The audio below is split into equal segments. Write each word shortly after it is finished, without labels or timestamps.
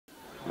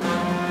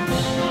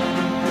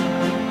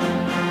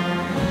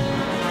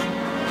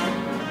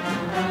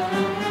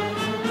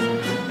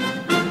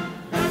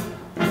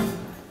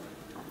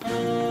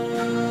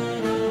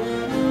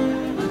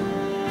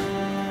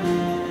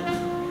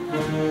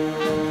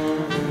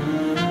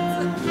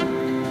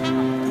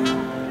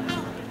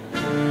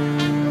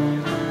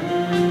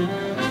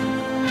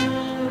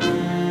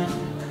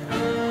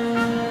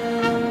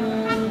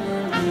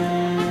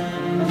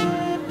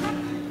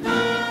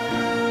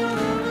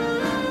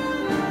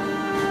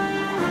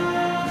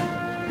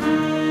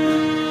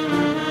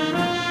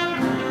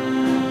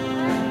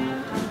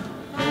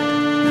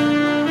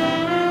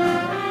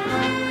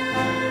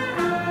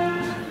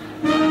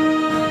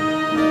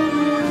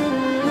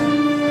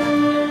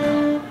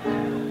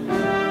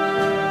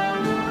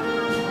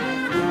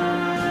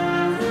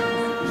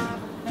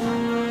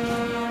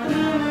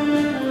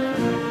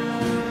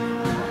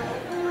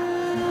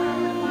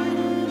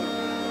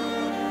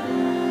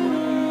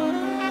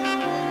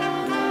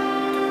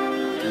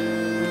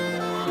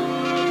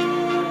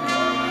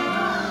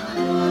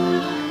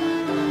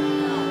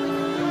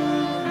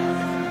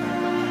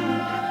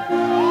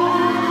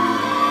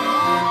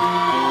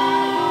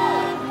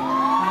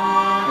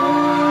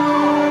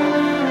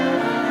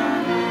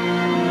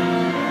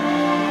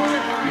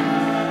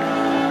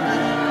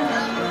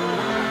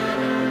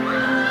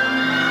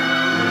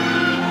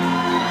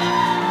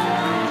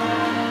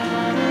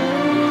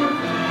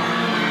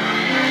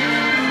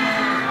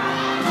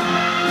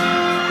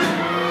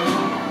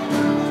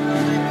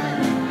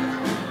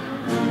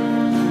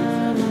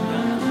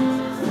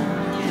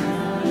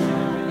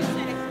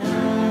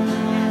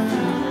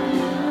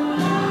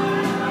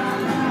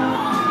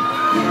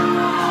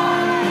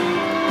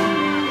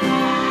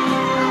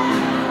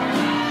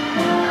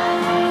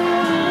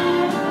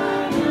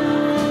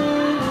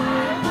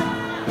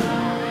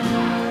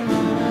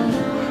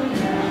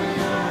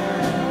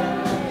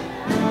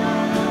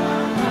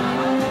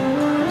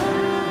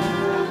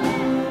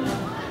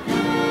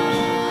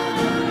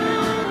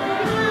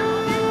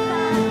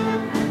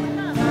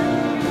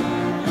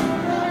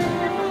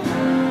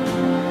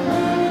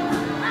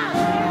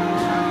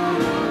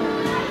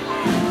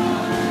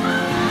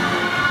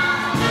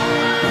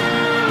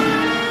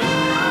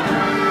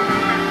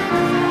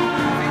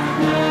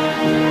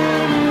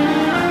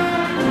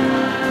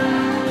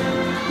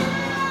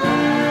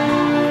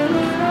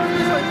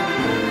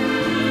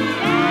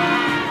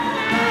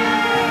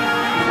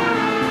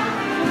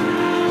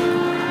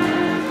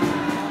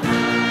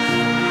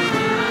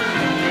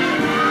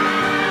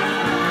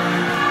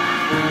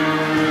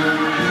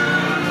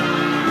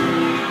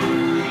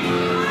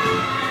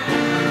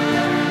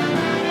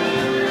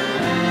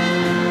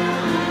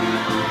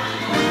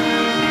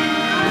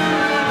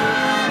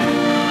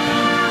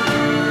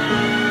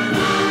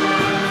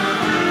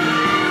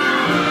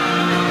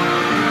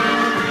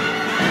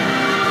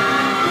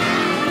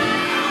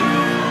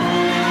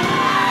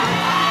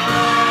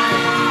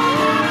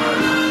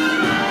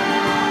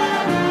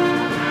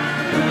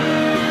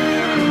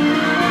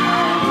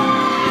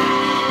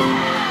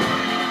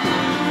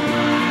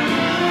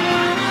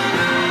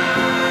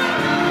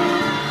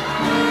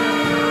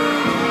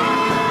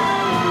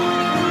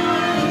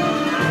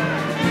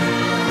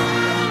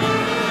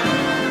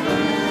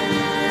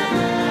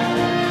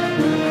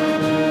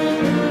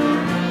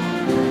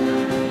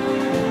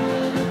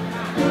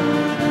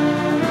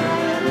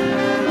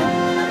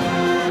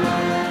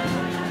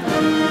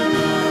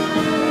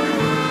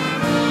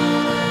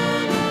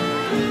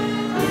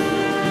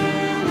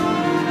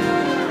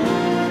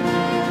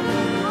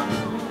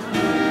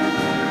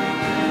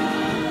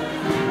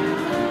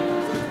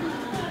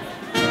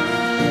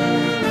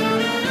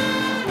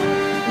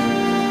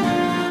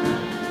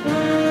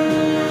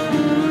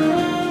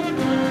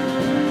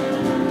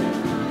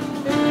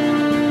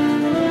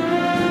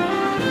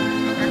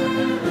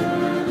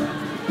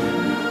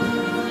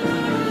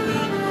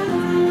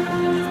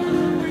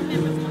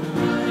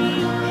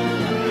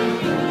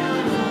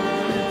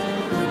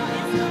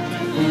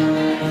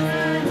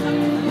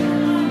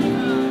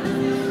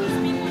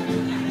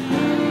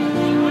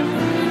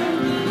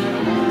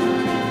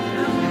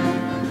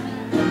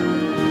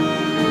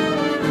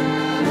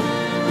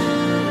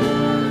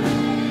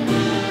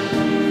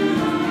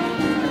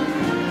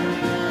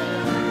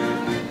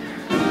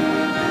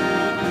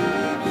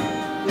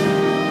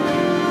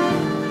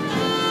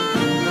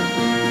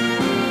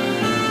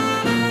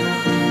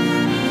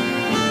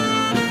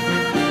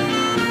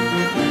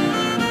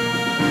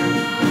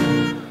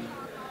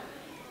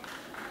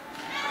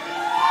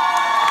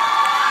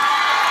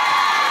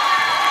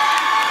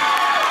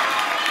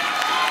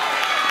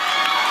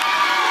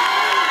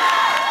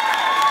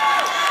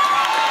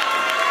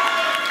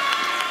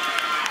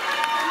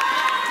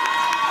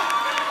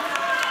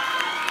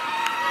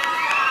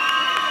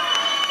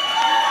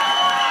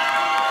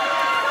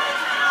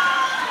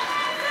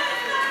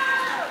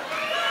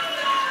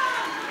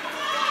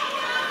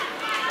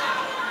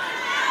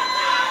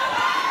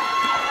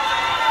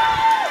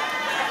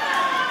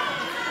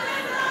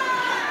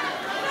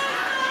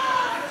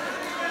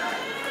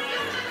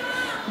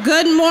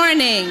Good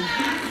morning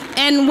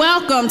and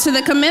welcome to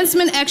the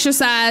commencement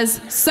exercise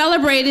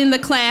celebrating the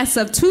class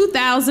of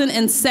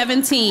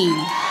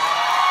 2017.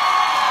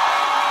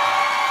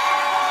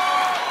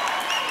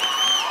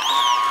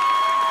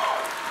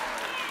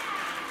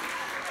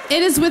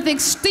 It is with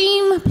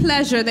extreme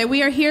pleasure that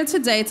we are here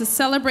today to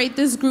celebrate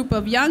this group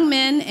of young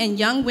men and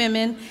young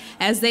women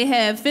as they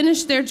have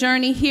finished their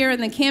journey here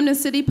in the Camden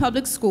City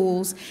Public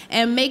Schools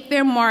and make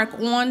their mark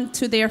on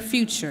to their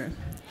future.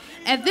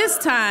 At this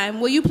time,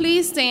 will you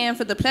please stand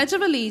for the Pledge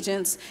of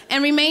Allegiance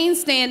and remain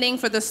standing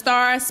for the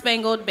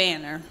Star-Spangled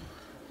Banner.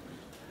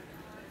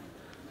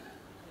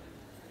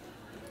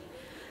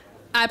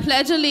 I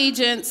pledge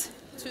allegiance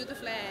to the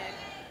flag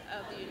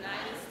of the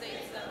United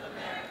States of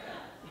America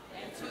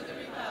and to the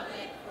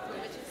republic for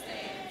which it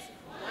stands,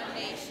 one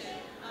nation,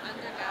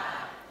 under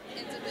God,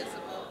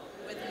 indivisible,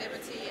 with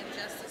liberty and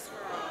justice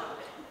for all.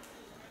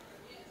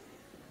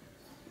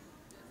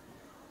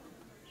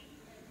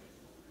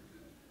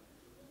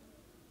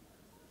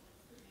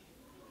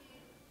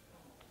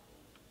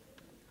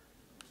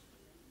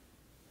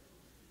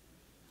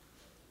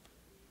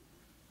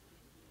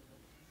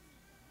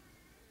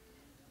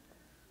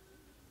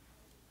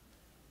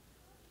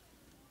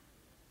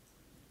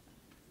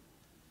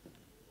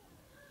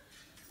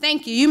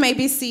 Thank you. You may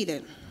be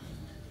seated.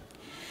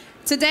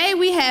 Today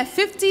we have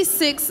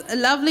 56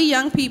 lovely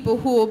young people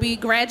who will be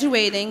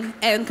graduating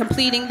and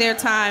completing their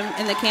time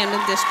in the Camden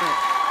District.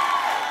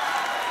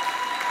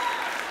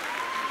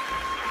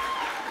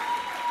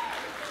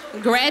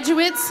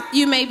 Graduates,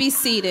 you may be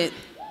seated.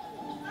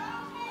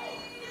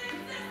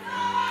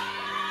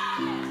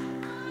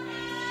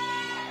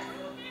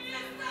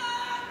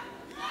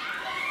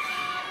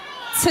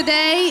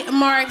 Today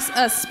marks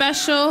a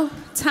special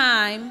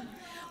time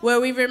where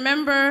we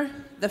remember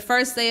the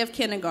first day of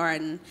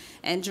kindergarten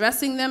and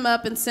dressing them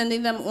up and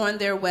sending them on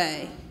their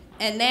way.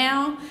 And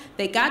now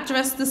they got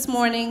dressed this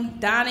morning,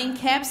 donning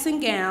caps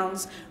and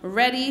gowns,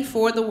 ready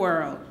for the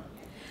world.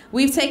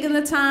 We've taken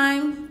the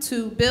time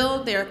to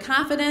build their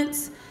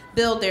confidence,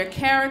 build their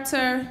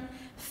character,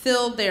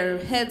 fill their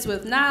heads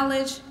with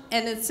knowledge,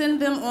 and then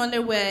send them on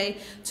their way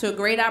to a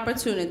great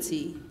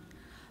opportunity.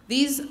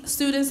 These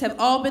students have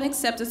all been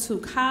accepted to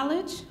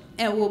college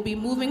and will be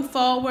moving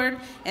forward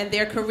in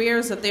their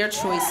careers of their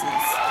choices.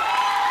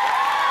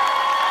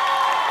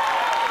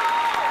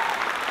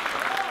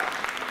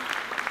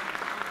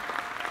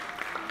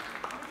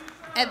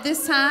 At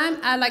this time,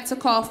 I'd like to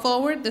call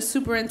forward the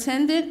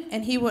superintendent,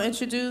 and he will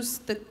introduce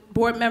the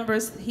board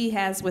members he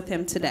has with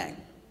him today.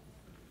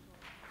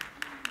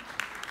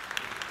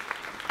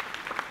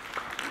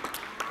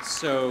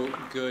 So,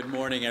 good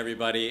morning,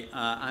 everybody.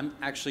 I'm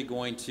actually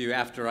going to,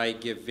 after I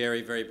give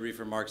very, very brief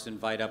remarks,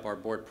 invite up our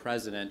board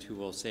president, who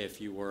will say a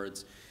few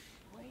words.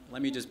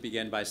 Let me just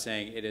begin by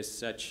saying it is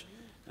such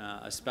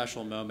a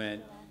special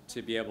moment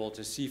to be able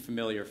to see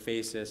familiar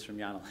faces, from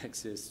Jan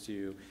Alexis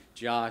to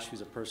Josh,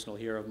 who's a personal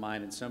hero of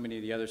mine, and so many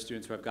of the other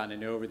students who I've gotten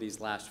to know over these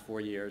last 4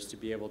 years, to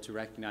be able to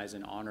recognize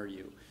and honor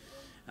you.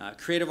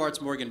 Creative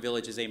Arts Morgan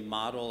Village is a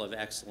model of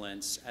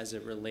excellence as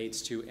it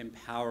relates to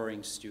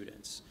empowering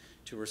students,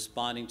 to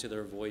responding to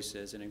their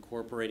voices and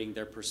incorporating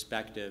their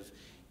perspective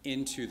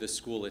into the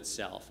school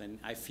itself. And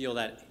I feel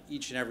that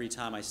each and every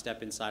time I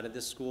step inside of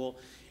this school.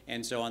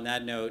 And so on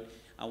that note,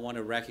 I want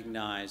to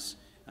recognize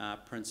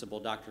Principal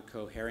Dr.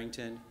 Coe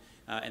Harrington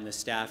and the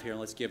staff here, and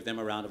let's give them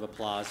a round of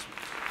applause.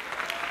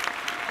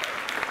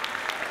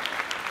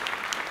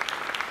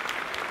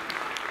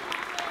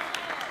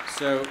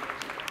 So,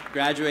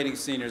 graduating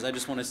seniors, I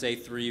just want to say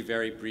 3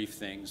 very brief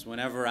things.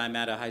 Whenever I'm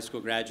at a high school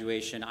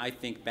graduation, I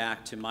think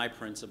back to my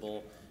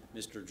principal,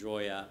 Mr.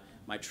 Joya,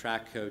 my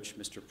track coach,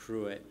 Mr.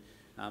 Pruitt,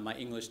 my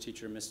English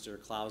teacher, Mr.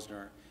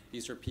 Klausner.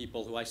 These are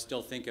people who I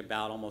still think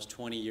about almost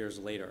 20 years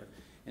later.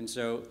 And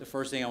so the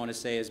first thing I want to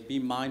say is be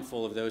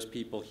mindful of those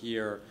people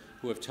here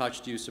who have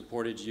touched you,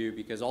 supported you,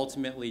 because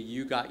ultimately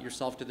you got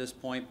yourself to this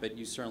point, but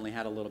you certainly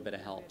had a little bit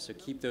of help. So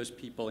keep those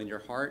people in your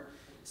heart,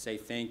 say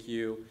thank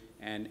you,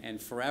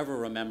 and forever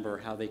remember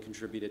how they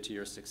contributed to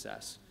your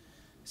success.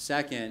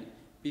 Second,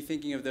 be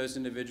thinking of those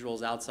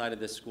individuals outside of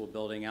this school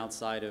building,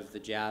 outside of the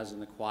jazz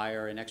and the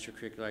choir and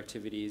extracurricular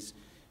activities,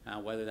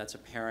 whether that's a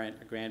parent,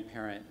 a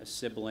grandparent, a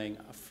sibling,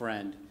 a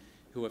friend,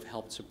 who have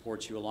helped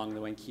support you along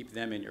the way, and keep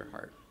them in your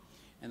heart.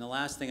 And the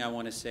last thing I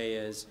want to say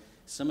is,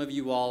 all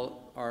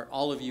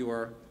of you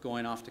are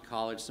going off to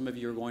college. Some of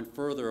you are going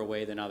further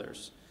away than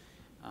others.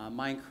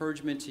 My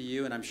encouragement to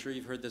you, and I'm sure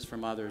you've heard this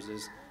from others,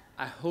 is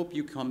I hope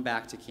you come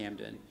back to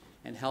Camden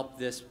and help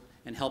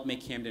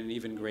make Camden an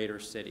even greater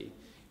city.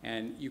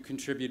 And you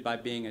contribute by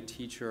being a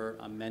teacher,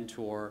 a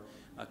mentor,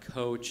 a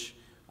coach,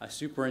 a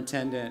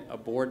superintendent, a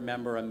board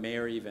member, a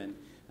mayor even.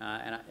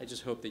 And I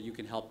just hope that you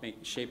can help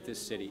shape this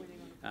city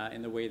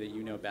in the way that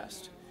you know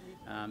best.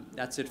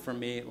 That's it from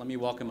me. Let me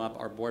welcome up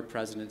our board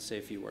president to say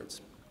a few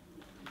words.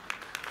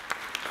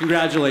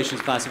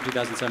 Congratulations, class of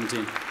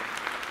 2017.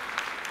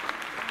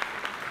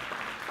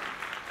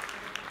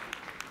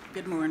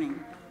 Good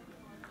morning.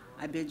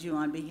 I greet you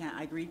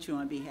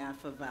on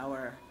behalf of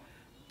our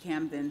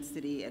Camden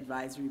City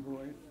Advisory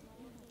Board.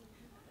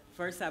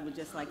 First, I would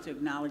just like to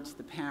acknowledge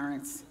the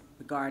parents,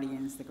 the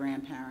guardians, the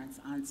grandparents,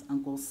 aunts,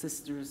 uncles,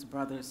 sisters,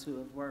 brothers who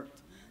have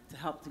worked to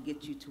help to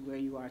get you to where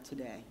you are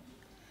today.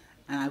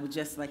 And I would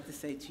just like to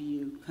say to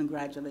you,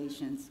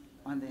 congratulations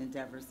on the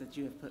endeavors that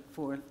you have put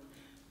forth.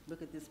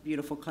 Look at this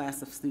beautiful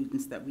class of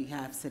students that we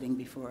have sitting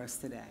before us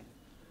today.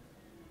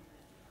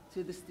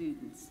 To the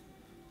students,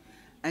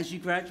 as you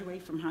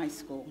graduate from high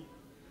school,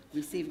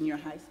 receiving your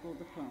high school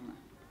diploma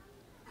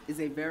is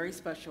a very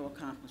special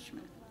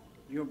accomplishment.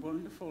 You're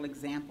wonderful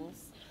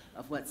examples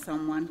of what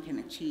someone can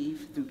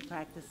achieve through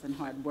practice and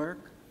hard work.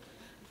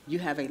 You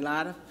have a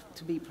lot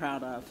to be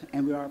proud of,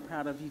 and we are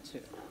proud of you too.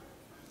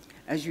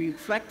 As you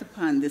reflect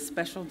upon this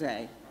special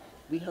day,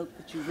 we hope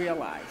that you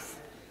realize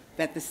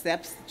that the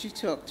steps that you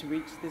took to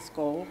reach this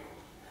goal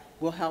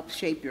will help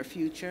shape your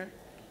future.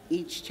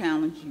 Each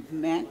challenge you've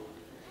met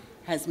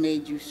has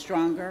made you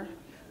stronger,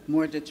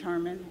 more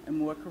determined, and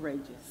more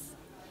courageous.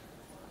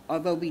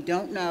 Although we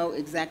don't know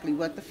exactly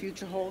what the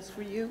future holds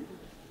for you,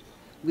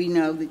 we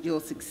know that you'll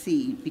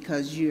succeed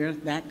because you're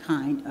that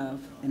kind of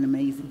an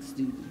amazing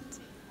student.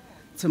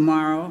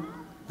 Tomorrow,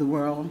 the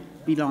world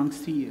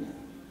belongs to you.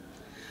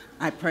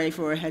 I pray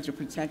for a hedge of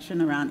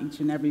protection around each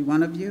and every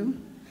one of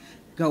you.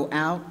 Go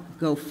out,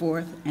 go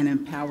forth, and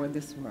empower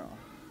this world,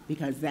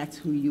 because that's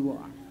who you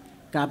are.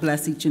 God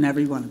bless each and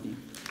every one of you.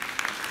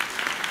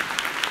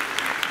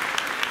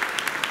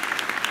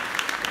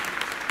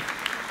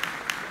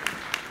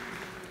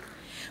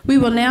 We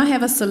will now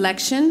have a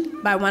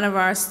selection by one of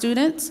our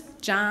students,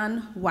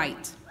 John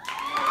White.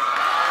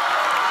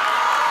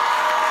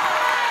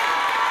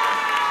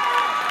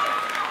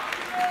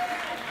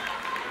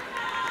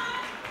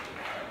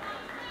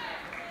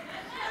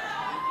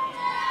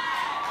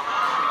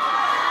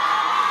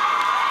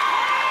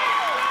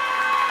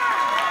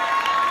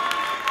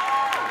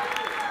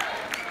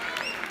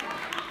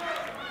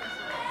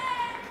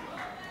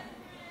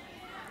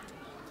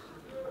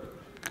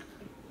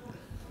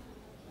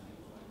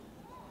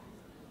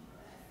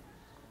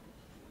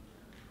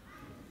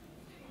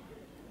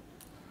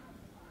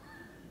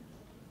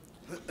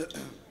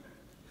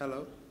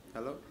 Hello?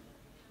 Hello?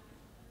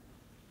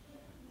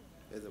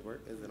 Is it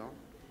work? Is it on?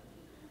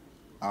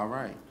 All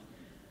right.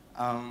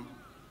 Oh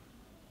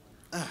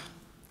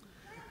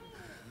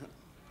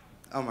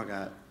my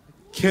God.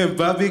 Can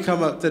Bubby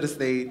come up to the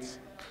stage?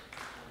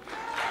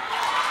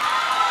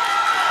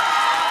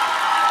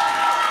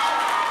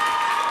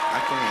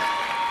 I can't.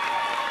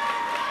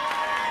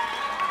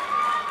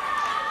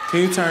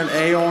 Can you turn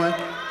A on?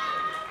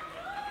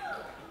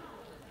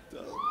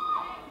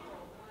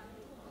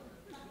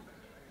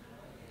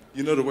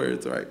 You know the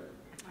words, right?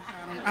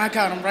 I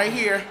got them right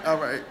here. All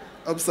right.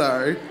 I'm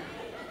sorry.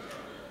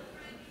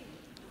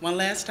 One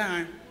last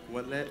time.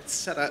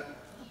 Shut up.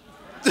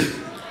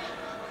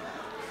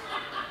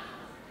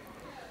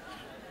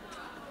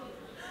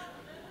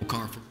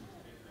 Carver.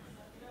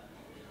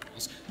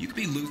 You could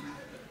be loose.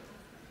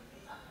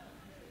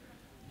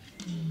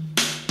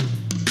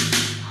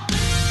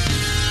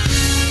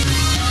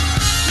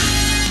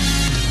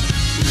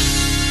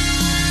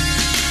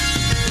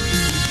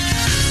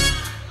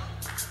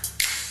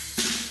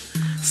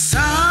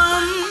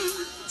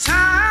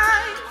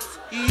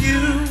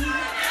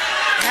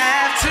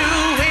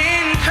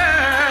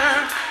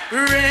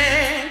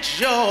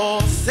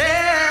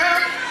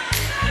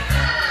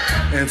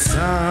 And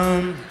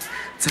sometimes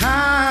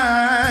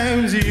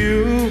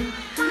you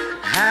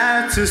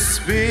have to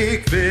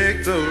speak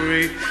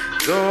victory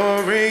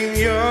during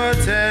your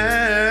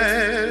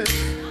test.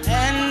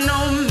 And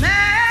no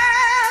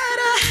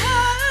matter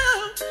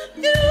how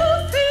you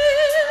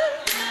feel,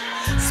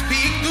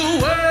 speak the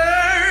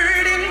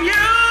word and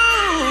you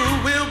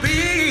will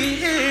be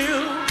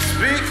healed.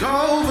 Speak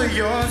over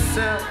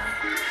yourself,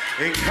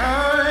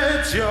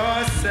 encourage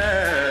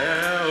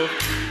yourself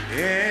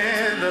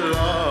in the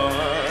Lord.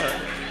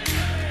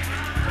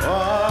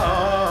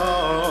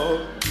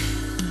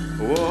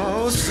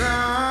 Oh,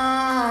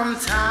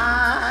 sometimes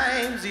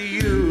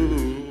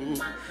you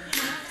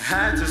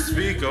had to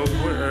speak a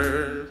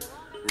word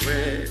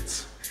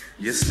with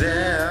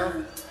yourself.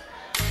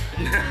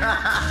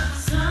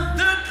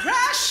 The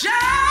pressure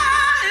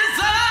is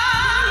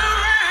all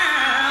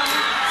around,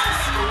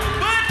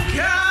 but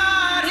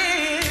God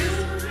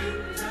is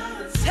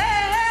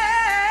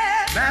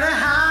there. Matter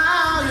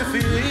how you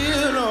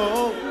feel, oh.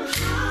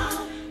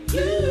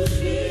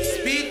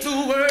 Speak the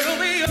word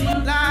over your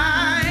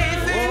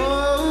life, and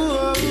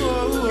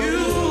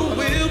you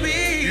will be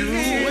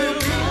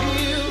healed.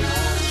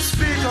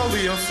 Speak over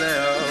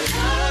yourself.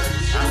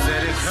 I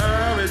said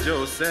encourage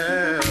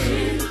yourself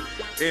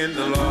in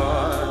the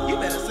Lord. You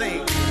better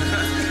sing.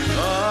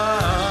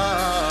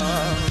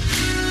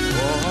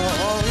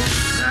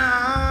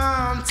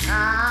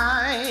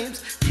 Sometimes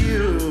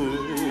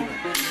you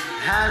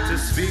have to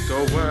speak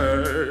a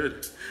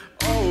word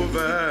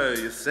over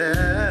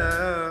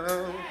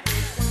yourself.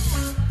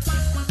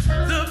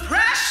 The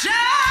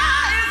pressure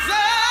is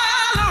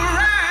all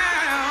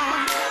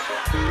around,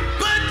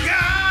 but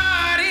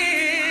God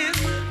is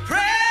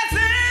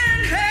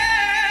present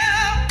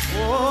help.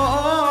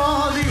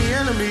 Oh, the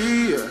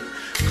enemy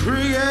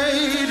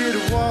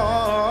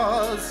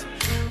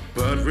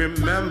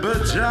Remember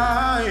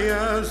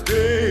giants,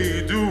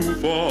 they do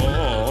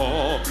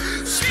fall.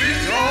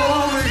 Speak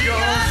over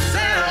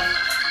yourself,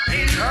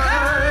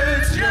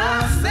 encourage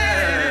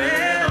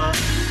yourself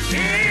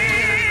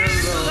in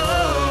the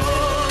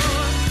Lord.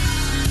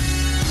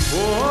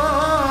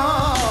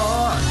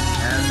 Oh,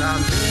 as I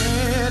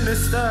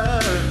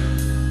minister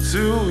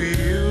to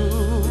you,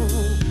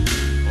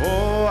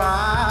 oh,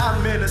 I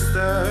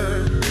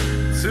minister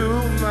to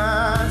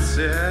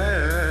myself.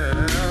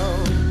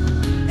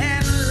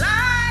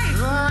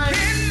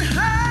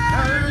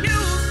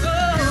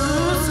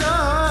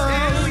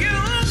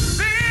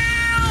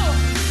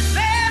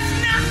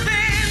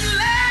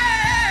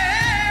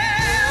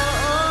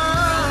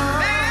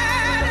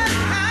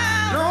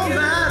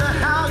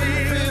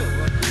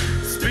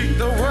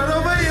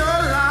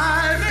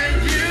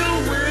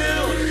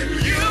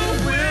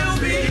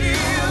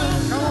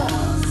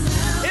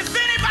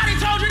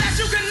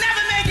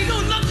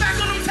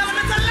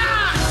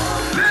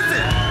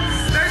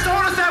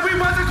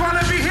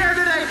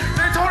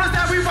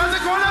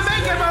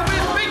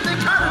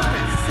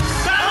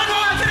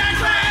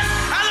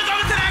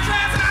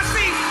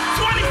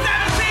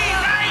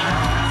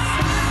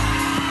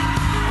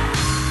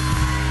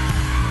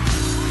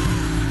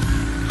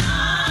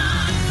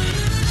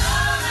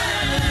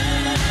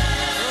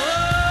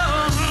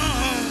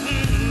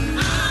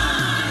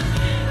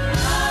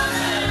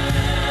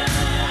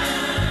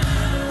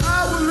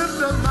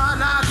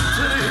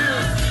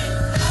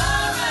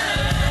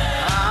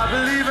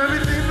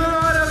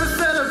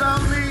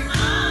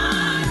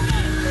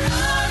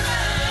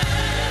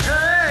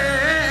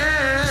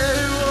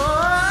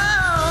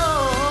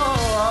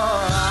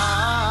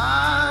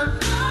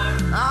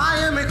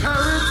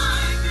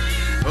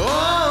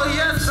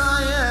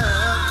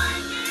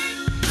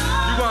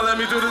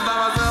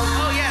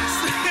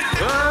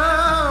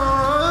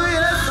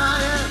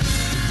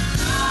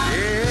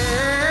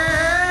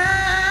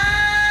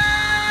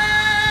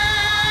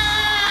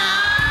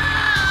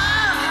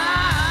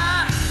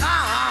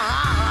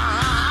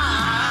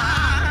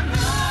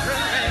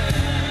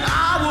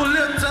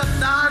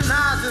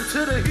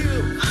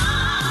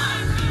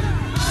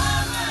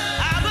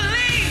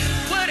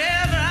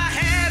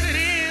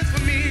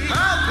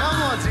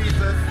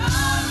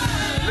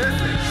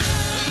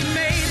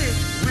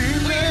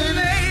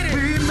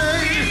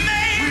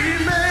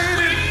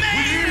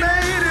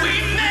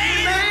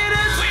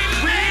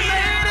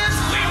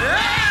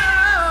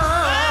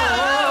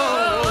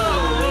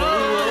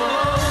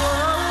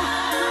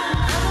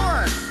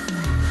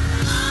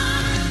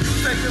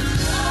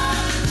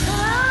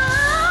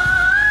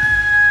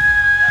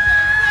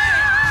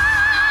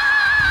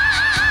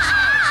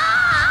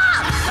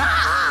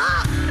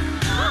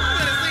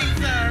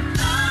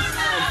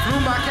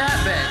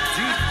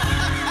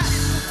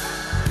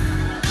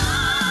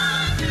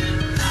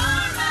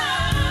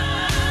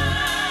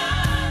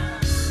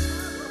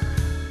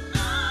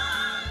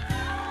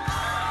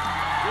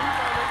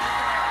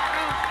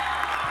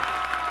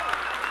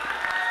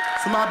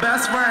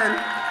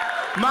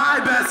 My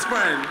best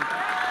friend,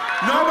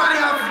 nobody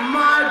else,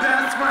 my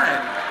best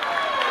friend.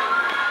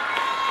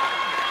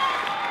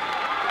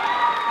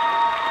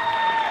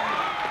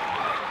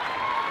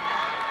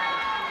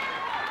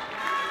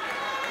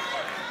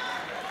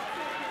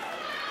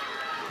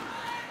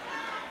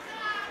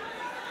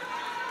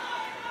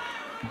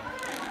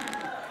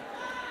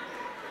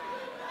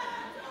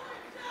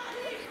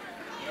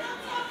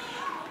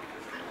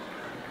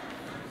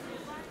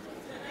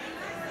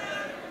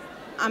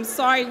 I'm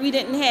sorry we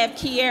didn't have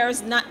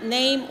Kiera's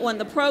name on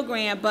the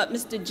program, but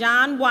Mr.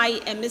 John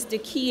White and Mr.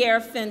 Kier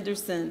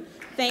Fenderson,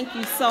 thank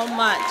you so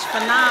much.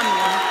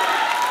 Phenomenal.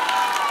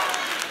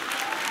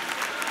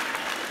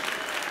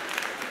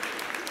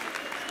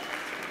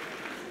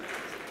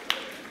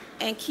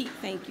 And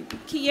thank you.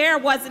 Kier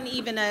wasn't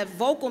even a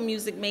vocal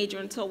music major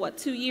until, what,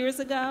 2 years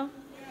ago?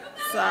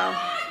 So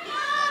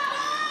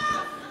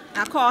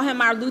I call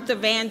him our Luther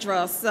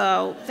Vandross,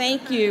 so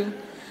thank you.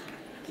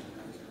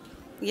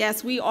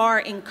 Yes, we are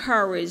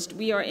encouraged.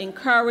 We are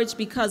encouraged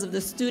because of the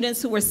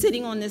students who are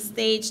sitting on this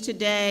stage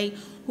today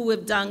who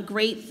have done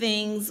great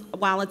things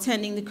while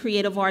attending the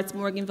Creative Arts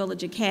Morgan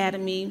Village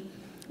Academy.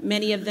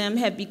 Many of them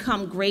have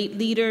become great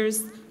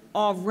leaders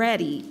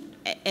already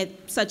at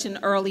such an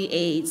early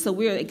age. So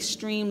we're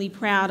extremely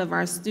proud of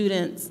our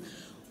students.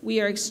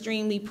 We are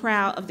extremely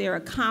proud of their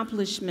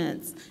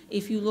accomplishments.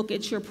 If you look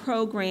at your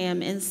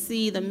program and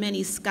see the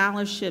many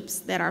scholarships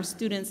that our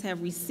students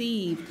have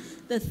received,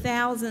 the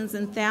thousands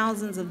and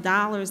thousands of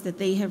dollars that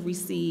they have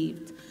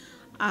received.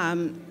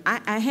 I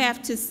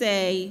have to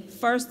say,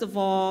 first of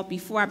all,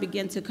 before I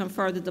begin to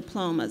confer the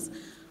diplomas,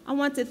 I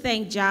want to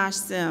thank Josh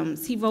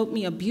Sims. He wrote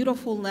me a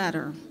beautiful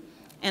letter.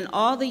 And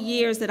all the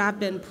years that I've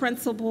been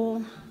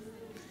principal,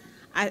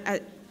 I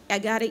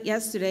got it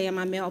yesterday in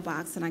my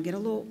mailbox, and I get a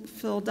little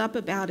filled up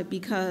about it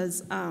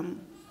because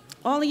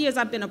all the years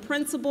I've been a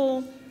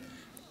principal,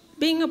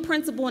 being a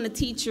principal and a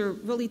teacher,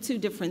 really two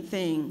different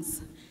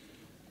things.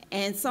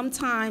 And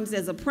sometimes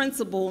as a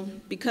principal,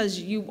 because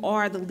you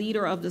are the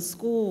leader of the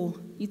school,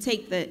 you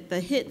take the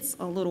hits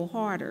a little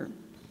harder.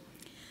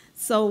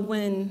 So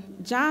when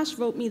Josh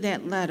wrote me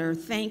that letter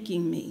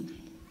thanking me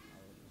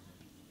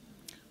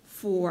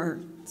for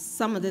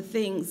some of the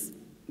things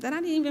that I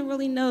didn't even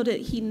really know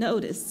that he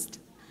noticed.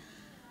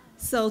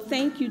 So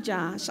thank you,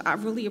 Josh. I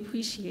really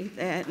appreciate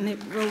that, and it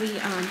really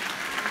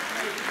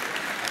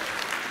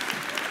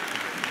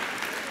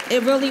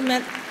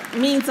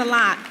means a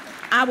lot.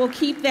 I will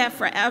keep that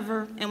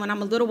forever, and when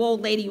I'm a little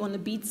old lady on the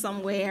beach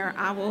somewhere,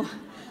 I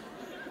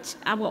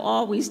will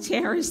always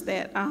cherish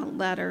that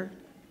letter.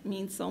 It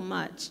means so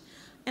much.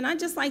 And I'd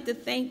just like to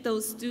thank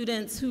those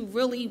students who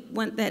really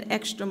went that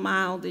extra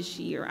mile this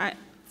year.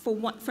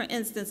 For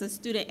instance, a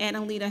student,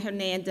 Annalita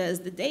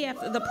Hernandez, the day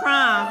after the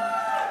prom,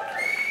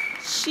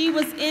 she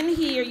was in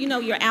here, you know,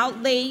 you're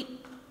out late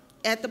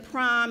at the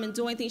prom and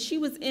doing things. She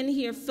was in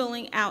here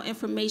filling out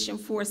information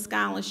for a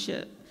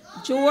scholarship.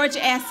 George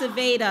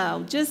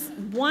Acevedo, just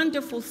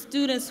wonderful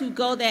students who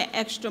go that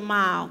extra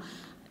mile.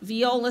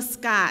 Viola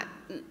Scott,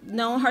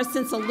 known her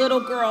since a little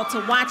girl, to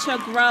watch her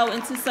grow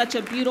into such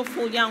a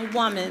beautiful young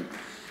woman.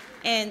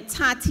 And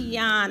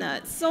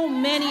Tatiana, so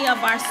many of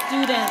our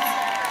students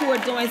who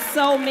are doing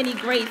so many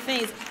great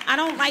things. I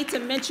don't like to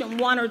mention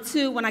one or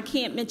two when I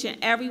can't mention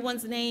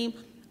everyone's name,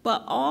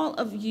 but all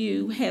of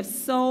you have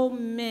so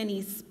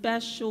many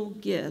special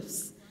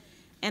gifts,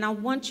 and I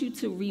want you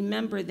to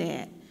remember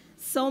that.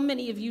 So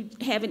many of you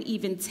haven't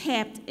even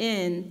tapped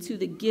into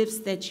the gifts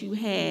that you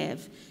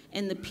have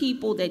and the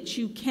people that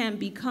you can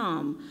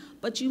become,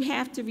 but you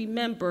have to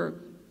remember,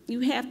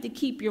 you have to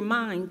keep your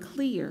mind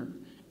clear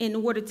in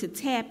order to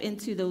tap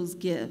into those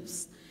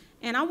gifts.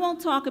 And I won't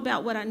talk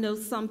about what I know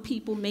some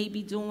people may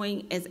be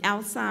doing as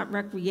outside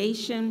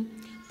recreation,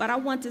 but I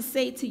want to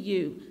say to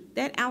you,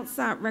 that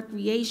outside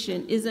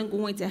recreation isn't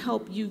going to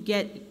help you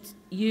get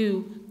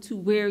you to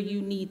where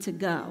you need to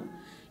go.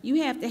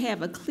 You have to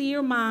have a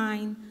clear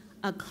mind,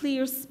 a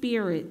clear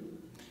spirit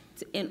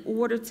in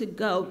order to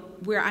go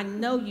where I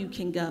know you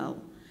can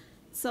go.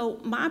 So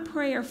my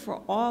prayer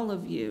for all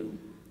of you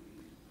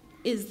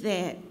is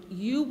that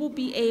you will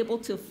be able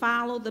to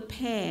follow the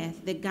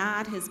path that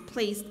God has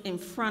placed in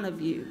front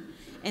of you,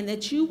 and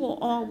that you will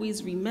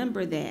always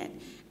remember that,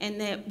 and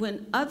that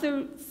when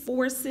other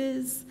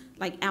forces,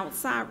 like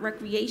outside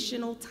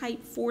recreational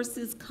type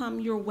forces, come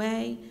your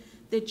way,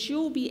 that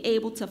you'll be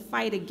able to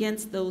fight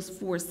against those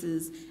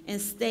forces and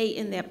stay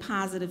in that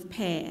positive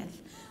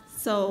path.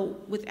 So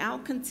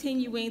without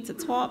continuing to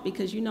talk,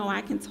 because you know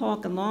I can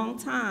talk a long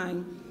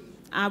time,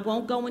 I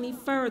won't go any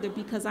further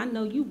because I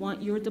know you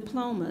want your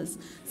diplomas.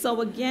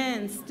 So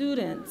again,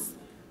 students,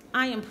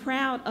 I am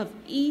proud of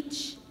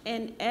each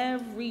and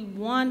every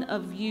one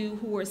of you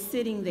who are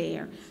sitting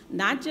there,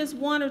 not just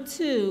one or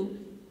two,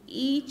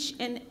 each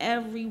and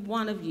every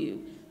one of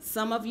you.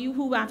 Some of you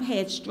who I've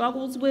had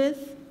struggles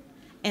with,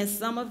 and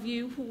some of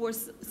you who are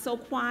so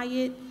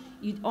quiet,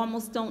 you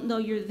almost don't know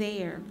you're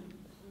there.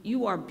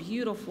 You are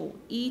beautiful,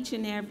 each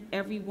and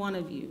every one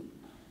of you.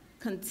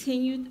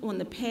 Continue on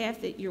the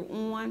path that you're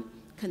on.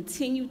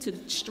 Continue to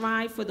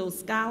strive for those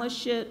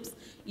scholarships.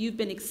 You've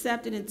been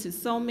accepted into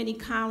so many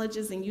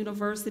colleges and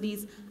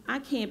universities. I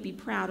can't be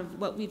proud of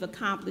what we've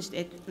accomplished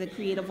at the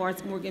Creative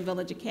Arts Morgan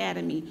Village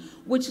Academy,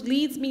 which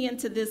leads me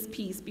into this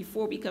piece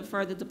before we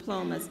confer the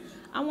diplomas.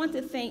 I want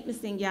to thank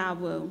Ms.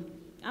 Nyawu.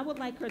 I would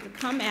like her to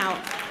come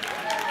out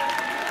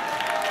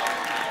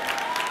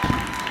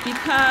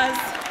because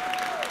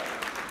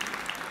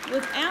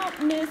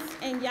without Ms.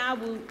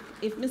 Nyawu,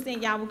 if Ms.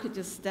 Nyawu could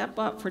just step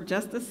up for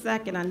just a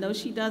second. I know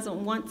she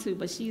doesn't want to,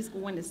 but she's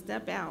going to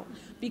step out.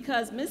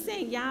 Because Ms.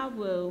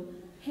 Nyawu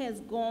has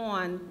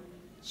gone,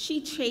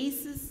 she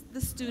chases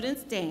the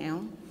students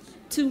down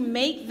to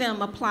make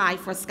them apply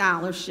for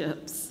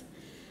scholarships.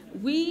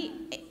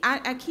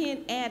 I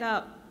can't add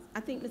up, I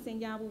think Ms.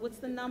 Nyawu, what's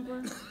the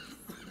number?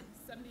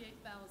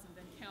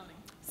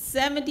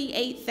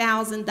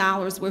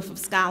 $78,000 worth of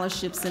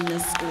scholarships in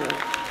this school.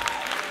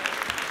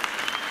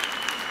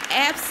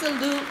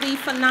 Absolutely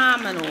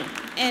phenomenal.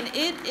 And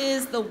it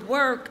is the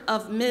work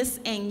of Ms.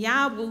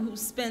 Nyawu, who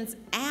spends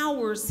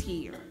hours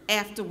here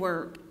after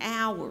work,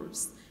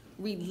 hours,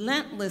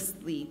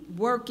 relentlessly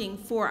working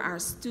for our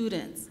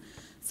students.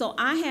 So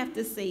I have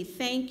to say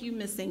thank you,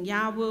 Ms.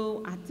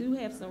 Nyawu. I do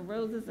have some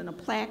roses and a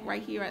plaque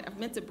right here. I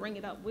meant to bring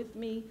it up with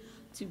me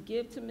to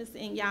give to Ms.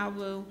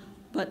 Nyawu.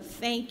 But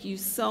thank you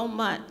so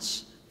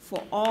much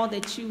for all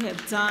that you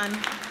have done.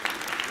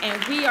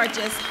 And we are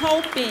just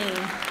hoping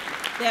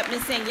that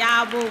Ms.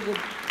 Nyawu will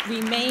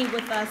remain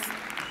with us.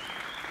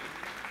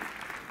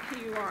 Here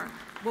you are.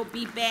 Will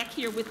be back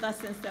here with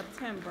us in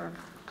September.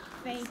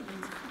 Thank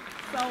you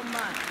so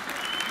much.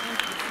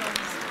 Thank you so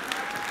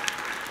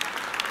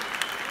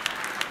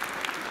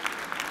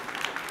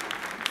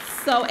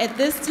much. So at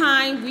this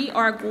time, we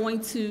are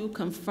going to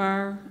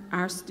confer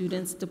our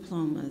students'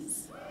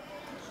 diplomas.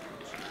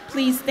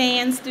 Please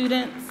stand,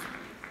 students.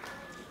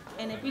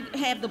 And if we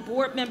have the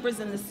board members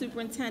and the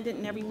superintendent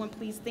and everyone,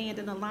 please stand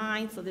in a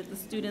line so that the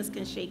students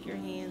can shake your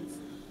hands.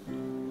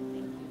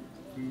 Thank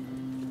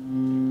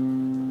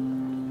you.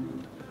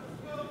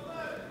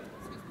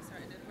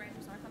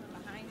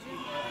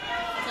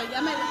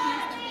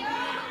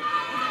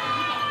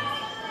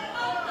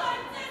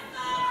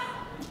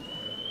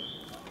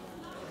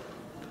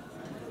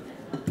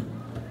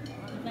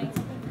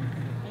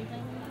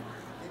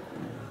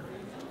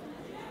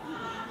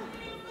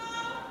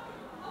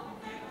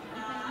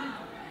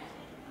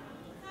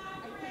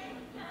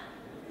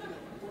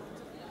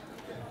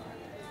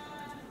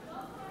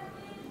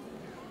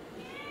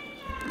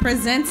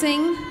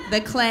 Presenting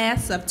the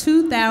class of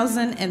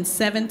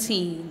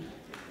 2017.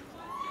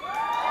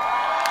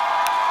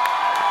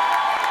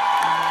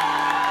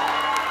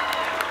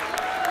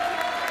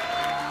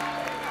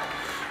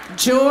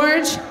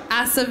 George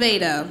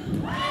Acevedo.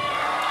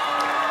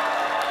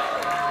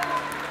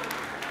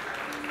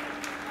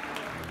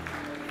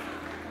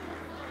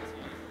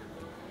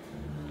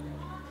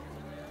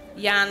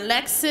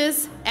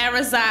 Yanlexis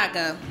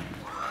Arizaga.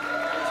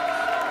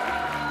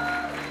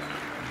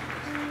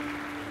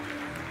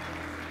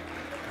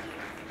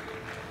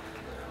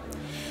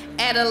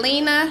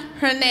 Adelina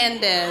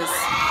Hernandez.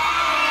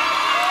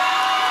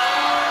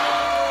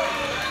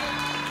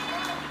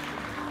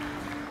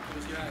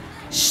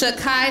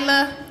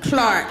 Shakila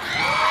Clark.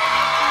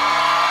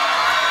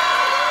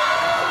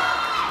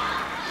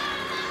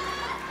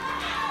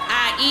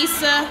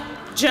 Aisa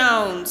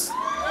Jones.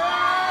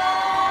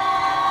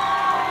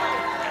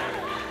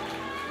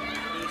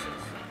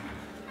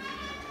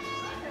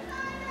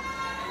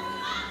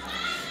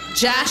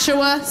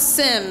 Joshua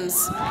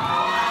Sims.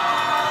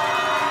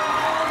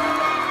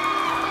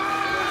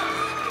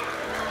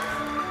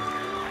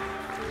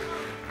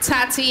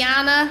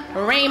 Tatiana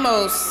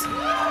Ramos.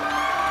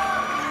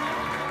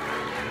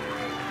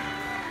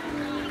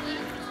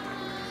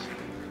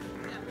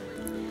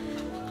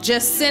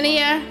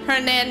 Jacinia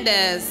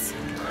Hernandez.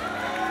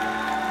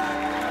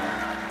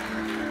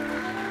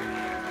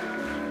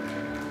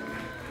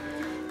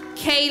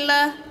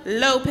 Kayla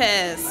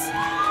Lopez.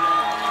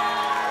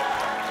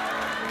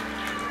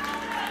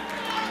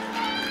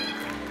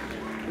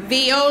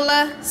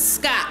 Viola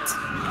Scott.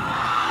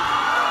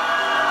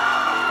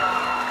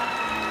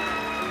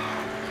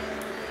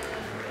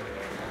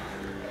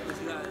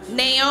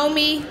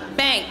 Naomi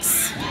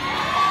Banks.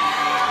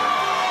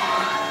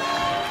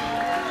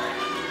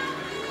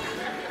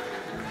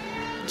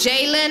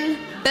 Jalen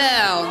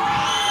Bell.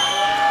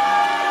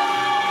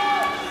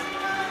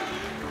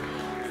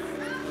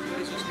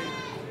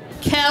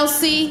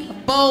 Kelsey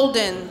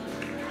Bolden.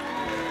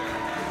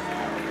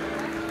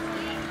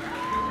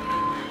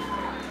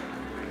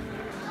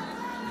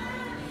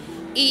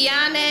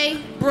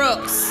 Iane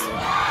Brooks.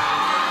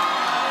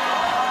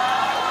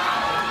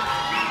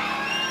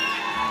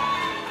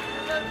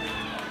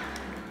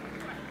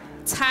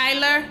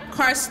 Tyler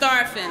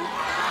Karstarfin.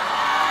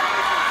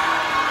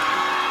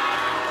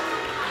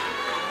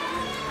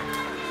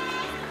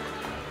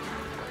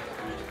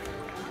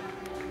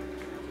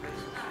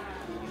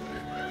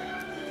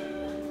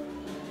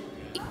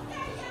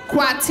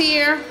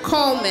 Quatir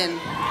Coleman.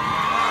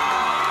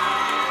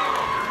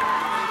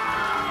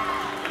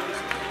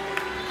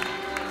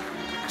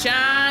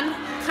 John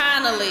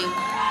Connolly.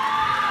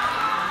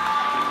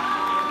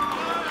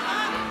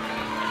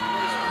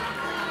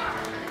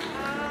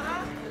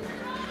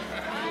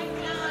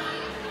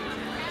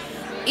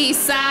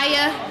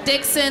 Isaiah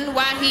Dixon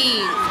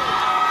Wahid.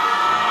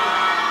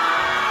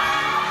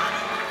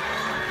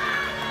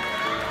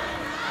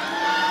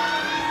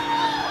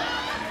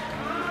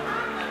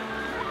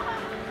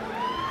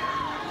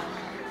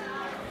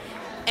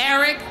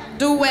 Eric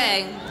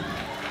Dewey.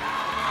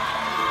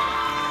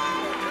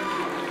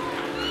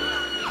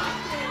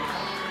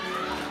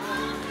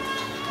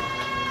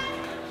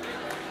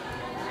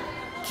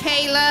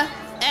 Kayla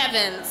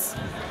Evans.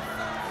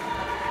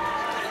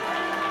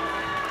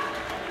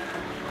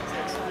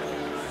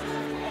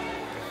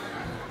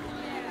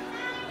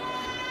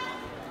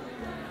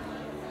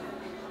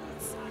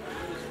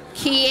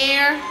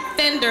 Kier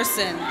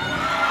Fenderson.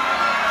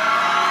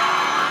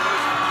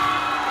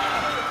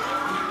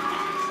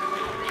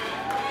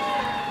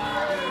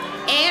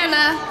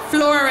 Anna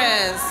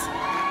Flores.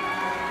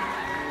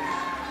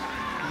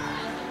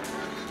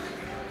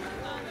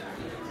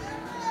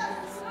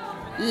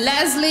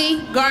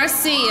 Leslie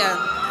Garcia.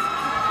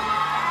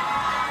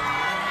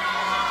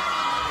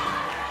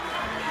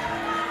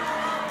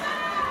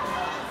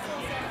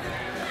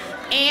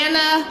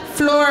 Anna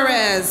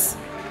Flores.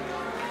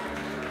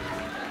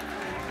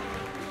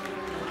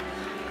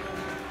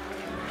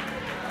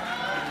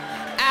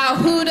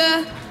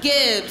 Alhuda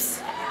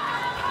Gibbs.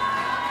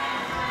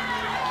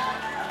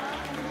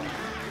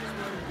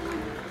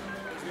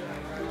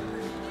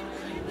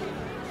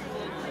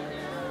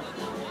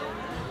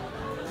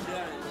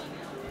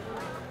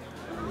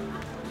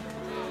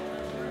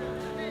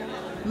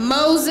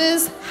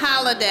 Moses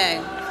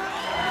Holliday.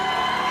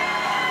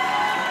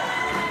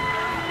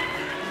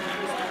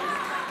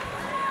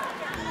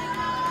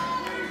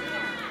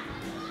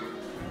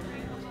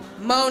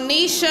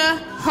 Monisha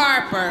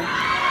Harper.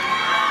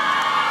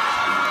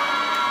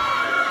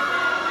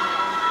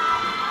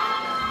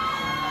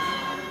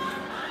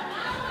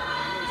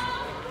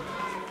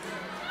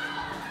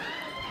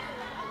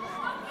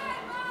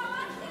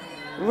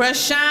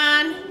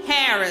 Rashawn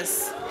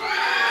Harris.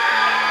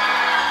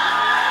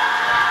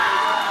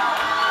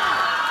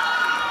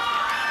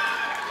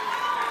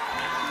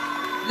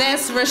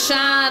 That's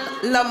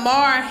Rashawn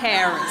Lamar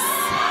Harris.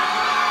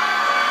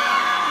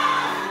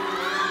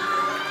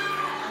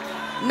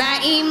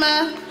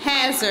 Naima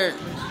Hazard.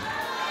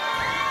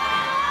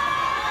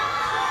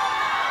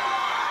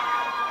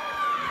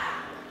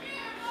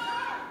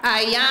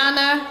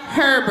 Ayana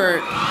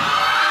Herbert.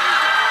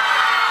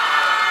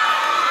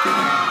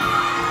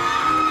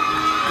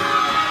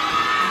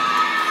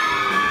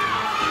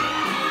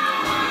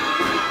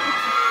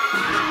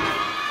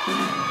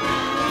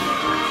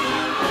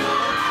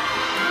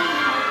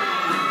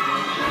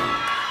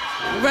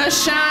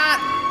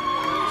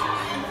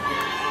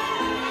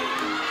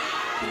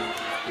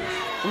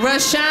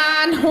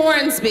 Rashawn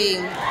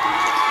Hornsby.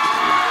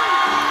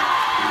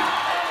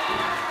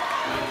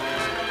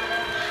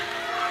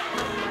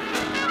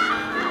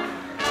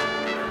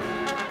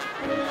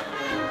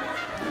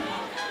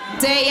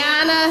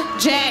 Diana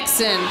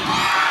Jackson.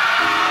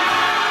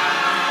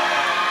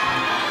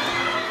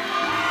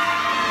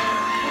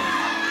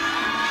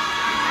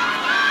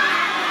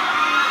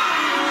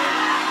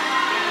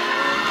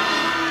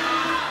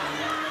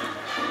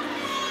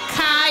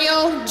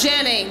 Kyle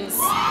Jennings.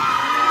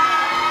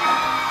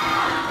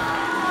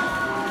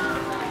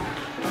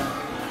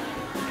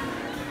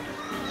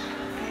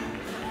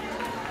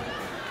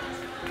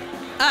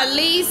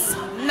 Elise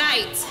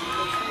Knight.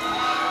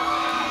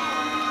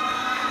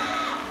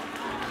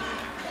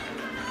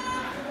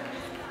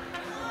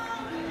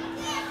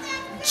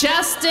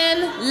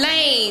 Justin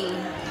Lane.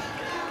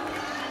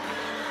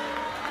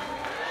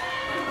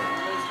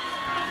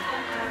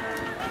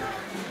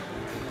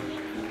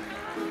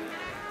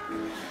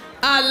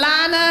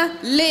 Alana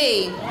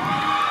Lee.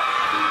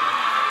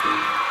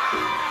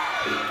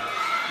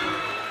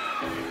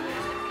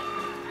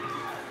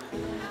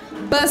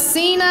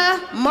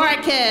 Basina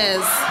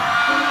Marquez.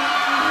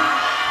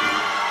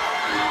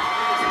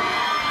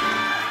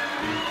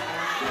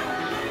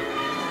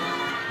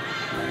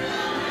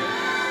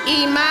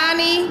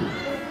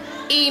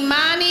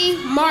 Imani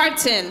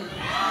Martin.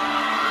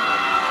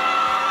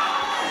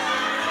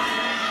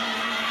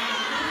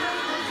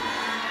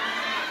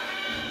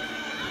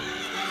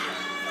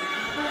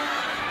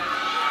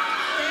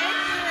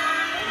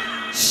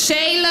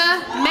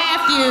 Shayla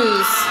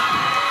Matthews.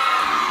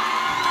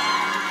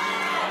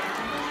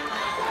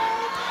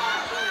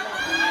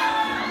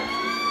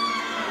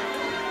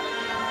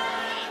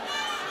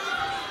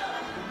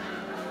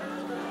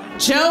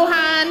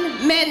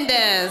 Johan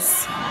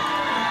Mendez.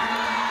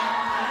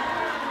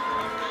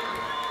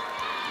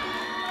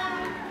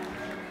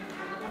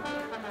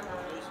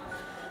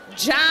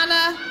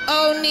 Jonna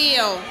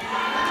O'Neill.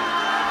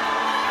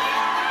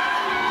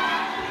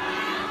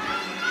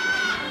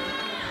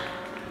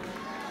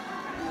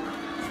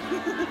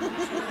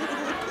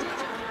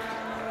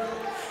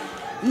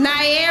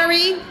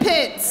 Nairi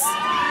Pitts.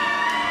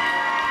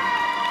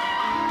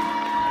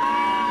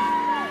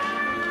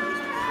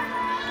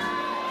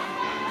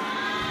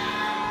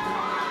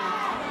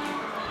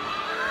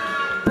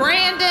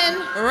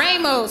 Brandon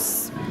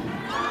Ramos.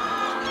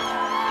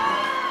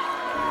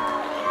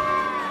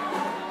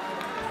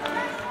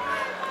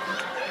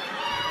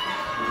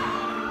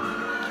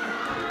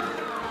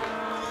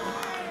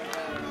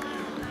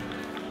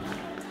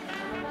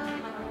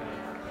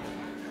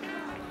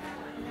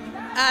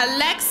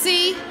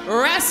 Alexi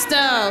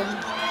Resto.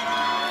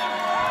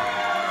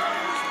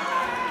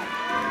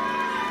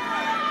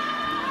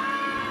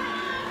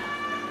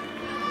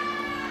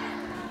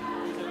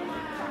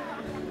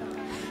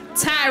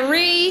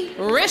 Tyree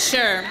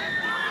Risher.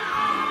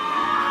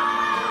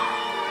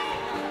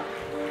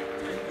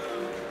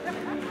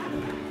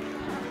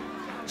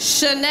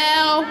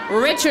 Chanel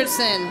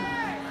Richardson.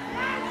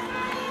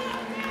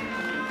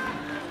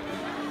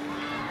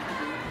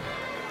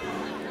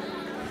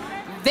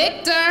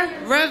 Victor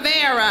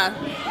Rivera.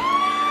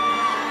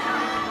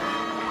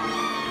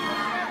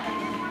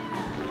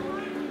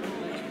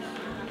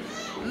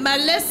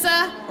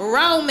 Melissa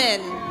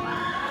Roman.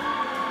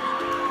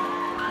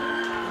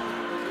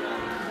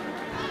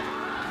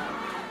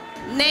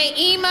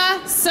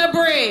 Naima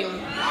Sabri.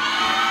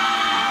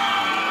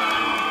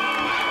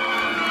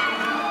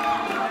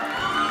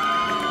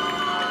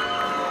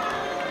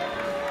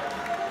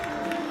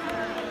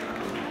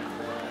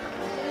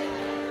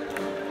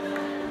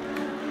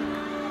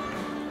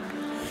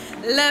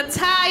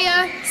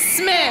 Lataya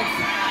Smith.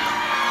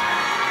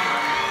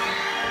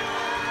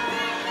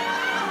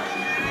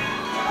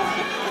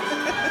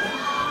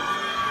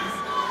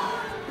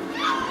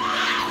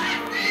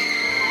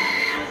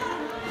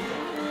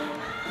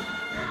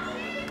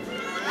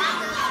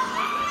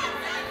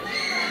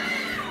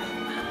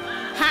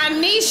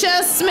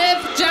 Hanisha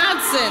Smith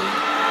Johnson.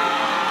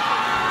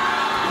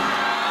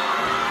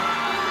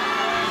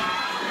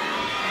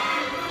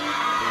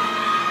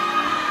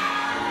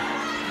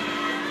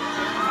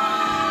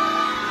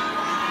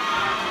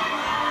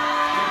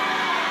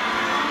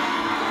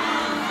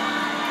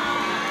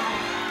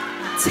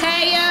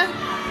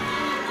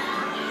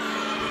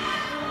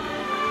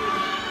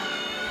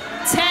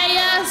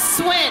 Taya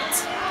Swint.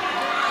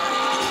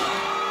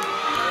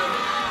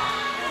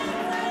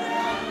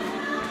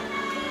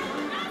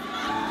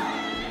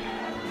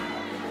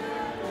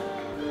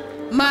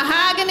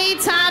 Mahogany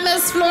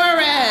Thomas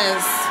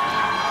Flores.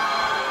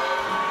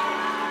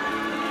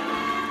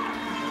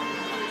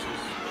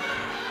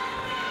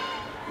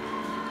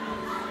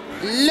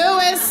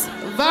 Louis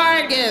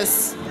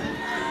Vargas.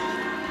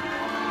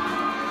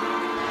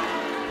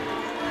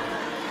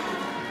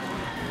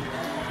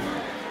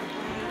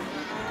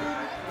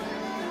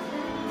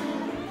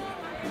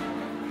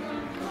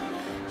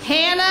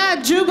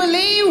 Hannah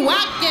Jubilee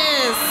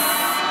Watkins.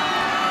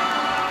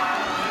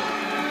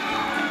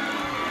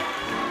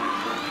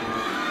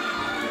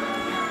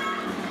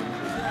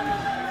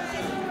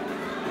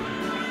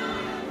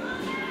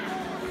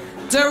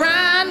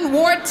 Duran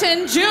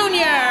Wharton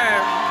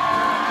Jr.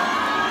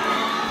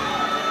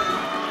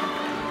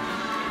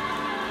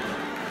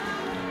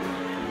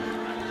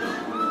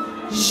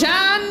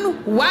 Jean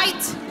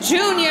White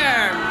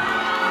Jr.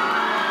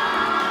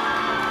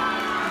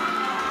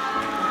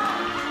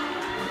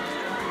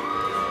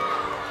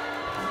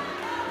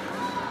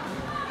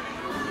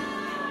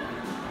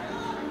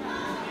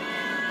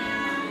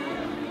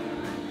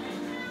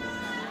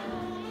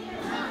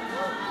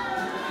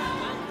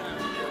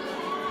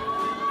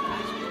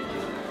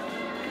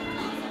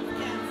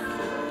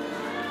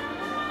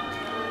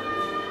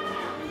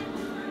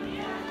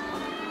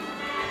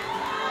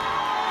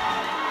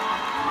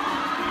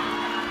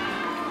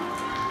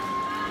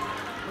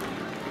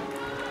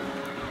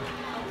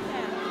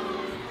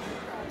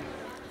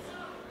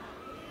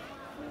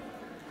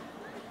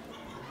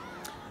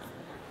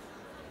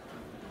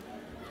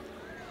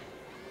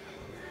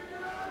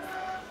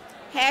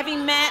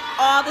 Having met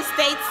all the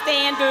state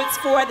standards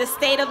for the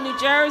state of New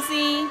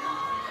Jersey,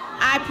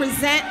 I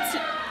present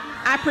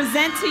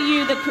to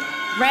you the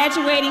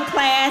graduating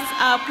class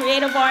of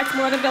Creative Arts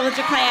Morgan Village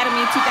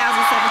Academy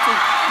 2017.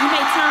 You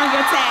may turn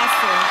your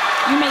tassel.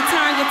 You may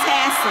turn your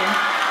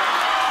tassel.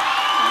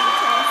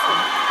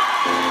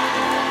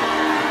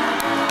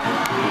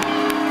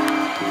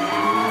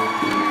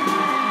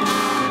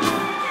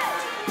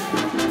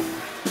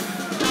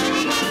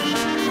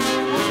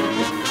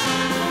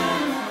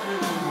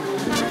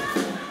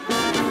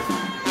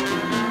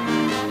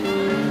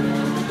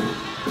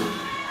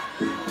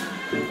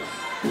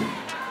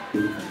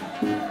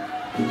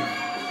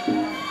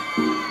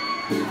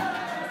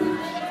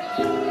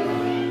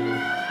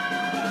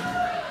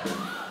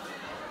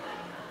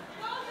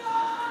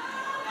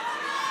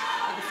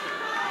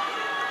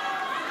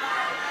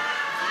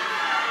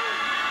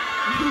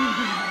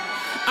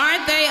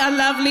 Aren't they a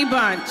lovely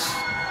bunch?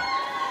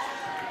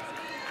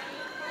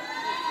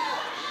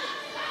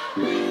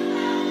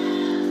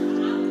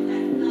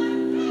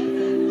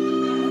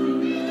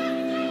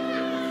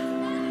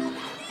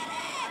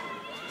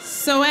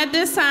 So at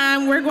this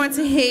time, we're going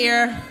to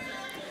hear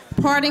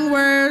parting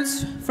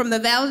words from the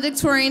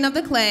valedictorian of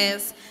the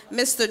class,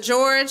 Mr.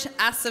 George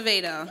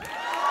Acevedo.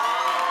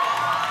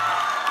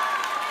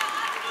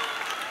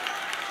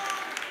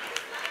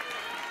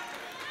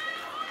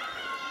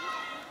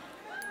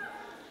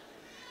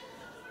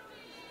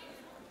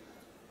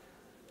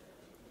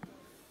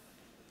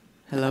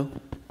 Hello?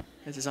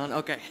 This is on?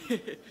 Okay.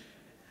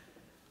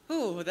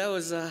 Oh, that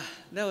was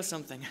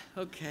something.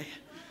 Okay.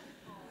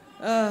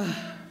 Oh,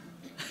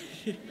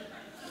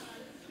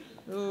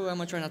 I'm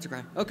gonna try not to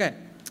cry. Okay.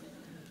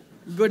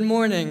 Good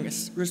morning,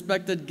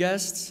 respected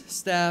guests,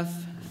 staff,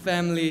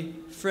 family,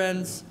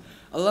 friends,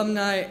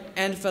 alumni,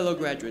 and fellow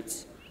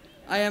graduates.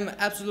 I am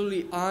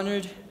absolutely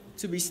honored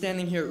to be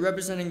standing here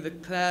representing the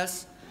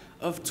class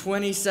of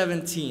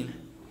 2017.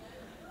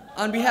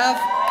 On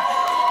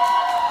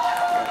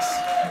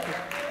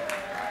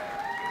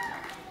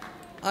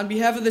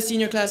behalf of the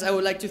senior class, I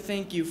would like to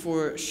thank you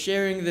for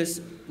sharing this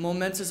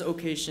momentous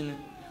occasion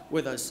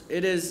with us.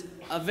 It is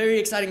a very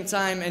exciting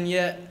time and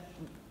yet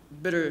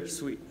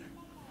bittersweet.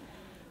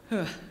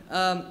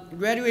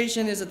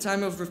 Graduation is a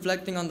time of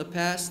reflecting on the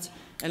past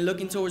and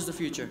looking towards the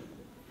future.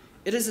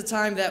 It is a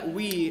time that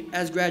we,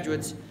 as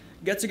graduates,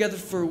 get together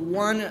for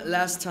one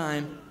last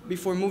time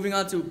before moving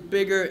on to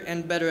bigger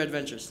and better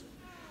adventures.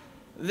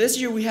 This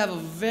year we have a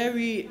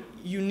very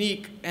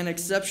unique and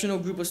exceptional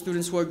group of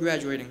students who are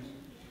graduating.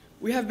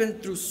 We have been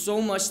through so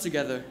much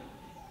together,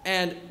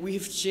 and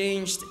we've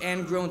changed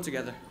and grown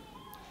together.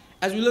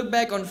 As we look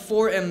back on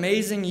 4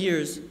 amazing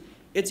years,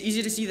 it's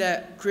easy to see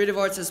that creative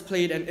arts has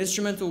played an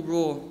instrumental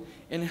role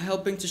in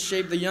helping to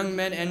shape the young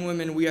men and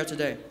women we are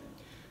today.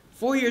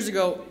 4 years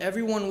ago,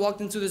 everyone walked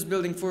into this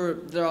building for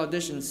their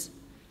auditions.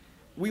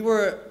 We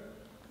were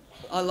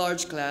a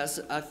large class,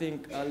 I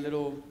think a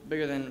little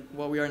bigger than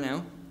what we are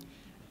now.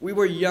 We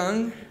were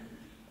young.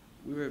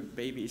 We were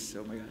babies,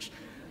 oh my gosh.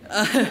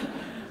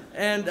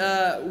 And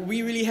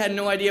we really had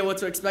no idea what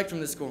to expect from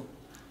this school.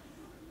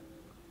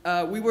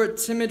 We were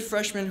timid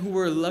freshmen who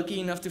were lucky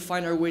enough to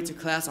find our way to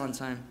class on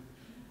time.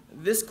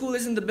 This school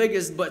isn't the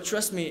biggest, but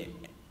trust me,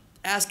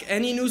 ask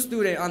any new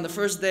student on the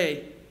first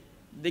day,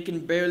 they can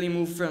barely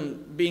move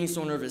from being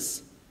so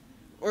nervous.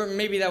 Or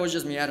maybe that was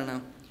just me, I don't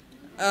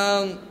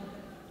know.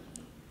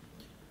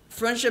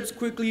 Friendships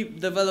quickly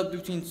developed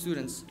between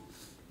students.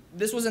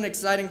 This was an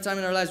exciting time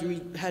in our lives.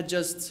 We had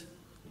just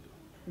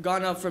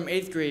gone up from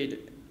 8th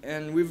grade,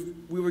 and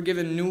we were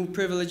given new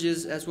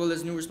privileges as well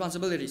as new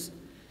responsibilities.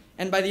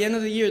 And by the end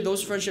of the year,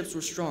 those friendships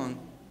were strong.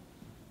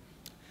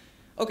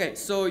 Okay,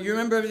 so you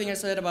remember everything I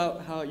said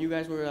about how you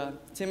guys were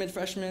timid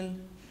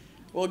freshmen?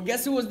 Well,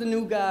 guess who was the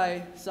new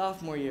guy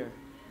sophomore year?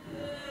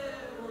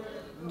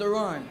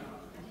 Duran.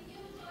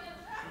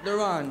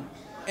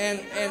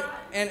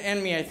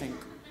 And me, I think.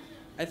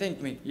 I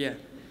think me, yeah.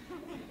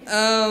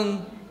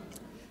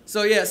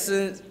 So yes.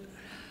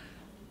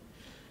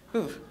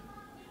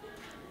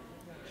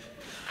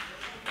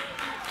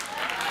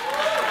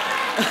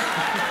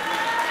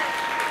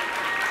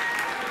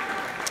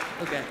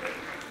 Okay.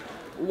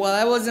 While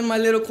I was in my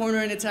little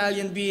corner in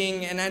Italian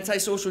being an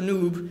antisocial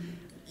noob,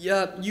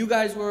 you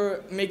guys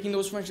were making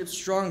those friendships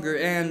stronger,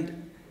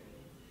 and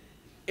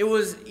it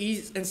was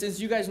easy, and since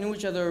you guys knew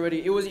each other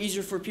already, it was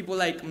easier for people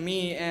like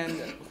me and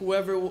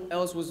whoever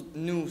else was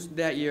new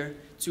that year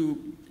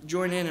to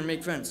join in and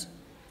make friends.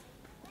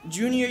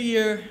 Junior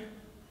year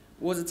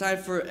was a time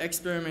for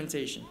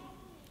experimentation.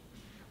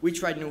 We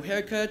tried new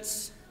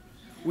haircuts,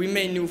 we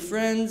made new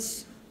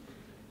friends.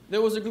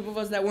 There was a group of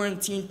us that were in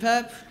Teen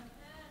Pep.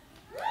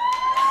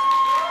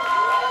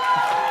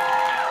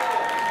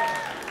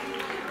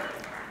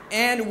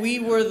 And we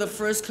were the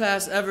first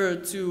class ever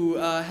to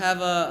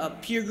have a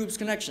peer group's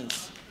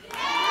connections.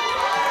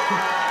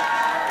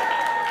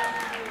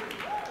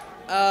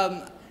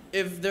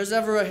 If there's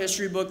ever a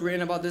history book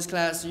written about this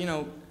class, you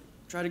know,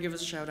 try to give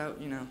us a shout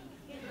out, you know.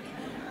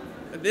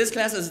 This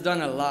class has done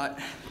a lot.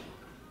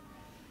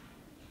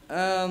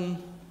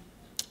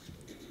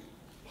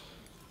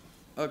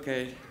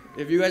 Okay,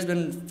 if you guys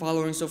been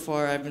following so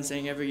far, I've been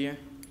saying every year.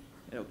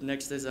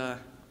 Next is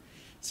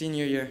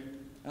senior year.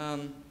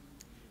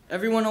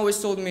 Everyone always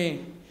told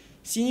me,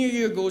 senior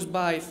year goes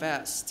by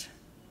fast.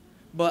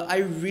 But I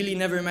really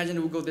never imagined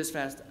it would go this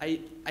fast. I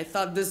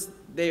thought this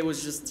day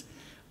was just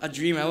a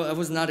dream. I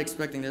was not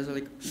expecting this.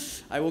 Like,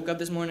 I woke up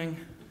this morning,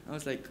 I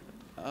was like,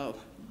 oh,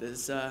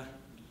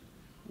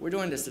 we're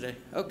doing this today.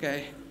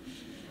 Okay.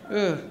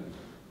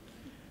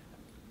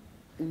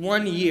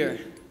 1 year.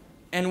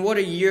 And what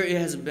a year it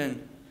has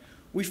been.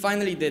 We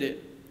finally did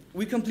it.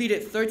 We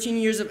completed 13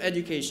 years of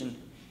education.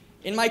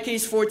 In my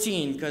case,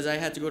 14, because I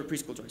had to go to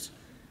preschool twice.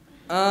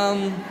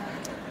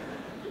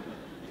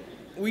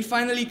 We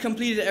finally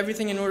completed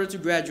everything in order to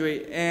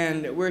graduate,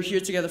 and we're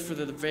here together for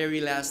the very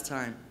last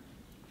time.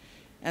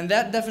 And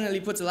that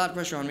definitely puts a lot of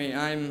pressure on me.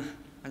 I'm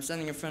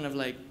standing in front of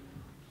like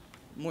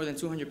more than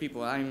 200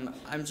 people. I'm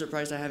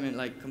surprised I haven't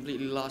like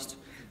completely lost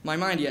my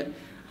mind yet.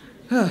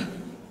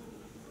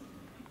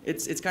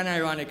 It's kind of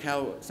ironic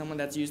how someone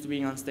that's used to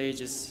being on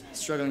stage is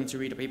struggling to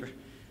read a paper.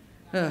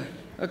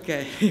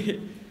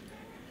 Okay.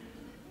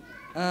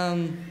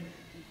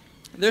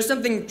 There's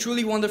something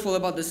truly wonderful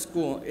about this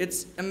school.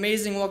 It's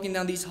amazing walking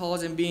down these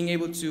halls and being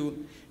able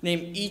to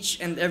name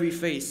each and every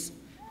face.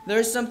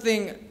 There's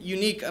something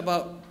unique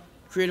about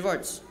creative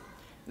arts.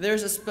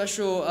 There's a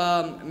special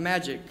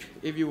magic,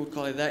 if you would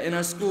call it that, in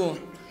our school,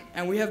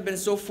 and we have been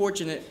so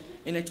fortunate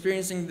in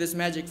experiencing this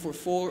magic for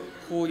 4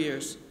 whole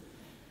years.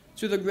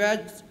 To the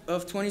grads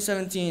of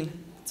 2017,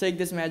 take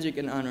this magic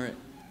and honor it.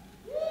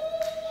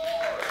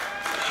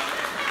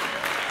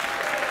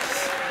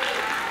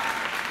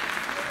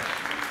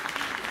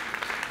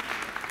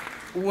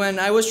 When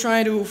I was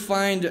trying to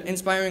find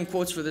inspiring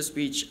quotes for this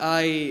speech,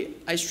 I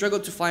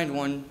struggled to find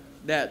one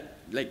that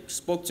like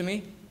spoke to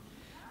me.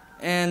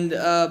 And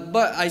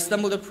but I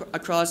stumbled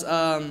across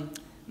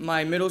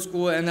my middle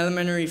school and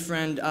elementary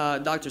friend,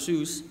 Dr.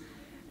 Seuss,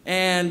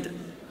 and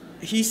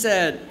he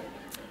said,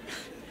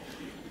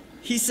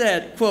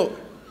 quote,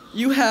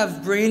 "You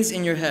have brains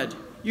in your head,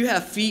 you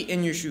have feet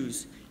in your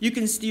shoes. You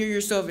can steer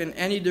yourself in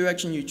any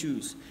direction you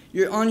choose.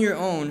 You're on your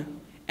own,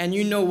 and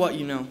you know what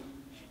you know.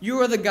 You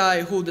are the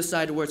guy who'll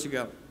decide where to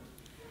go."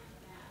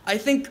 I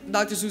think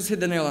Dr. Seuss hit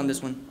the nail on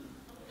this one.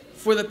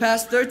 For the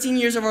past 13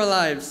 years of our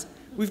lives,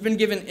 we've been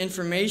given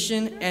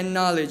information and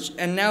knowledge,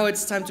 and now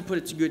it's time to put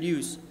it to good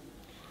use.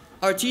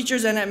 Our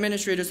teachers and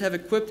administrators have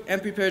equipped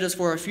and prepared us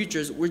for our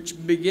futures, which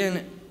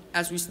begin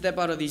as we step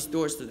out of these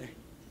doors today.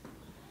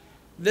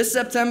 This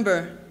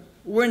September,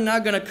 we're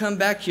not going to come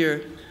back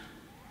here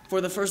for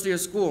the first day of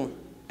school,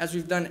 as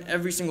we've done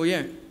every single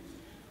year.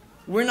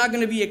 We're not going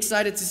to be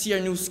excited to see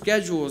our new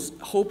schedules,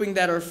 hoping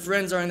that our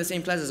friends are in the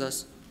same class as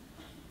us.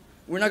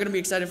 We're not going to be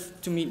excited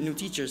to meet new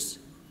teachers.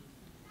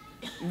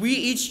 We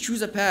each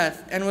choose a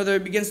path, and whether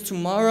it begins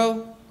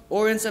tomorrow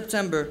or in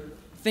September,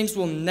 things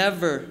will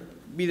never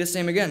be the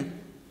same again.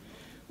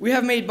 We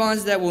have made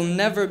bonds that will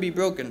never be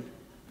broken,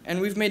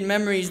 and we've made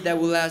memories that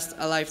will last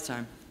a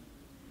lifetime.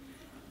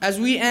 As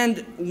we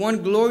end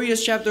one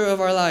glorious chapter of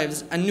our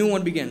lives, a new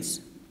one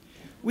begins.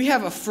 We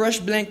have a fresh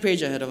blank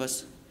page ahead of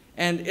us,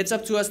 and it's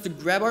up to us to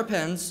grab our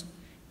pens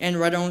and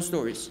write our own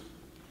stories.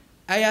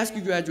 I ask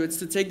you graduates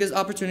to take this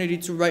opportunity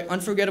to write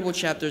unforgettable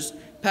chapters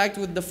packed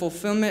with the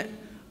fulfillment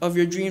of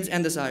your dreams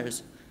and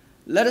desires.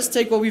 Let us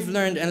take what we've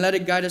learned and let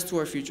it guide us to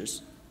our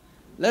futures.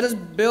 Let us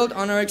build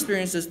on our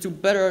experiences to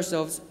better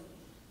ourselves,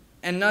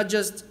 and not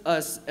just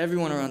us,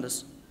 everyone around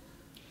us.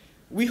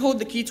 We hold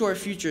the key to our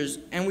futures,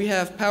 and we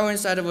have power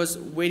inside of us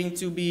waiting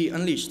to be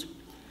unleashed.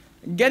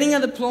 Getting a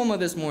diploma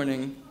this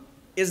morning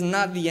is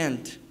not the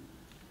end.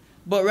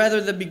 but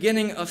rather the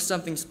beginning of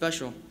something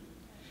special.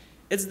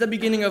 It's the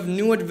beginning of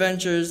new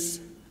adventures,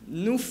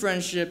 new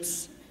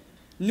friendships,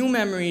 new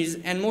memories,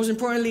 and most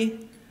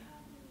importantly,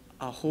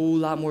 a whole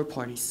lot more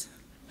parties.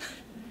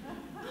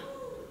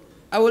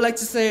 I would like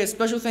to say a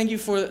special thank you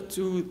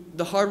to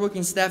the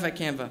hardworking staff at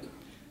Canva.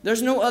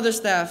 There's no other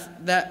staff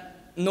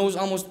that knows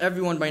almost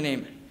everyone by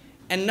name,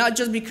 and not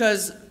just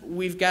because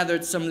we've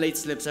gathered some late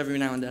slips every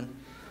now and then.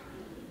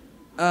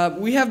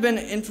 They have been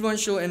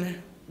influential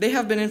in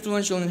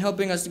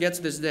helping us to get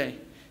to this day.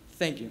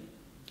 Thank you.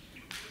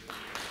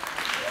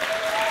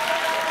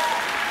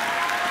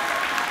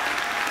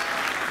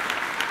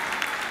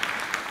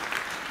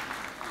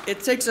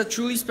 It takes a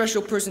truly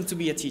special person to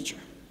be a teacher.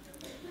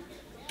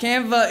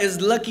 Canva is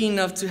lucky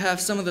enough to have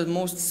some of the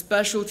most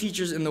special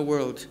teachers in the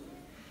world.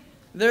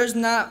 There is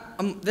not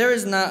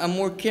a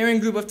more caring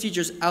group of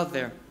teachers out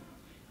there.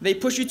 They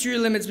push you to your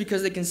limits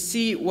because they can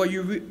see what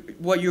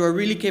you are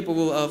really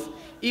capable of,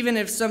 even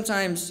if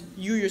sometimes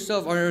you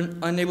yourself are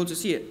unable to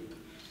see it.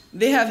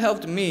 They have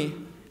helped me,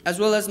 as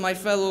well as my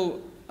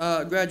fellow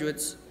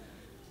graduates,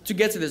 to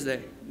get to this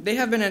day. They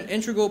have been an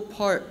integral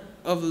part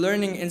of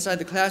learning inside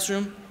the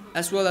classroom,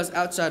 as well as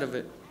outside of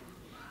it.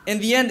 In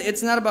the end,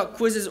 it's not about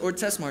quizzes or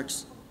test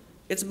marks.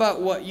 It's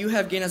about what you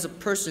have gained as a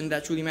person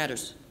that truly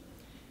matters.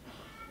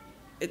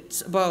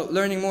 It's about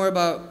learning more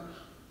about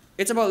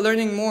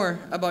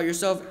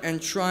yourself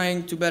and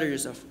trying to better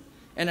yourself.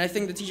 And I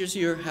think the teachers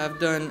here have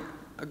done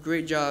a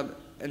great job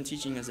in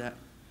teaching us that.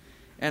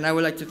 And I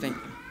would like to thank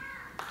them.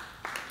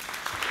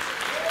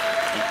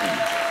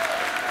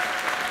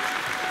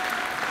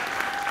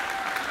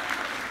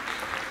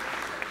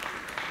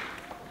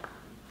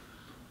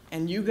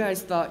 And you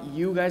guys thought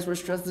you guys were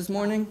stressed this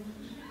morning?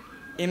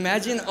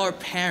 Imagine our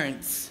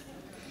parents.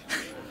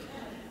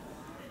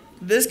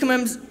 This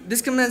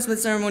commencement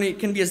ceremony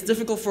can be as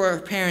difficult for our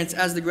parents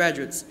as the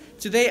graduates.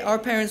 Today, our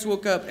parents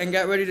woke up and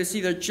got ready to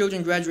see their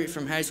children graduate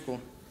from high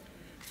school.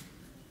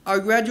 Our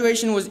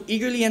graduation was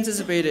eagerly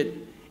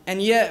anticipated,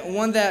 and yet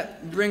one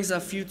that brings a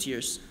few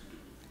tears.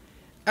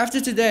 After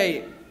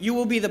today, you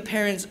will be the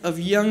parents of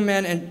young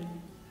men and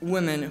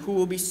women who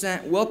will be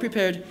sent well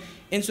prepared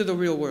into the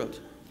real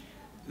world.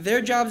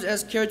 Their jobs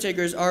as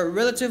caretakers are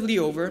relatively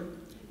over,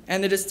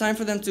 and it is time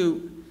for them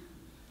to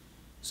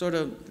sort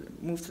of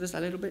move to this a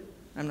little bit.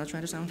 I'm not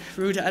trying to sound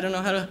rude. I don't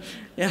know how to,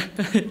 yeah.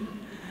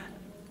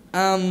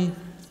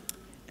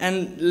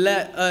 And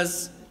let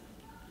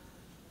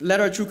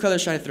our true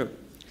colors shine through.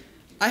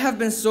 I have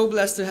been so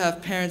blessed to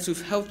have parents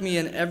who've helped me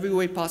in every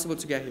way possible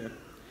to get here.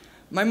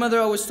 My mother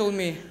always told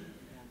me,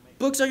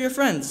 books are your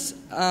friends.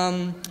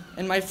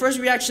 And my first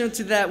reaction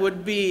to that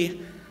would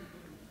be,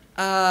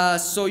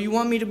 so you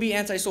want me to be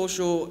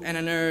antisocial and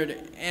a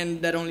nerd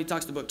and that only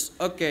talks to books?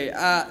 Okay,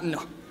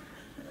 no.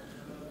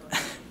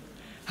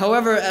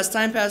 However, as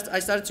time passed, I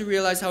started to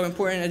realize how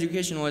important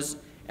education was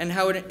and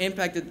how it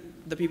impacted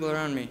the people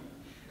around me.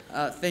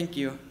 Thank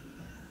you.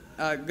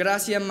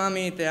 Gracias,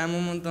 mami, te amo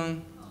un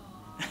montón.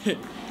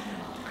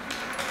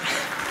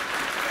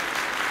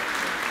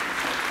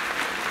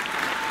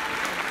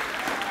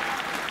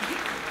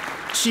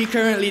 She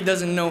currently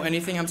doesn't know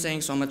anything I'm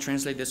saying, so I'm gonna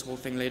translate this whole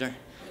thing later.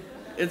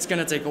 It's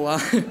gonna take a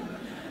while.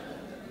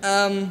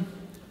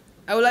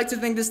 I would like to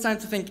take this time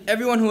to thank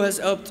everyone who has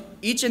helped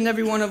each and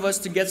every one of us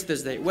to get to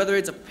this day, whether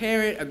it's a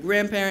parent, a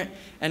grandparent,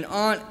 an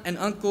aunt, an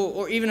uncle,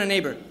 or even a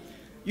neighbor.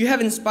 You have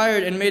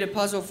inspired and made it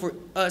possible for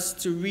us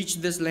to reach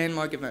this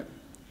landmark event.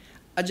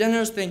 A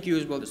generous thank you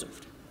is well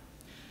deserved.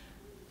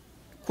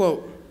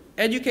 Quote,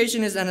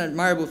 education is an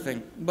admirable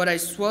thing, but I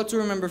swell to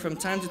remember from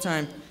time to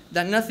time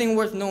that nothing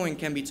worth knowing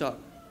can be taught.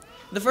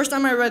 The first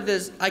time I read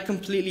this, I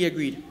completely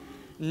agreed.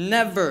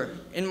 Never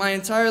in my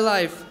entire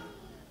life,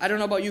 I don't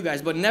know about you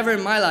guys, but never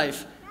in my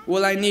life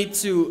will I need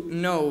to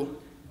know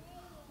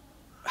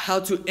how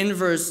to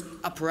inverse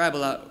a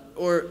parabola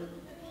or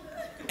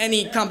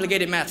any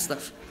complicated math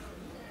stuff.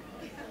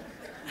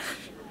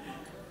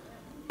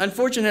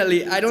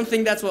 Unfortunately, I don't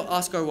think that's what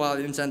Oscar Wilde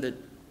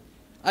intended.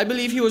 I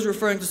believe he was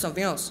referring to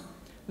something else.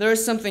 There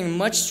is something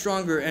much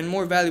stronger and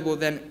more valuable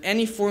than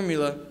any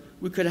formula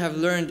we could have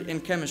learned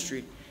in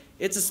chemistry.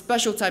 It's a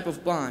special type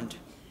of bond.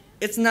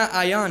 It's not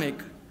ionic,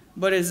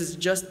 but it is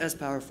just as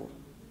powerful.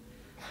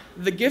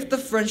 The gift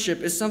of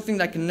friendship is something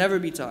that can never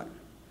be taught.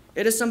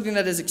 It is something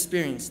that is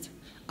experienced.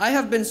 I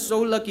have been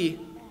so lucky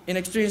in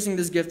experiencing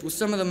this gift with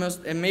some of the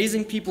most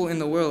amazing people in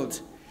the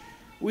world.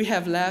 We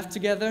have laughed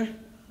together.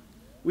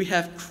 We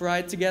have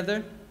cried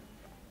together.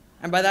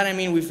 And by that I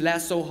mean we've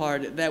laughed so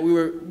hard that we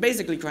were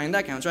basically crying.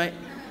 That counts, right?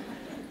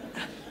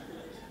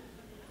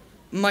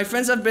 My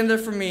friends have been there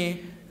for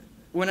me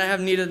when I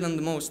have needed them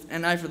the most,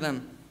 and I for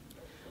them.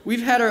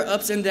 We've had our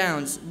ups and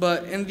downs,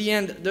 but in the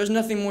end, there's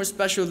nothing more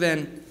special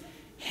than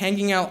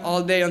hanging out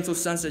all day until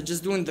sunset,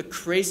 just doing the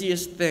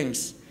craziest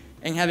things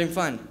and having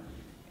fun.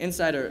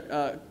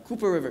 Insider,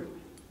 Cooper River.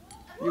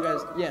 You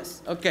guys,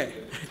 yes, okay.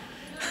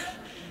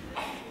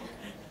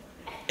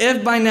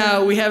 If by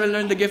now we haven't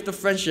learned the gift of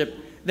friendship,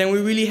 then we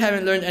really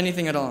haven't learned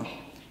anything at all.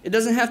 It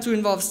doesn't have to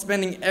involve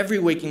spending every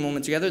waking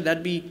moment together.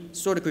 That'd be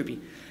sort of creepy.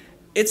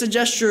 It's a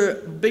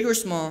gesture, big or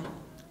small,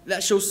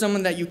 that shows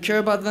someone that you care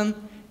about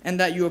them and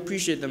that you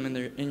appreciate them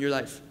in your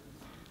life.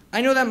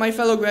 I know that my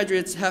fellow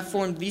graduates have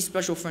formed these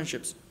special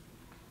friendships.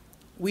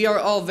 We are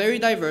all very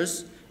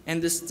diverse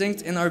and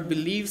distinct in our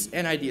beliefs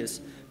and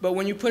ideas, but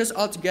when you put us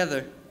all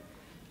together,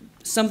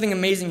 something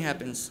amazing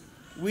happens.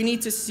 We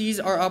need to seize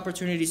our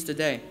opportunities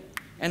today,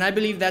 and I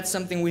believe that's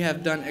something we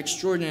have done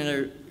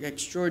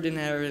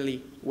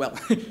extraordinarily well.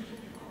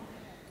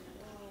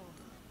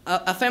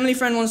 A family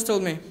friend once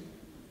told me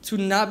to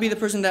not be the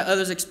person that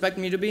others expect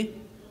me to be,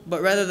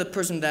 but rather the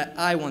person that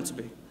I want to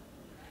be.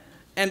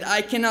 And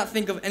I cannot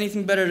think of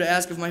anything better to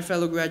ask of my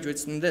fellow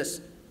graduates than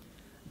this.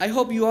 I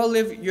hope you all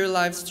live your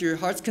lives to your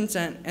heart's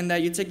content and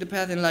that you take the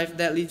path in life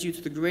that leads you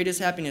to the greatest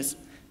happiness,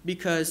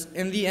 because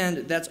in the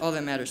end, that's all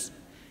that matters.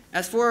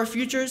 As for our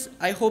futures,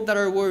 I hope that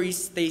our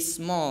worries stay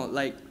small,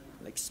 like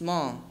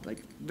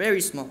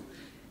very small,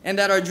 and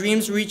that our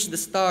dreams reach the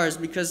stars,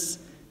 because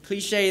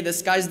cliche, the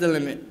sky's the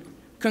limit.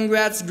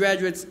 Congrats,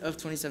 graduates of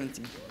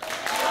 2017.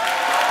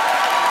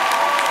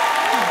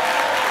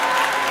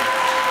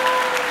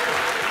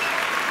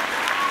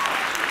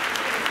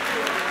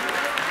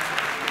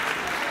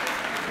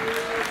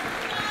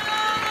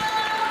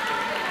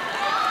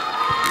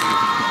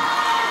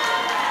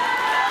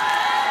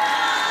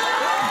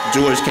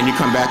 George, can you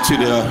come back to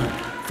the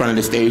front of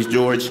the stage,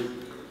 George?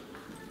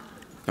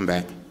 Come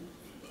back.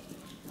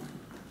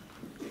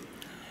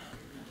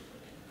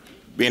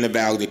 Being a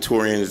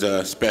valedictorian is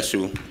a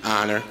special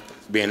honor,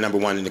 being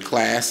 #1 in the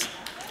class.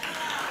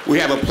 We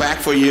have a plaque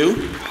for you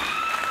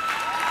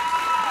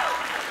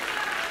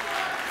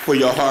for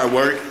your hard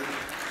work.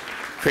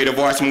 Creative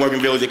Arts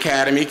Morgan Village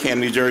Academy, Camden,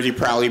 New Jersey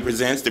proudly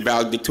presents the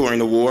Valedictorian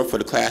Award for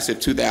the class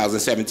of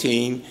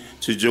 2017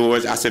 to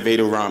George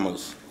Acevedo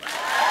Ramos.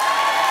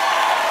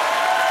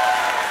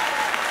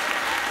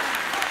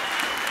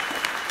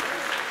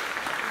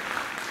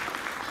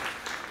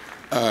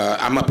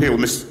 I'm up here with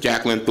Ms.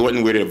 Jacqueline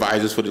Thornton. We're the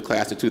advisors for the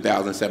class of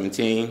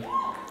 2017.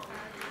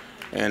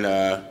 And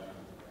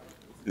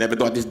never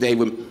thought this day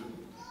would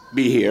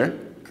be here.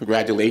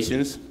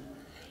 Congratulations.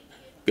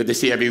 Good to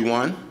see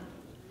everyone.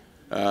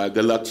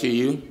 Good luck to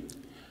you.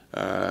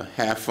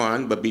 Have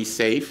fun, but be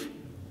safe.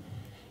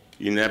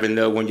 You never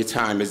know when your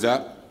time is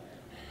up.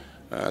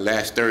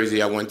 Last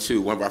Thursday, I went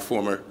to one of our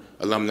former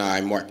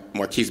alumni,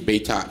 Marquise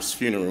Baytop's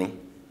funeral.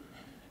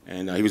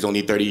 And he was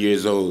only 30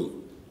 years old.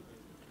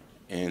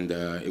 And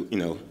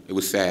it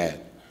was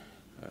sad.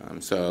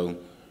 So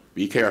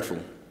be careful,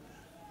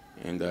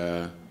 and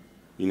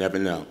you never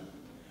know.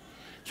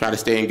 Try to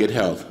stay in good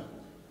health.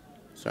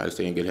 Try to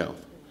stay in good health.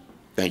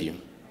 Thank you.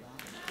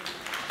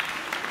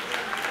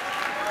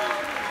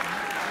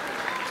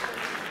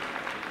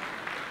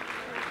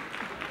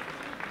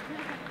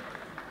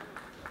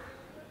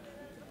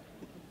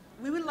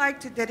 We would like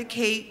to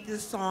dedicate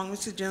this song,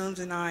 Mr. Jones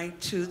and I,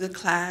 to the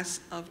class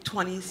of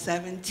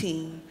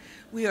 2017.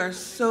 We are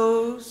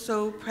so,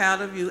 so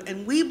proud of you,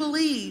 and we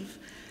believe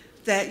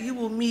that you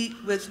will meet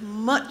with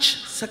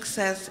much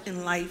success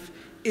in life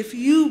if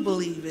you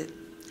believe it.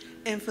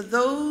 And for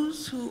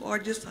those who are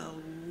just a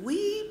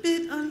wee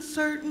bit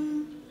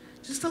uncertain,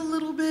 just a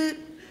little bit,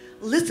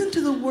 listen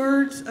to the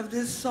words of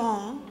this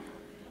song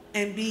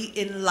and be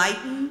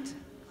enlightened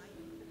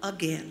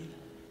again.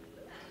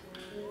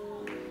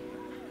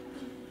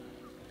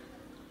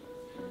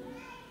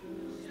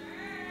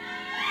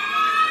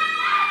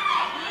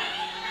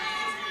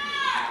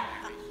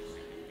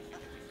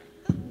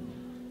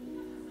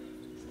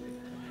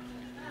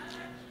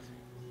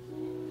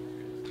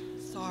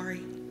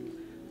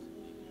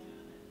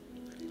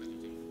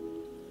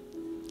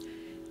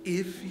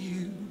 If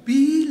you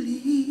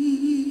believe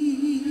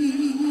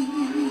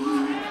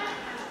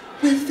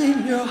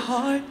within your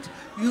heart,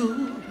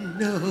 you'll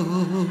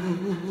know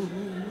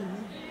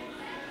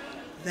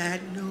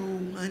that no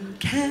one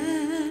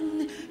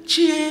can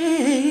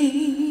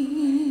change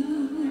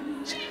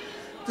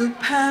the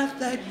path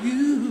that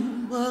you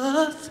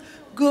must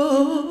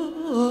go.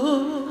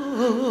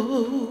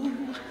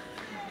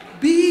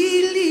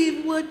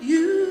 Believe what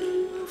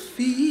you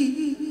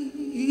feel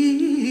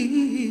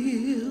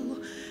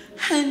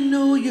and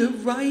know you're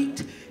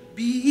right,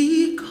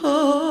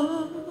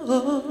 because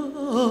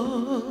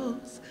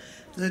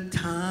the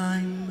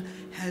time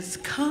has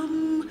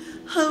come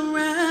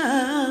around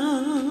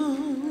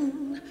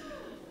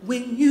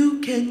when you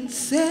can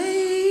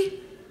say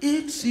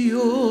it's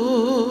yours.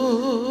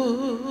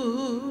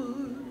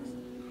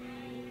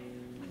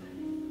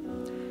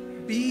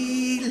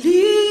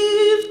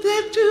 Believe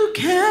that you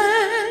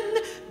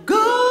can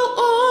go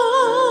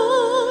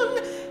on.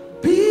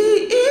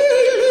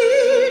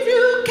 Believe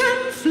you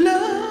can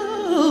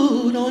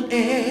float on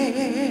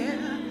air.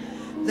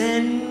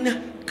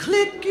 Then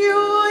click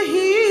your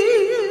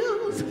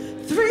heels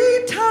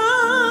 3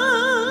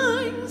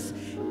 times.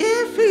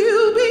 If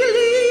you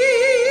believe,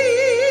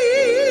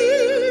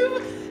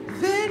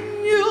 then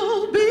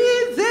you'll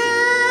be there.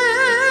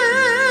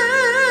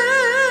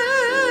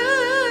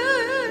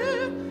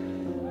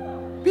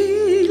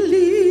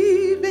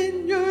 Believe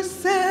in your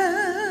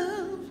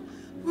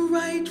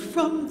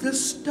the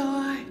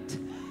start.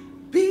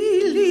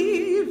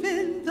 Believe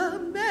in the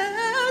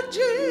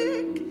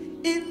magic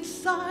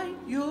inside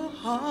your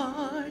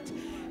heart.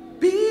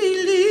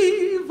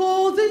 Believe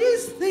all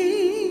these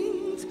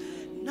things,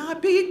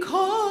 not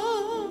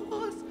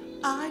because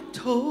I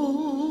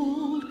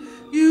told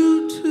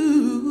you to,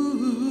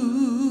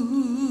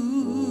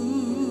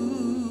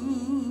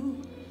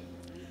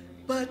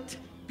 but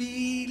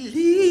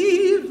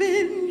believe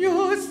in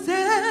yourself.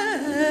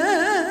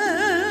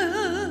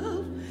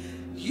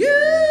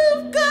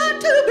 You've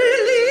got to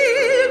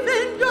believe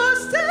in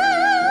yourself.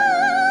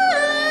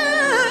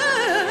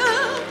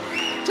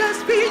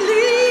 Just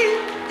believe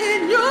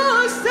in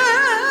yourself.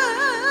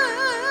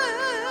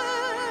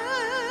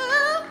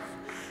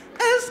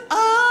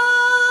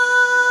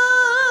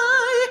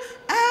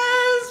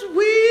 As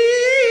we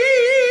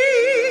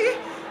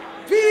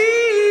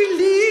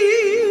believe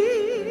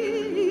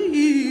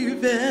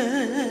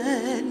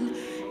in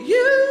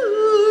you.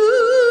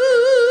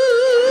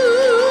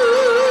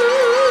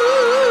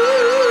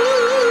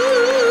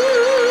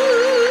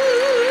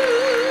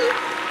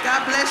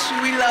 God bless you.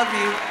 We love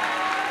you.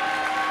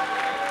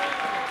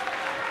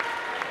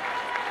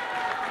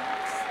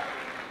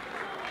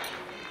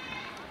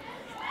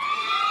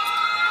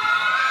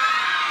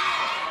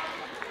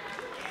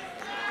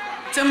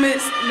 To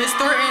Miss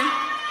Thornton,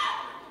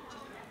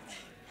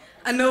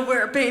 I know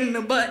we're a pain in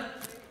the butt.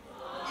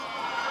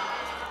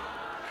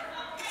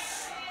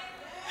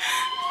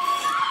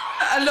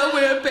 I know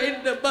we're a pain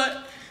in the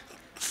butt,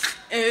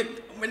 and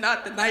we're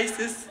not the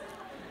nicest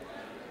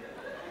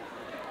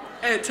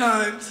at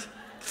times,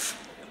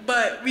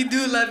 but we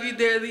do love you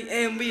dearly,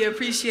 and we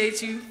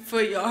appreciate you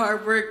for your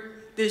hard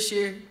work this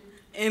year.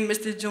 In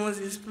Mr.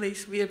 Jones's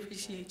place, we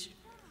appreciate you.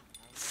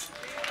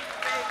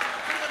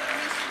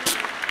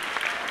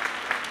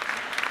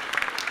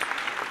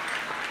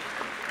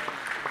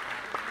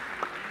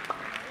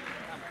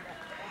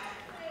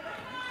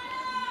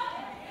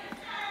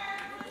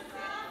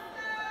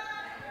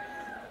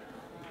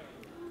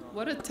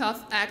 What a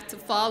tough act to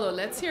follow.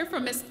 Let's hear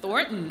from Miss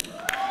Thornton.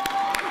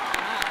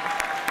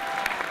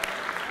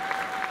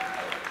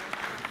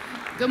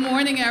 Good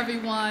morning,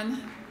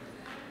 everyone.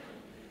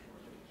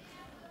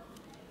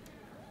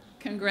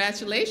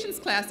 Congratulations,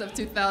 class of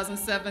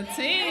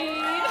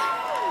 2017.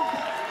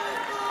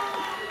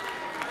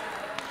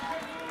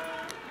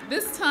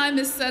 This time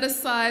is set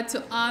aside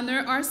to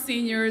honor our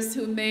seniors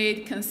who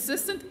made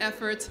consistent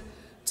effort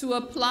to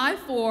apply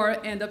for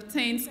and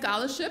obtain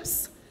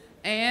scholarships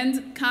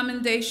and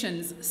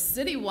commendations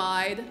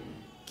citywide,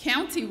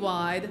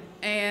 countywide,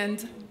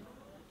 and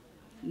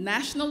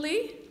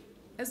nationally,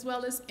 as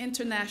well as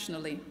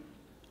internationally.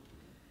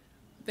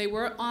 They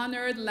were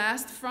honored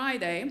last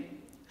Friday.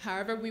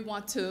 However, we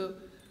want to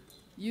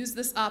use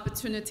this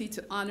opportunity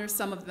to honor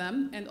some of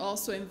them and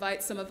also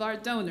invite some of our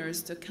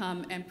donors to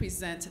come and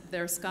present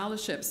their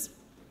scholarships.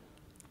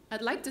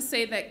 I'd like to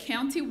say that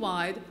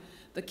countywide,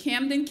 the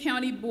Camden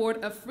County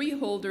Board of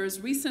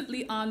Freeholders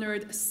recently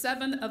honored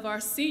 7 of our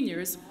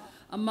seniors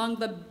among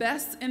the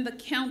best in the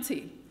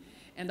county,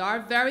 and our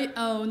very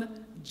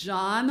own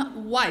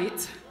John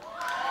White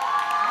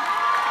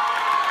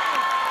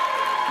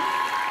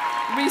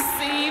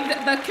received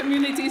the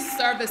Community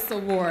Service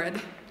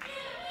Award.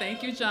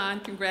 Thank you, John.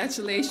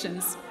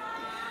 Congratulations.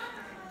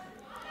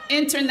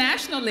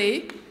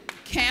 Internationally,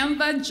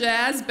 Canva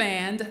Jazz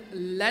Band,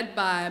 led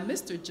by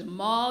Mr.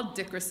 Jamal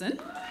Dickerson,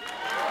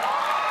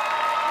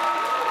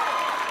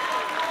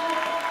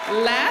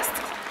 last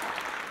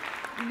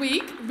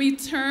week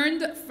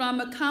returned from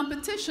a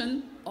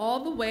competition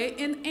all the way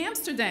in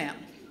Amsterdam.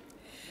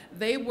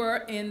 They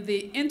were in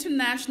the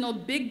International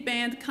Big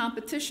Band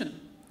Competition,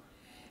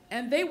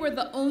 and they were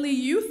the only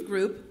youth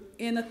group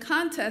in a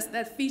contest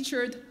that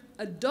featured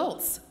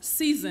adults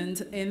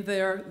seasoned in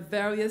their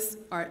various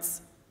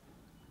arts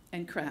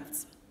and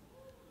crafts.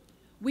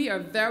 We are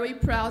very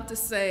proud to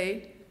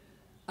say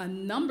a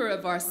number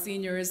of our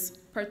seniors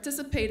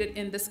participated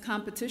in this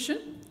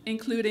competition,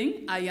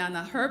 including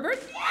Ayana Herbert,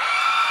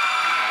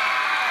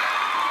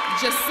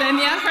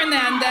 Jasenia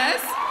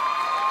Hernandez,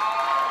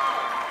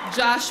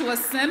 Joshua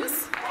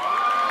Sims,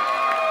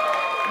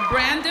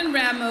 Brandon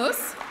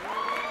Ramos,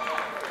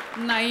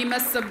 Naima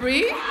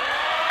Sabri,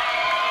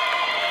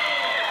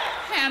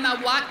 Hannah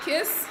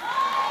Watkins,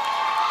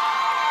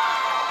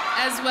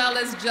 as well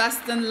as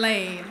Justin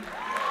Lane.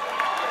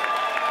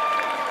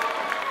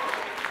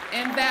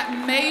 In that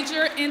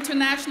major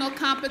international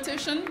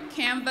competition,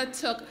 Canva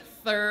took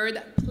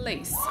 3rd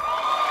place.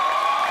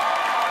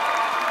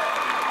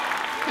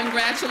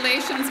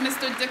 Congratulations,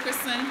 Mr.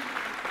 Dickerson.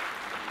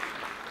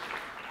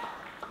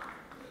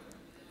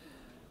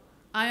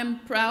 I am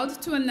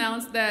proud to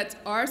announce that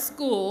our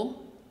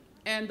school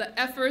and the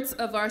efforts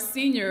of our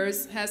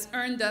seniors has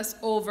earned us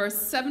over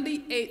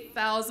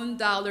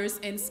 $78,000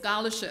 in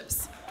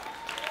scholarships.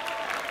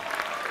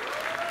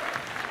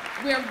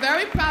 We are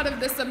very proud of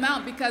this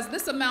amount because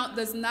this amount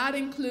does not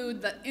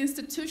include the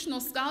institutional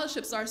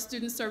scholarships our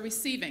students are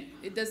receiving.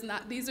 It does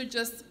not, these are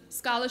just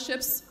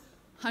scholarships,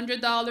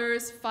 $100,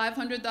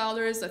 $500,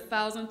 $1,000,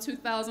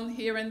 $2,000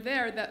 here and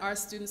there that our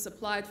students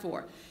applied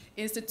for.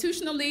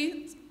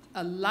 Institutionally,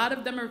 a lot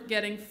of them are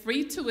getting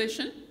free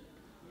tuition.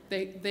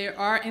 They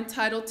are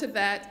entitled to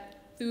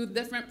that through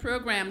different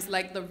programs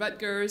like the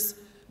Rutgers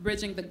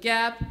Bridging the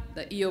Gap,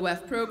 the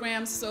EOF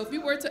programs. So if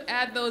you were to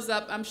add those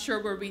up, I'm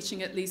sure we're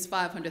reaching at least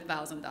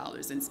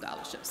 $500,000 in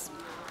scholarships.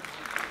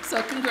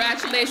 So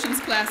congratulations,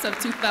 class of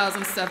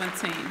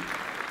 2017.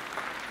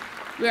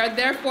 We are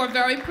therefore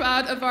very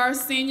proud of our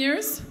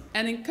seniors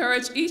and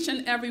encourage each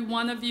and every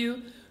one of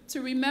you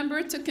to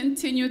remember to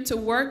continue to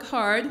work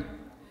hard,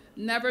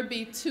 never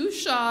be too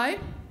shy,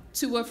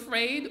 too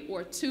afraid,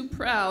 or too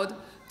proud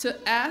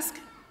to ask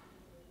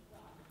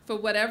for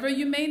whatever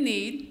you may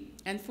need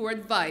and for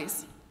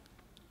advice.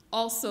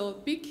 Also,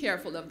 be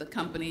careful of the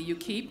company you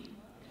keep.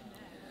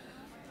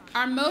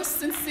 Our most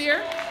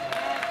sincere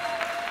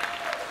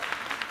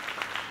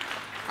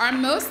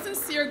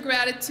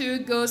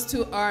gratitude goes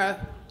to our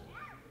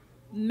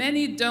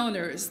many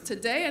donors.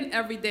 Today and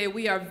every day,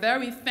 we are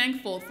very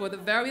thankful for the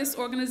various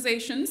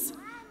organizations,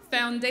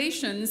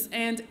 foundations,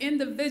 and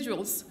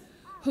individuals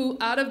who,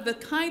 out of the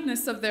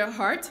kindness of their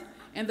heart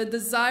and the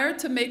desire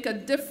to make a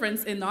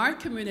difference in our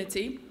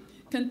community,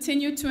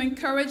 continue to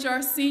encourage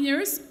our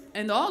seniors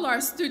and all our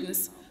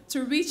students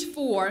to reach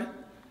for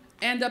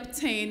and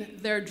obtain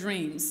their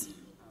dreams.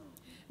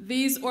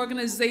 These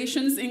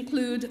organizations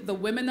include the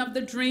Women of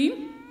the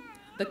Dream,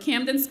 the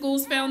Camden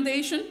Schools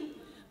Foundation,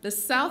 the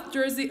South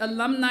Jersey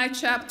Alumni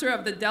Chapter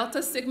of the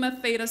Delta Sigma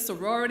Theta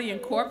Sorority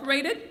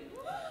Incorporated,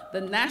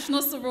 the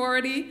National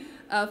Sorority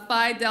of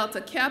Phi Delta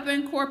Kappa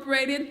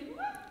Incorporated,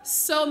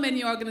 so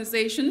many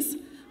organizations,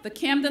 the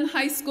Camden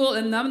High School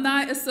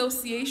Alumni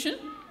Association,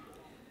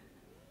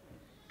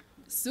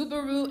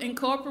 Subaru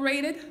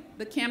Incorporated,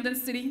 the Camden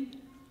City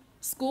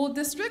School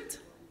District,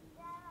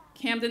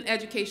 Camden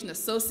Education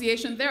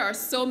Association. There are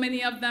so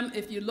many of them.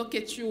 If you look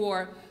at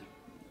your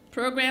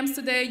programs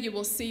today, you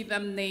will see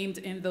them named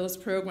in those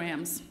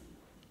programs.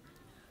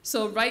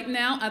 So right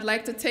now, I'd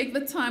like to take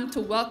the time to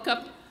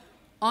welcome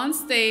on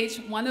stage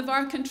one of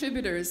our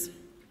contributors.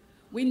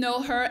 We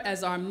know her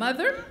as our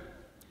mother,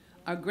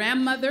 our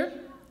grandmother,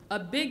 a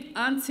big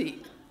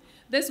auntie.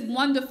 This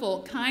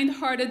wonderful,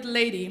 kind-hearted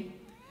lady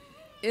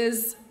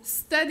is a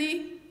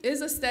steady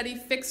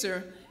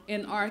fixer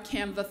in our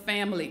Canva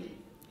family.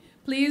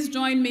 Please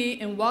join me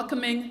in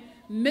welcoming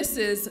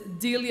Mrs.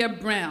 Delia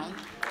Brown.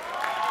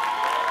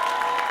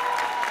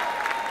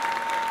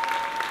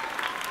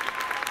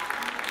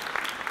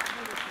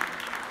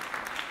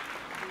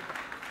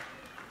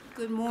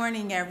 Good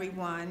morning,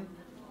 everyone.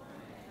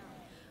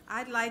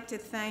 I'd like to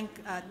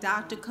thank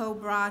Dr.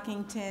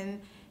 Brockington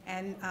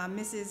and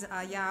Mrs.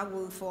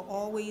 Ayawu for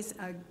always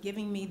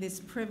giving me this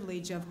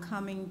privilege of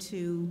coming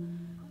to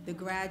the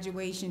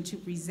graduation to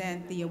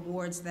present the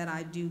awards that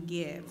I do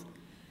give.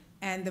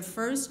 And the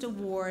first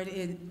award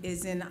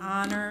is in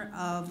honor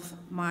of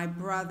my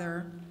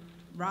brother,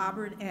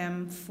 Robert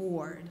M.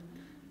 Ford.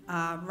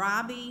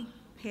 Robbie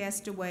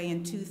passed away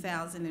in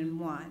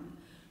 2001.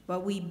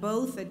 But we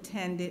both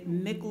attended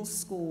Mickle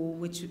School,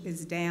 which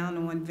is down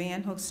on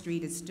Van Hook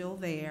Street. It's still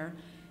there,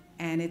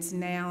 and it's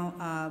now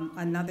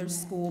another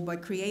school,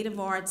 but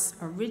creative arts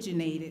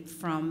originated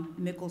from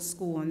Mickle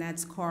School, and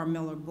that's Carl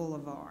Miller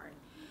Boulevard.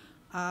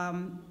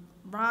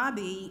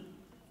 Robbie,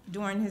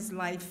 during his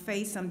life,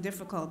 faced some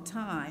difficult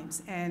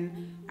times,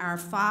 and our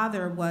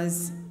father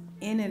was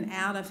in and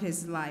out of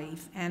his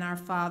life, and our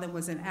father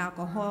was an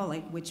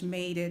alcoholic, which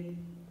made it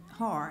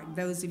hard.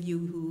 Those of you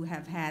who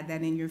have had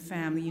that in your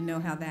family, you know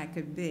how that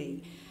could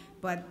be.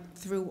 But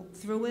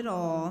through it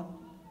all,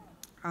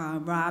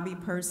 Robbie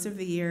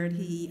persevered.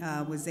 He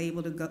was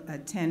able to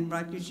attend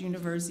Rutgers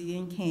University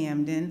in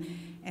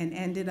Camden and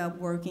ended up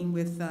working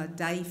with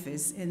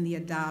DIFAS in the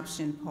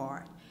adoption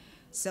part.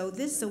 So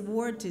this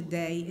award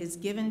today is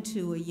given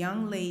to a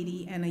young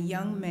lady and a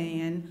young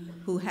man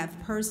who have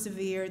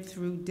persevered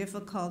through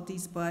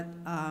difficulties, but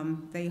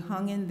they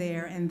hung in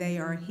there and they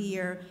are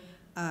here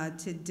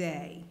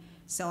today.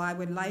 So I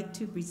would like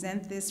to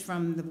present this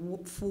from the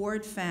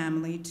Ford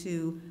family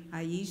to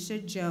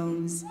Aisha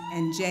Jones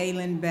and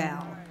Jalen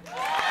Bell.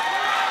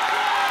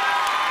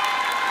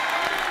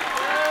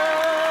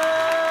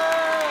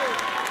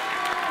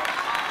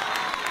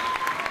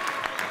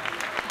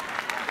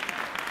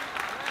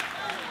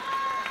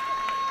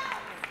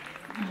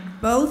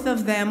 Both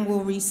of them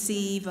will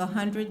receive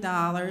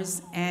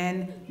 $100,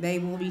 and they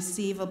will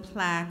receive a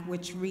plaque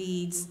which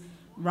reads,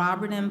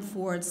 Robert M.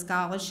 Ford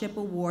Scholarship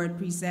Award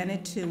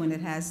presented to, and it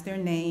has their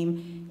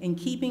name, in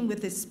keeping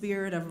with the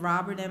spirit of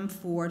Robert M.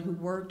 Ford, who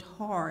worked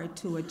hard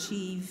to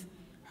achieve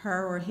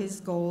her or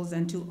his goals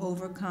and to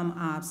overcome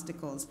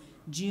obstacles.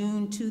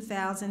 June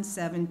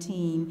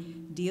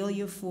 2017,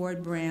 Delia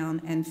Ford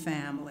Brown and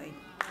family.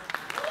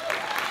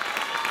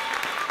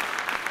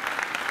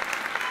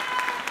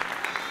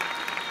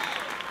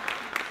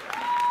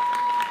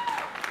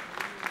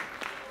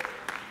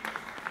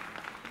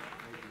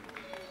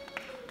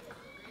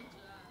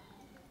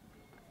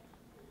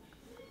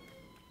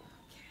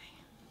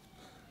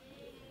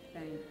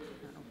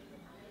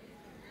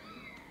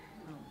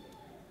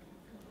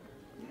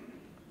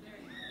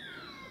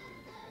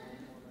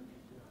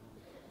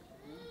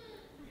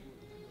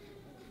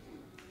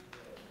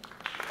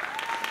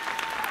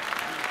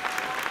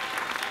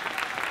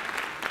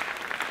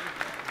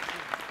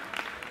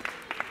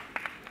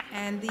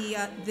 And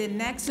the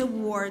next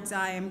awards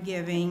I am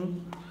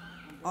giving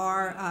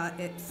are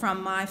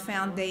from my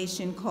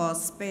foundation called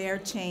Spare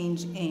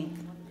Change, Inc.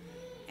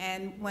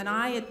 And when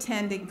I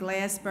attended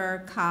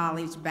Glassboro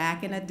College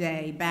back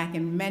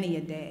in many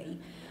a day,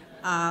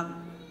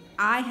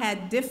 I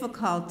had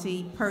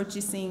difficulty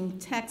purchasing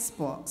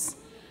textbooks.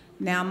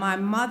 Now, my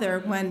mother,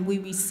 when we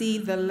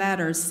received the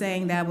letter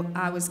saying that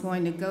I was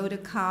going to go to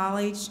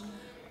college,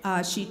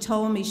 she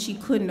told me she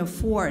couldn't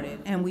afford it,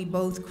 and we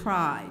both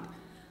cried.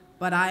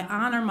 But I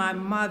honor my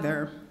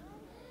mother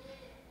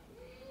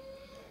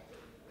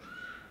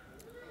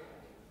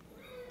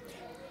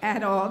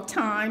at all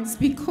times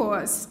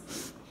because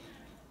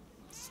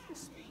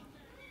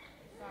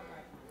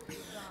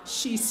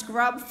she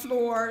scrubbed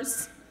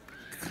floors,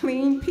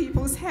 cleaned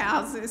people's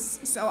houses,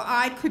 so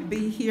I could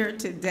be here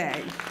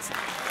today.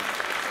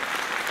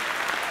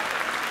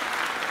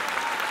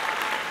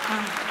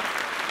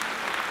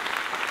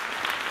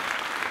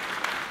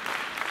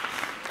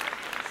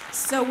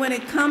 So when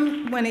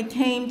it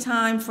came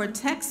time for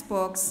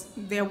textbooks,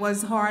 there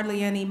was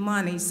hardly any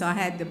money, so I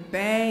had to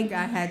beg,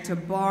 I had to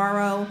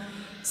borrow.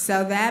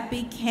 So that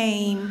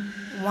became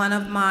one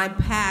of my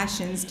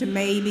passions to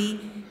maybe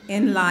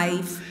in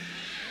life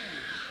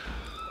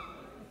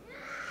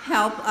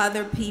help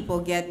other people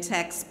get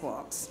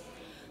textbooks.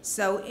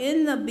 So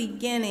in the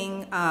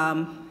beginning,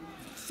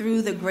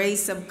 through the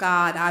grace of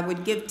God, I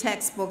would give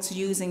textbooks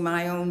using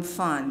my own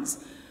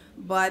funds.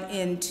 But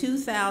in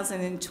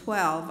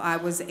 2012, I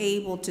was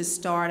able to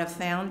start a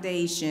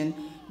foundation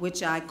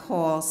which I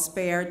call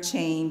Spare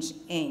Change,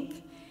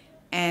 Inc.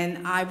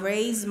 And I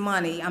raise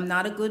money. I'm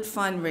not a good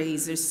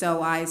fundraiser,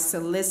 so I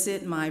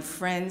solicit my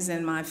friends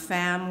and my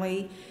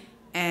family,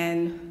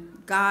 and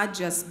God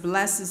just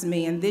blesses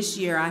me. And this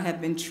year I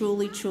have been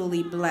truly,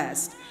 truly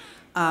blessed.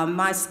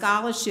 My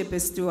scholarship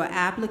is through an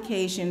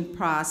application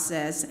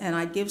process, and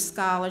I give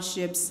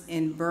scholarships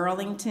in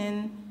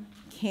Burlington,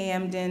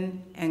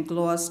 Camden, and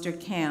Gloucester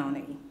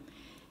County.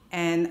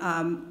 And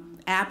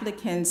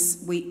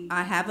applicants,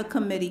 I have a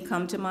committee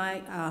come to my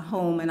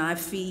home and I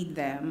feed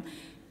them.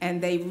 And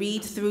they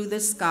read through the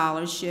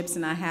scholarships,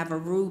 and I have a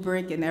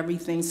rubric and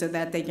everything so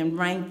that they can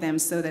rank them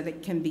so that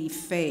it can be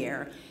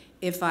fair.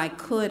 If I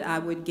could, I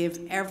would give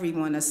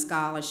everyone a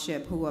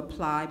scholarship who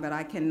apply, but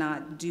I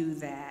cannot do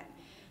that.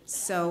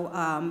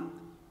 So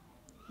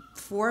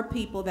 4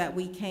 people that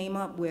we came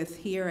up with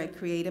here at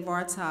Creative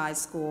Arts High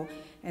School,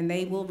 and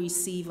they will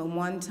receive a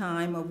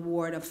one-time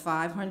award of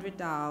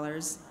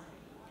 $500,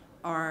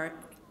 are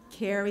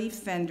Carrie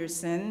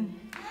Fenderson,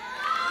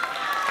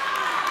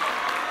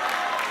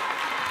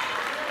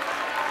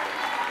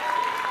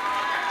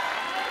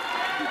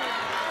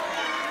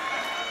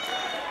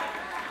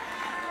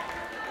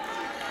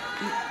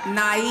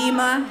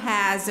 Naima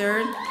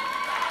Hazard,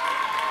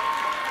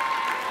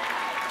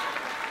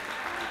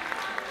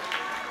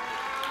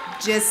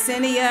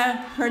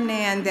 Jacinia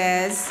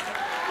Hernandez,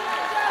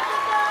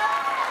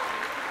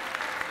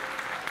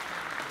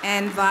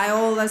 and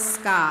Viola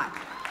Scott.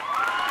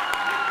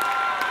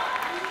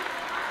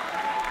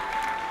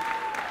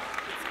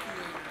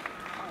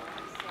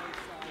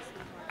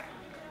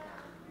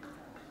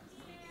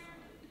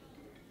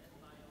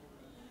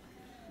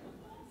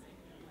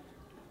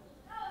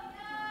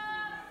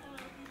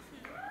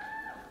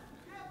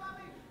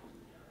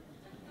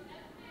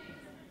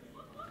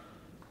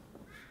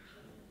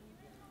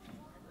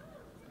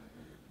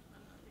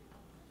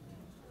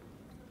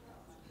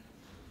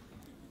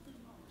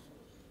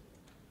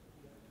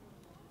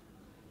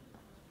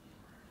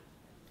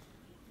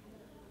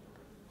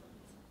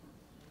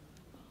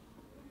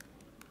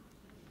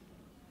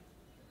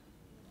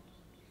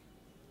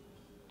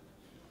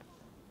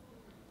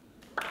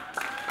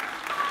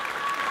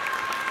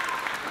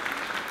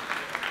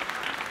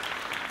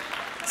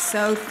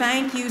 So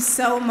thank you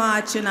so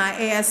much, and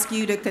I ask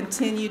you to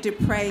continue to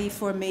pray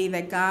for me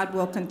that God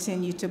will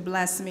continue to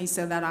bless me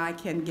so that I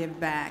can give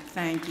back.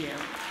 Thank you.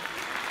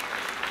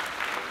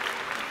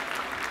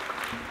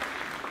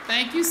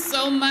 Thank you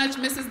so much,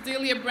 Mrs.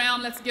 Delia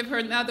Brown. Let's give her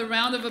another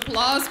round of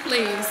applause,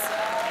 please.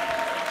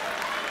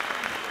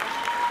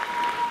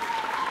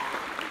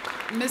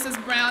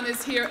 Mrs. Brown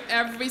is here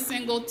every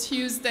single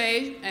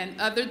Tuesday and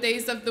other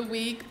days of the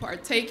week,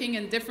 partaking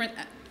in different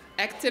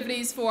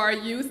activities for our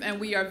youth, and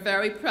we are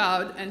very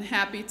proud and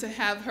happy to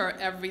have her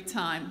every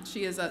time.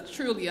 She is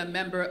truly a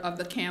member of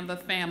the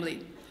Canva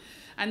family.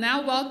 I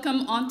now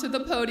welcome onto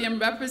the podium,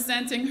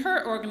 representing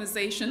her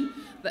organization,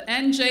 the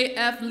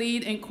NJF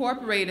Lead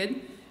Incorporated,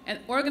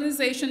 an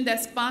organization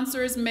that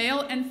sponsors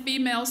male and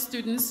female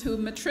students who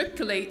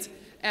matriculate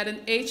at an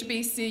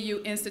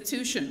HBCU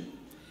institution.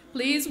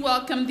 Please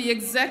welcome the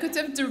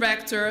Executive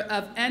Director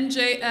of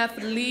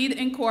NJF Lead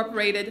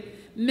Incorporated,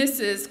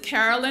 Mrs.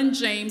 Carolyn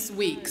James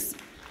Weeks.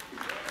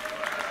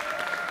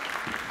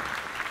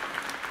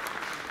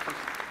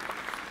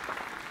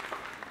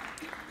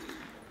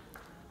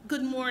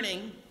 Good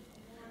morning.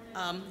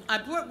 I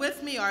brought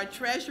with me our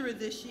treasurer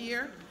this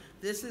year.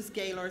 This is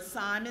Gaylor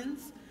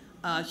Simons.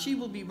 She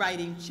will be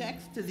writing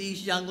checks to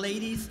these young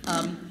ladies.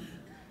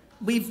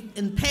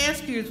 In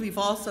past years, we've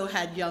also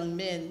had young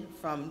men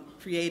from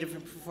creative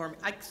and performing,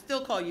 I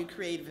still call you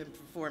creative and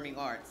performing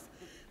arts.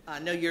 I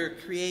know you're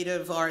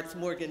Creative Arts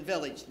Morgan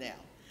Village now.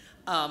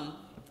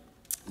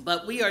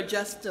 But we are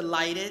just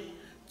delighted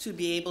to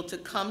be able to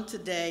come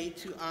today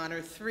to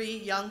honor 3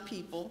 young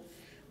people.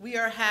 We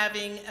are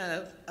having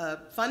a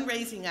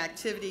fundraising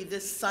activity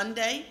this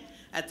Sunday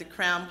at the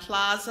Crown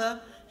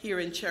Plaza here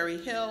in Cherry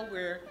Hill,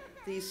 where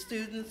these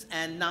students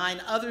and 9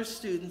 other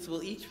students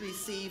will each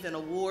receive an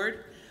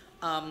award.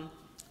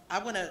 I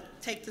want to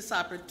take this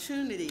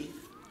opportunity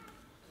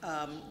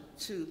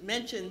to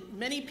mention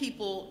many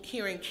people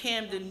here in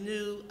Camden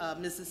knew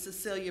Mrs.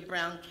 Cecilia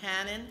Brown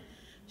Cannon.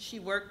 She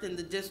worked in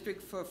the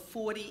district for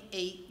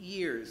 48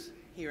 years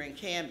here in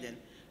Camden.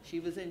 She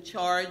was in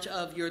charge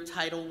of your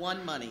Title I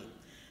money,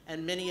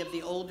 and many of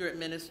the older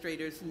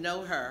administrators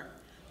know her.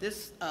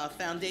 This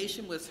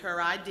foundation was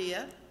her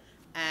idea,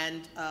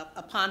 and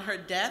upon her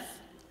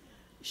death,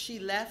 she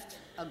left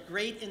a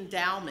great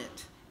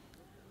endowment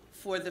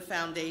for the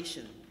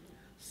foundation.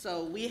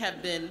 So we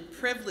have been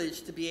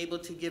privileged to be able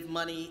to give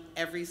money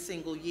every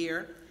single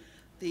year.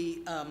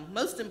 The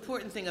most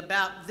important thing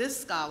about this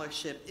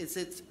scholarship is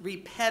it's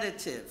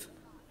repetitive.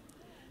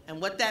 And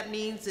what that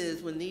means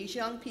is when these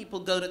young people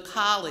go to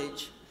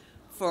college,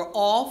 for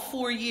all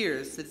 4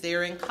 years that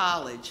they're in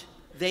college,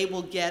 they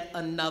will get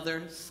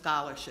another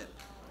scholarship.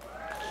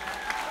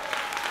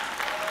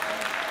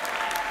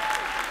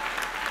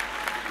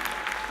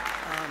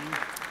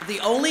 The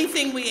only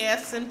thing we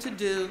ask them to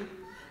do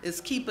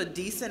is keep a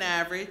decent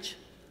average,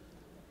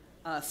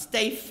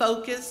 stay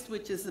focused,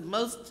 which is the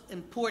most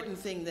important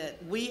thing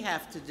that we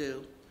have to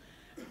do,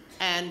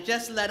 and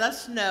just let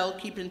us know,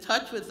 keep in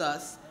touch with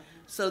us,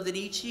 so that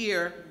each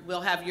year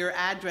we'll have your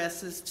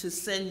addresses to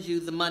send you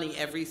the money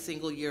every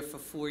single year for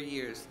 4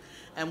 years.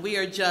 And we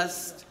are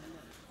just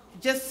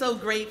so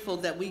grateful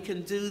that we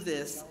can do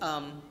this.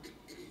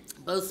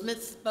 Both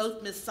Ms.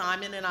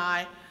 Simon and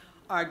I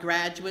are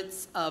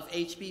graduates of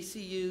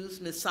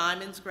HBCUs. Ms.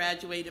 Simons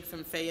graduated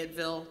from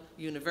Fayetteville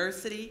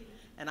University,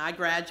 and I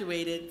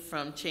graduated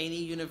from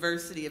Cheyney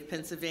University of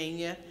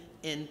Pennsylvania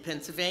in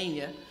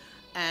Pennsylvania.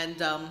 And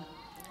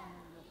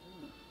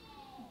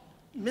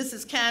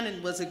Mrs.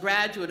 Cannon was a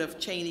graduate of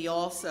Cheyney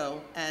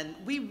also, and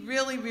we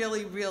really,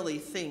 really, really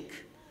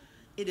think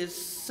it is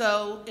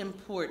so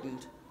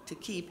important to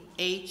keep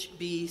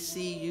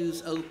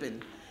HBCUs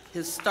open.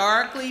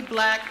 Historically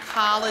black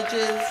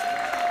colleges,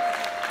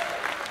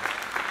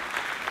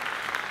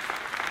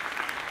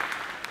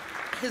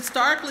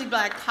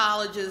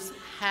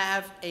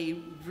 have a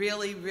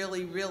really,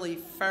 really, really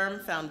firm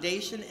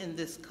foundation in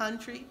this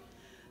country,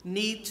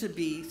 need to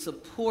be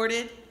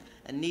supported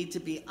and need to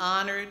be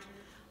honored.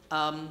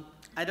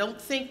 I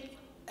don't think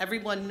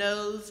everyone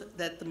knows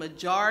that the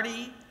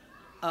majority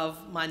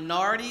of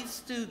minority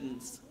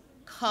students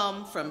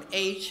come from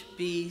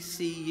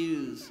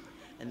HBCUs,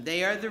 and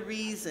they are the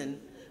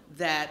reason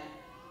that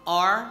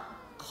our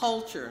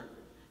culture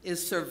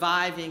is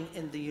surviving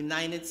in the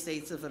United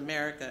States of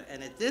America.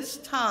 And at this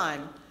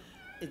time,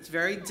 it's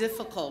very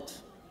difficult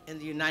in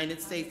the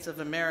United States of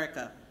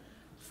America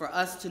for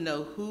us to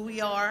know who we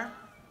are,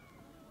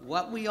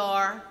 what we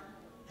are,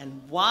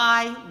 and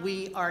why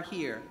we are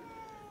here.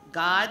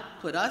 God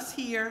put us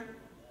here.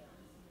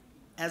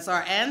 As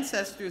our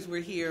ancestors were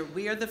here,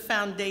 we are the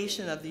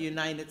foundation of the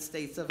United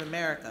States of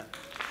America.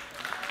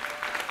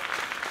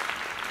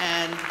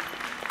 And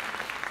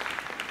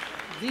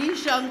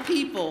these young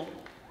people,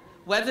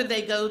 whether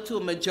they go to a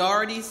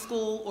majority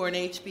school or an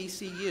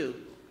HBCU,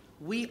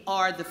 we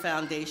are the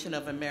foundation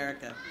of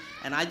America.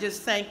 And I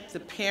just thank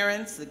the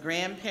parents, the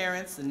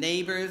grandparents, the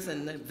neighbors,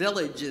 and the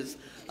villages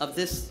of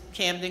this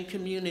Camden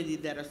community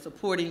that are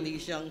supporting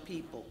these young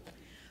people.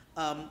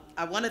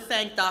 I want to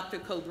thank Dr.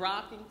 Code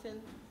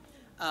Rockington.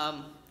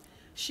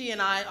 She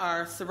and I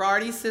are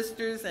sorority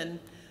sisters, and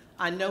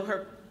I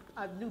knew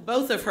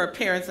both of her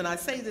parents, and I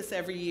say this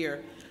every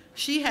year.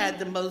 She had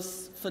the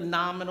most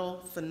phenomenal,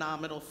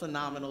 phenomenal,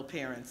 phenomenal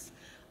parents.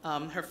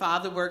 Her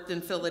father worked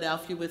in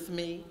Philadelphia with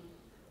me,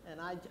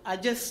 and I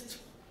just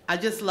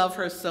love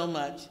her so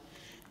much.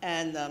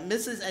 And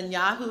Mrs.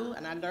 Anyahu,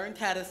 and I learned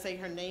how to say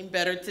her name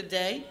better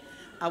today.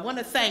 I want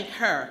to thank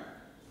her.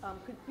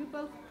 Could you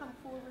both come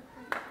forward,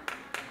 please?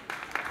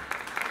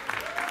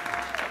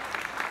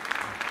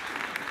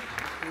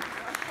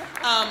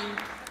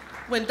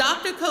 When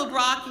Dr. Code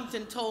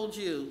Rockington told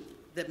you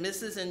that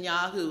Mrs.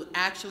 Anyahu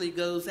actually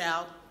goes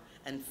out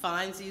and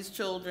finds these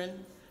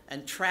children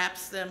and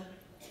traps them,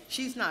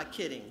 she's not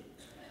kidding.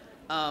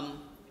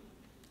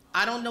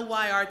 I don't know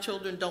why our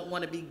children don't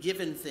want to be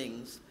given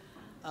things,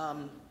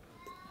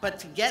 but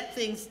to get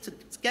things, to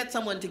get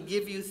someone to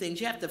give you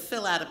things, you have to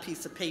fill out a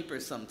piece of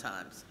paper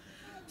sometimes.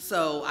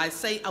 So I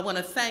want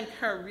to thank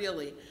her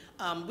really.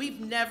 We've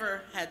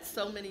never had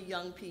so many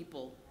young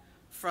people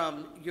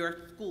from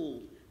your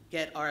school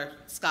get our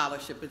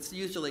scholarship. It's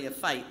usually a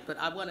fight, but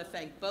I want to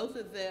thank both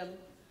of them.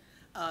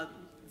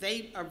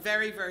 They are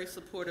very, very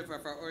supportive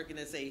of our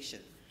organization.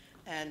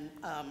 And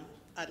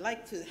I'd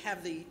like to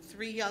have the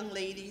 3 young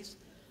ladies.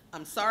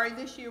 I'm sorry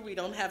this year we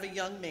don't have a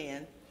young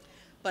man,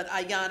 but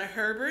Ayanna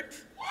Herbert.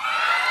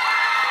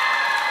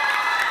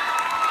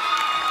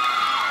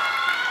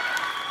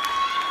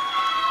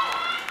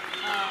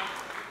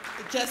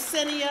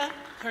 Yesenia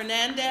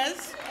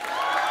Hernandez.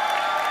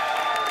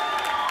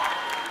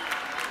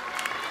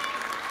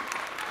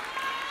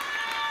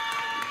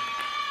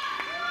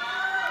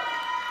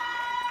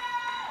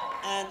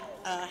 And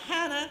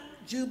Hannah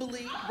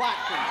Jubilee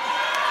Watkins.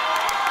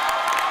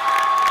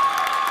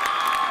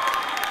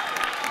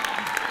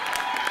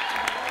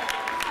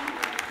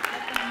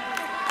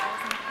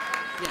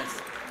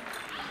 Yes.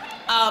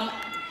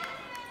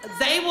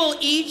 They will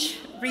each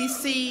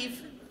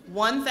receive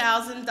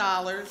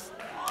 $1,000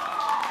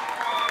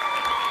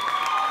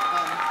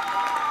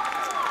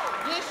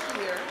 this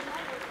year.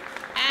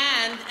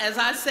 And as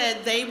I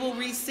said, they will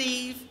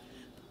receive,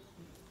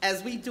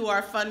 as we do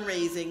our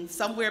fundraising,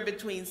 somewhere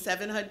between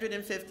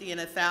 $750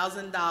 and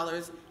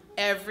 $1,000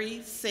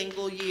 every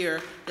single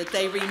year that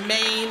they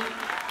remain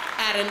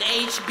at an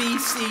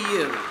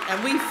HBCU.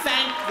 And we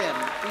thank them.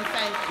 We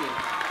thank you.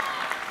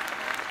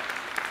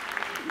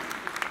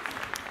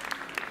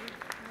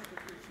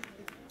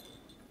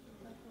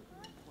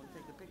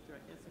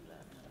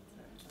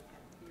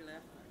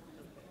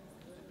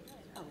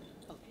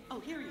 Oh,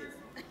 here he is.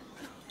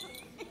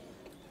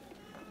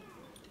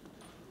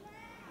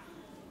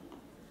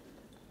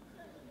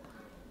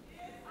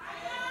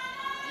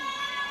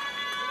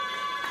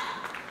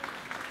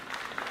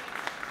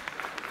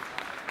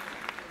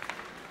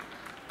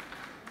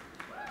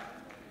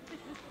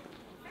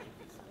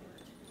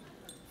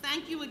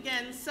 Thank you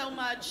again so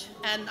much.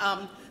 And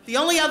the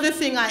only other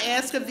thing I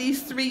ask of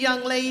these three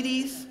young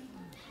ladies,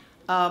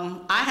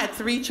 I had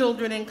 3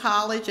 children in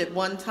college at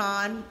one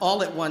time,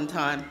 all at one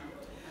time.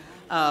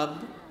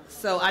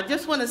 So I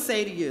just want to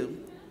say to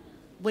you,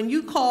 when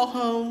you call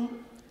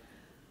home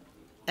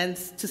and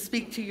to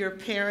speak to your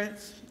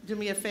parents, do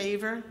me a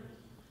favor,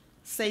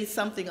 say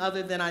something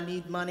other than I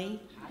need money.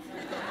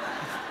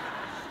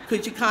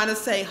 Could you kind of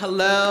say,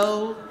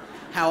 hello,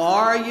 how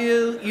are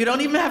you? You don't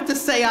even have to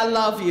say I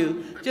love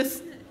you.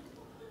 Just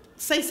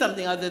say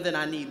something other than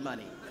I need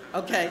money,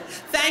 okay?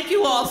 Thank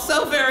you all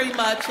so very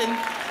much,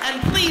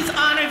 and please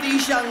honor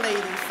these young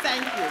ladies.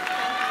 Thank you.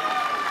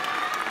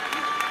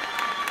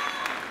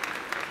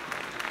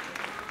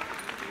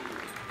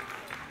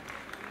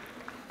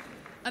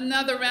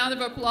 Another round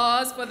of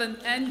applause for the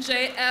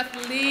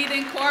NJF Lead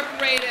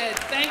Incorporated.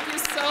 Thank you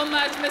so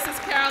much, Mrs.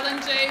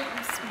 Carolyn J.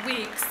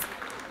 Weeks.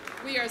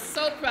 We are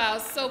so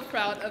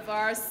proud of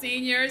our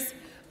seniors.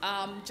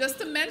 Just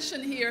to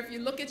mention here, if you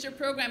look at your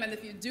program and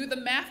if you do the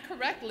math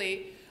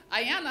correctly,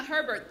 Ayanna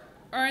Herbert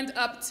earned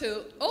up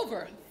to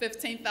over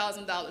 $15,000 worth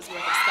of scholarships.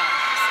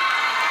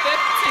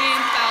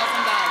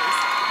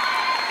 $15,000.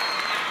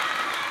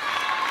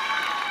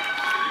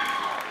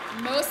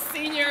 Most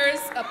seniors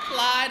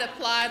applied.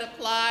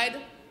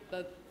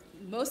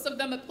 Most of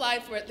them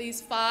applied for at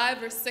least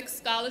 5 or 6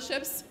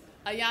 scholarships.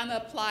 Ayanna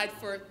applied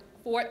for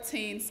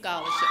 14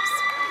 scholarships.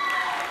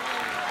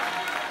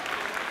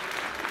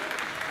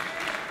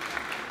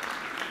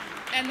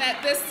 And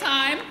at this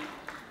time,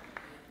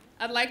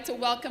 I'd like to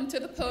welcome to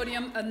the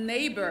podium a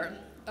neighbor,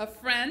 a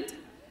friend,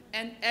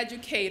 and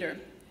educator.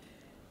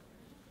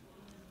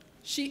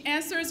 She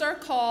answers our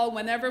call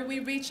whenever we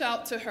reach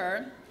out to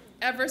her,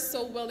 ever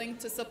so willing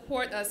to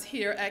support us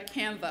here at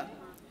Canva.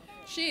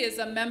 She is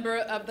a member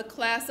of the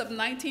class of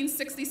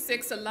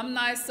 1966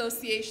 Alumni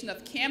Association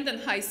of Camden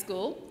High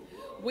School.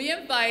 We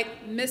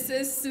invite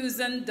Mrs.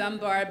 Susan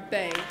Dunbar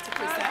Bay to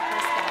present her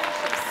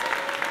scholarships.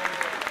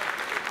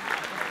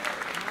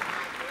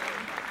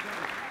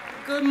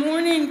 Good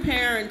morning,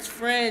 parents,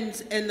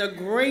 friends, and the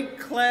great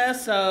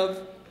class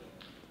of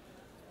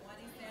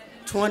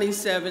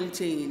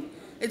 2017.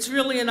 It's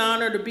really an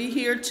honor to be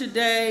here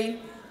today.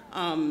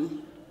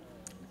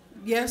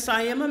 Yes,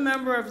 I am a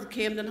member of the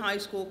Camden High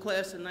School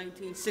class of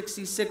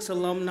 1966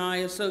 Alumni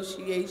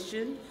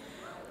Association.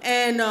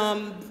 And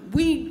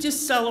we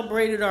just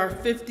celebrated our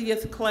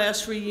 50th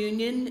class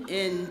reunion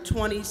in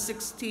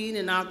 2016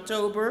 in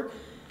October.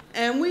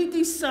 And we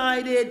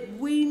decided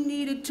we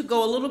needed to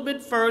go a little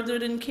bit further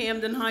than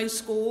Camden High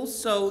School.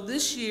 So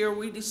this year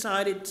we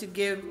decided to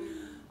give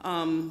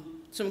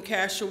some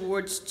cash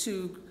awards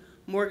to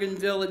Morgan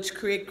Village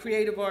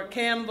Creative Art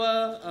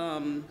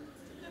Canva,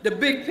 the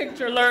Big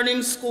Picture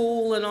Learning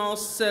School, and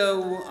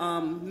also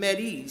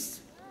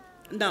MedEast.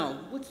 No,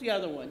 what's the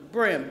other one?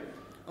 Brim.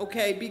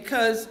 Okay,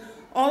 because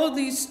all of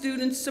these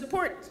students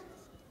support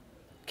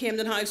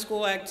Camden High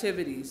School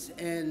activities.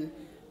 And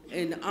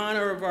in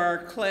honor of our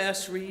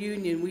class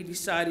reunion, we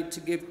decided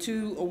to give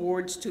 2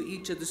 awards to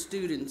each of the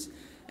students.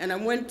 And I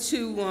went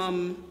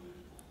to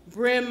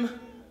Brim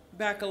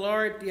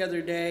Baccalaureate the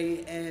other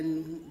day,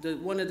 and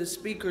one of the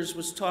speakers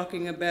was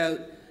talking about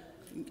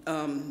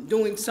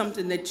doing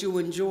something that you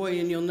enjoy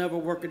and you'll never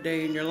work a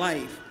day in your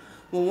life.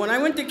 Well, when I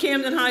went to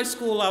Camden High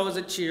School, I was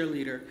a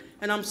cheerleader,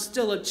 and I'm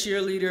still a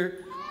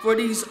cheerleader for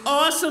these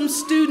awesome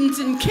students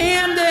in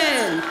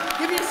Camden.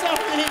 Give yourself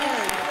a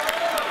hand.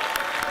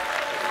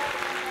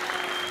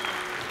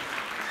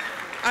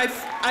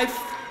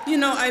 you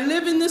know, I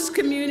live in this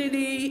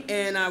community,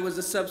 and I was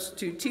a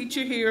substitute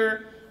teacher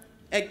here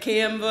at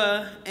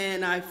Canva,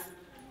 and I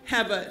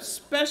have a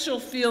special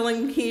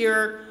feeling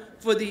here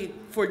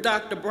for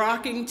Dr.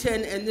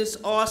 Brockington and this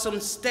awesome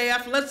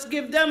staff. Let's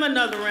give them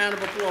another round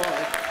of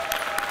applause.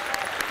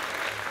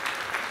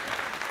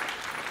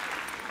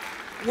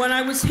 When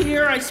I was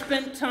here, I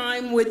spent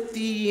time with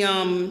the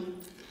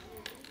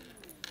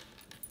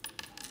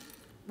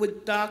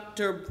with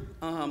Dr.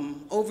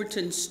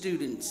 Overton's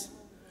students.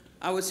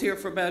 I was here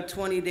for about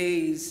 20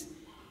 days,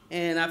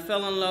 and I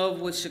fell in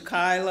love with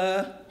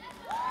Shakila,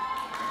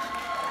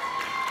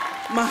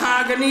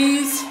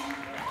 Mahogany's,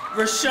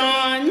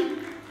 Rashawn,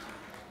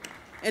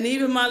 and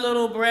even my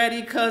little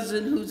bratty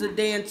cousin who's a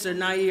dancer,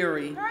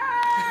 Nairi.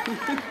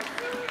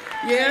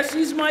 Yeah,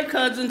 she's my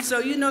cousin, so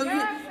you know,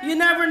 you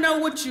never know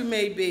what you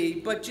may be.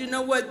 But you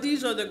know what?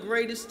 These are the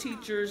greatest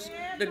teachers,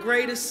 the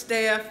greatest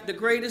staff, the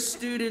greatest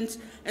students,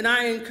 and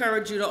I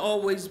encourage you to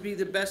always be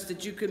the best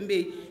that you can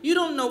be. You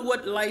don't know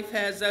what life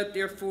has out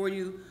there for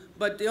you,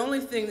 but the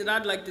only thing that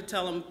I'd like to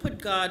tell them, put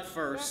God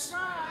first.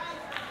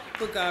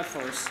 Put God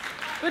first.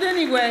 But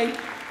anyway,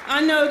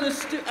 I know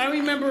I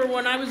remember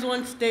when I was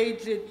on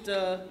stage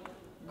at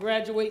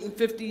graduating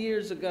 50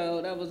 years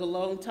ago, that was a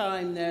long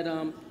time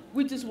that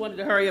we just wanted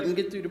to hurry up and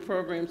get through the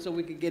program so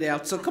we could get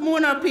out. So come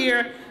on up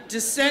here,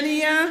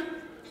 Jasenia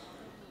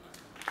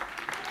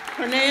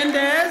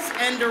Hernandez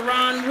and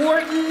Deron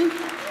Wharton.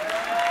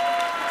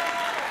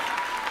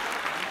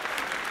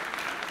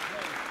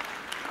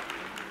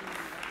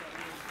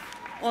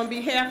 On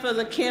behalf of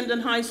the Camden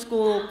High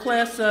School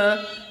class of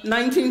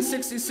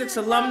 1966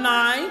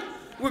 alumni,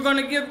 we're going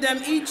to give them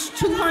each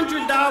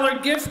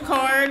 $200 gift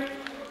card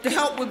to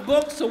help with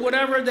books or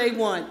whatever they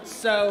want.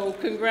 So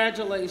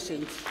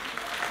congratulations.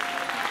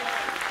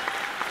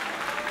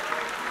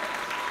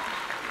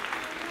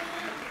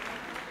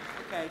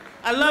 Okay.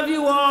 I love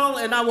you all,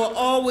 and I will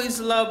always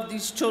love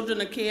these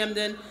children of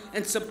Camden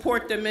and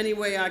support them any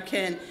way I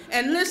can.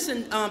 And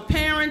listen,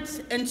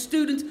 parents and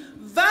students,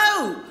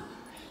 vote.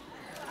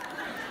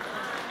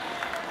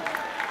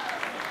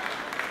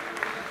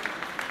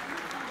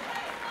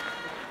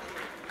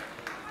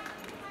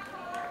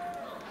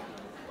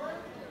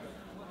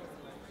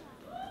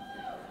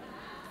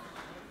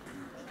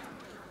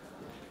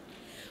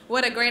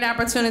 What a great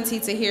opportunity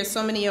to hear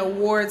so many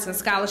awards and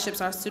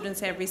scholarships our students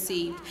have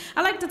received.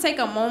 I'd like to take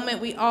a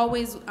moment. We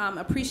always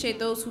appreciate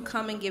those who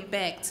come and give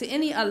back. To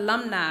any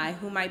alumni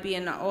who might be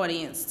in the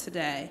audience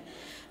today.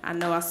 I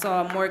know I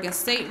saw a Morgan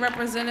State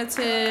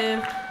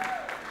representative.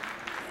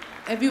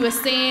 If you were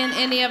seeing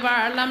any of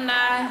our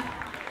alumni,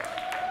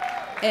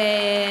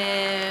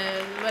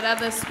 and what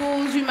other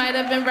schools you might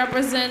have been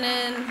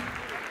representing.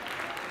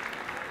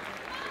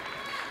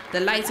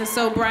 The lights are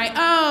so bright.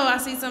 Oh, I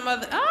see some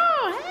other,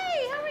 oh, hey.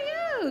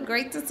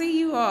 Great to see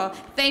you all.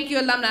 Thank you,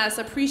 alumni. It's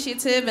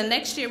appreciative. And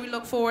next year, we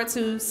look forward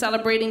to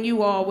celebrating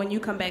you all when you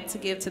come back to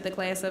give to the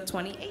class of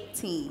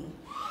 2018.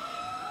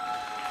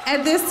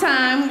 At this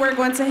time, we're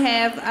going to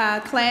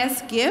have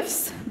class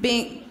gifts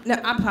no,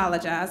 I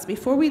apologize.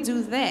 Before we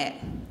do that,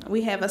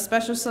 we have a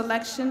special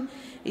selection.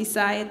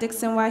 Isaiah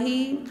Dixon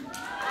Waheed.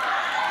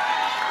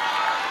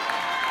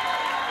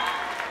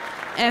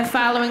 And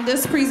following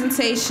this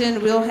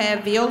presentation, we'll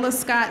have Viola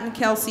Scott and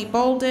Kelsey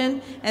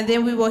Bolden, and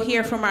then we will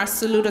hear from our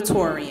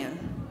salutatorian.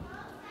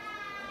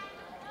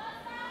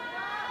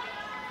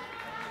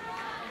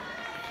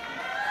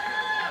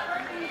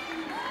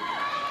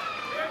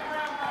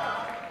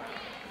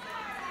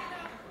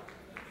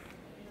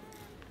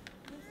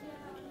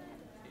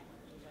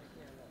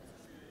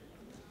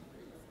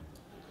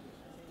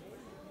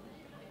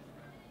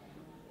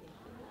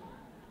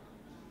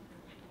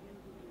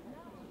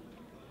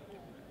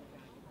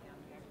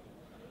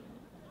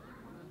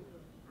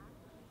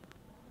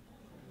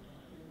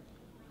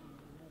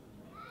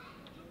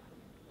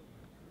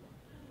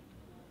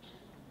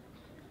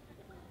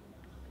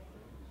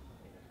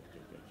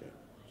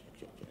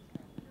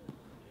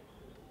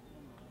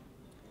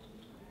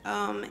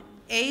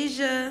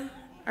 Asia,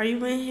 are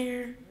you in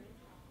here?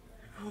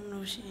 I don't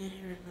know if she's in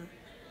here or not.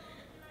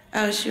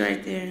 Oh, she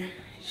right there.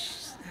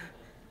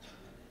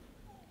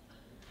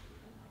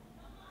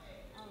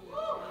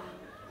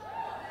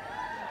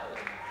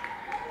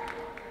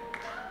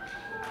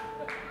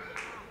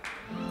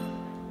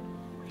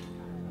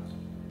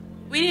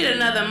 We need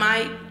another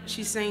mic.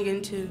 She's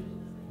singing too.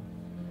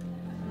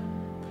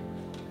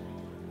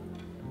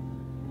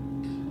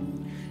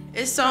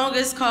 This song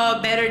is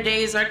called Better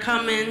Days Are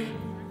Coming.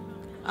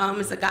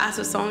 It's a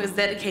gospel song. It's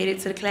dedicated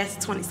to the class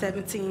of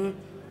 2017.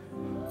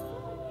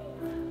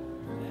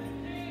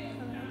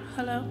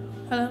 Hello?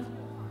 Hello?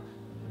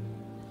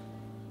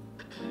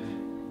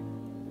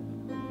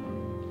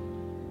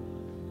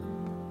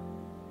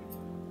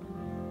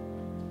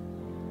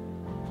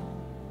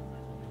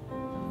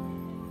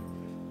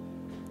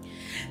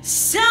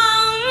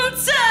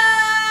 Sometimes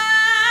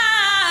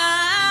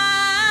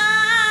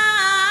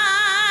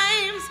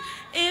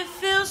it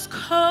feels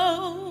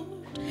cold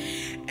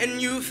and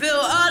you feel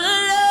all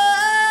alone.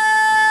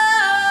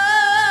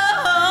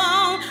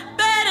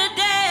 Better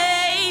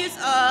days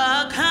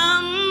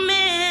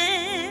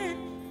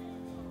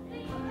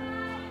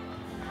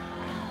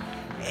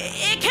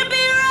It can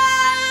be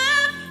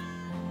rough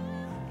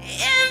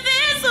in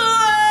this world.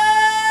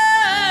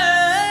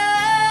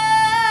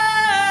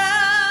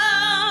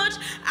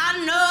 I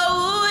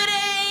know it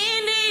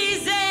ain't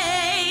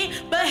easy,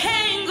 but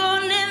hang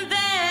on in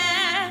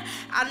there.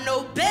 I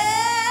know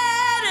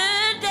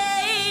better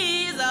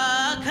days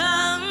are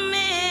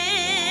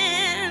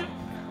coming.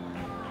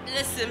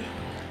 Listen,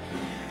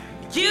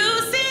 you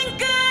seem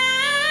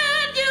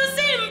good, you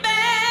seem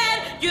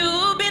bad,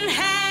 you've been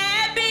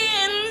happy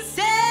and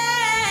sad,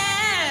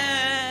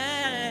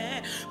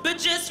 but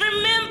just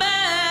remember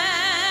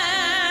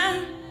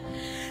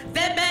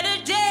that better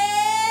days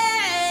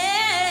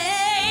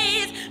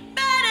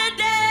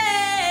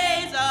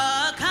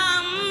are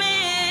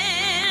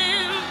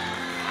coming.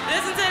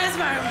 Listen to this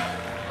part.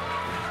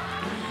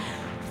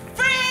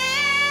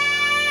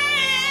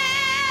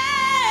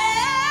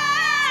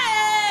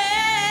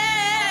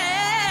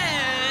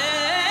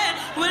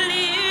 Will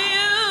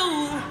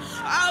you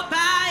all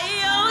by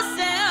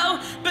yourself,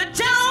 but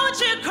don't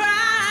you cry,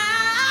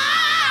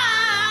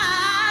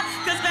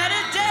 'cause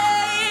better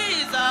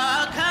days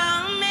are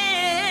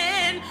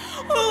coming.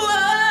 Whoa,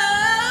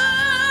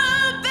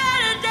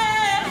 better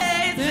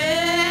days.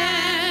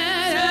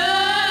 Better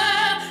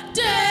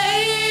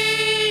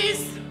days.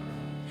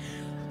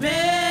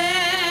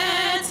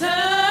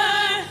 Better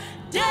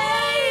days.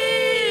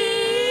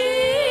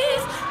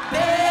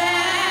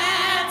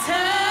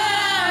 Better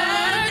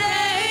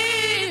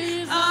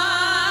days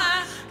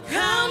are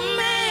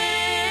coming.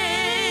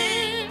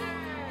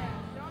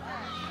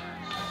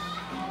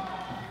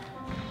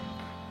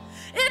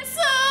 It's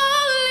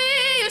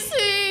only a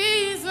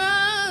season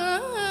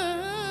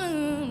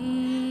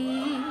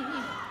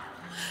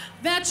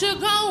that you're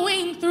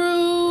going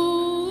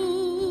through,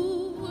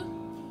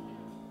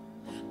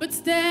 but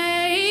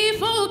stay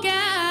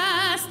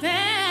focused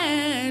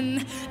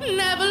and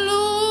never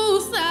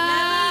lose sight.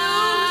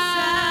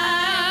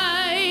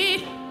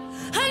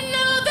 I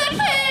know that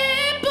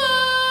people,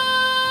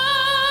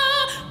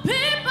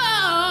 they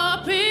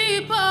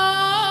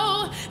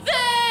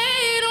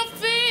don't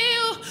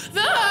feel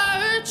the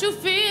hurt you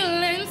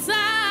feel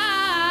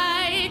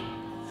inside.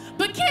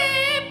 But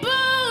keep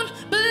on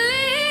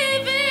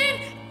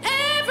believing,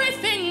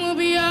 everything will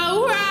be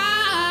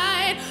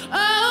alright. Oh,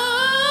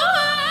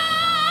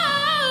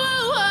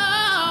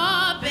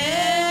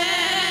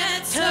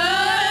 better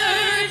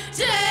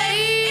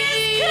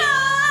days.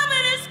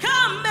 It's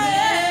coming, better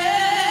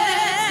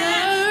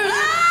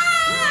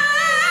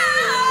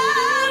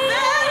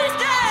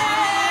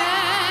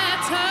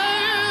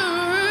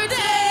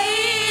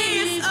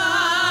days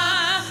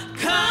are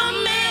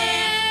coming.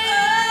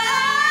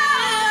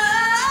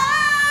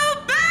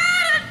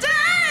 Better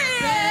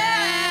days.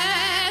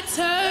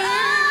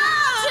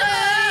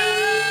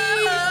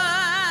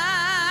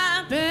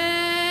 Better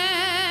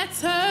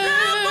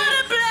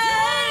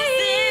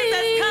blessings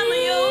that's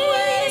coming your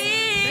way.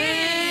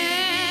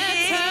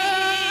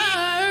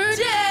 Better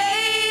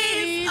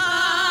days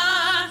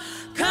are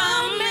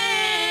coming.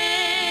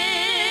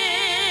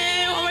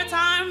 One more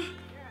time.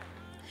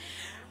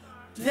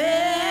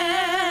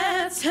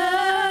 Better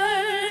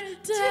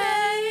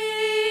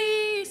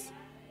days.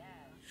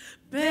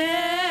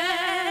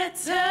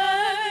 Better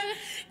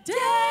days.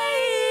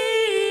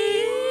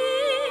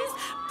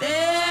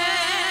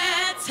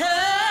 Better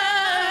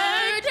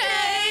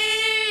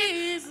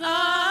days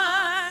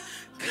are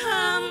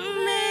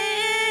coming.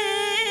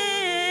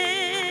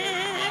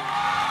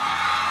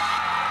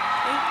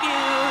 Thank you.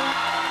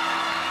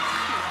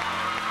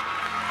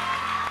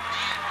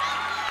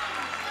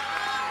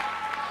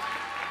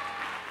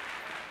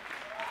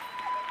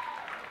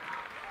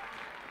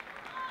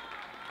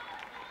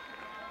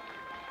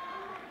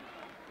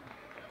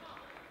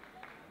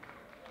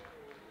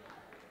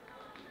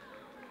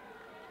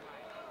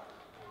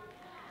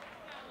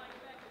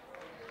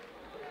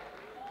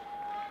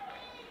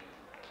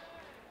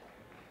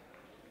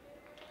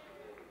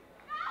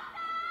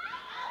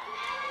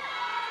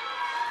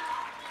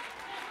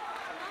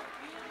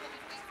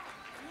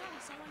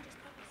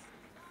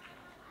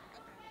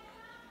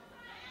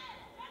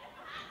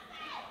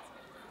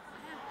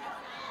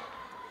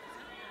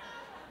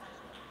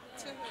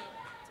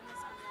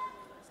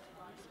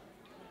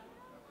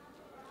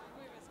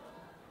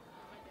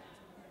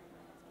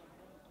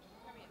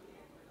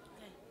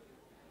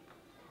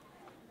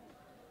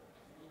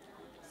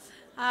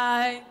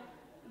 Hi,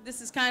 this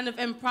is kind of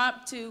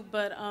impromptu,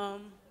 but I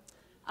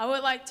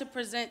would like to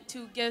present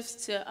two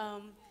gifts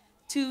to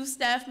two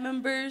staff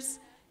members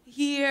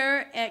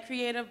here at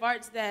Creative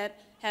Arts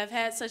that have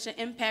had such an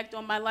impact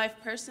on my life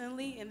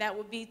personally, and that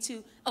would be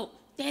to, oh,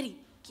 Daddy,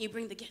 can you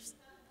bring the gifts?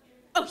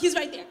 Oh, he's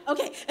right there,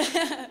 okay.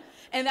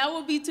 And that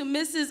will be to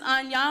Mrs.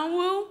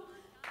 Anyanwu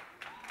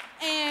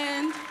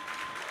and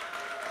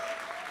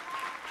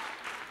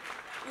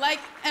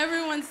like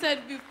everyone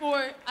said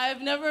before,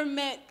 I've never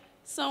met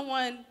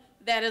someone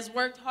that has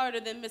worked harder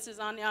than Mrs.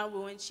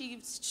 Anyanwu, and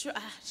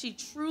she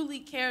truly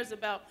cares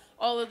about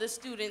all of the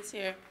students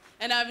here.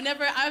 And I've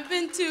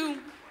been to,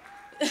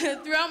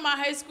 throughout my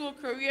high school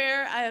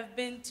career, I have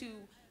been to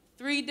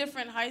 3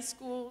 different high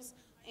schools,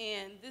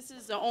 and this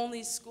is the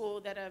only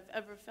school that I've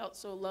ever felt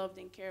so loved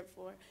and cared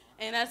for.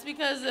 And that's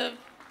because of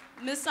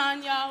Ms.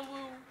 Anyawu,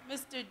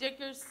 Mr.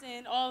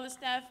 Dickerson, all the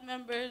staff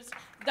members,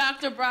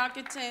 Dr.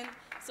 Brockington.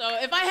 So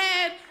if I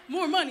had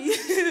more money,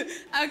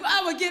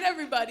 I would get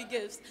everybody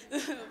gifts.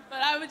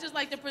 But I would just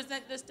like to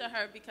present this to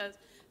her because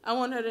I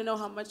want her to know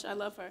how much I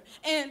love her.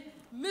 And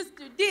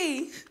Mr.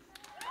 D,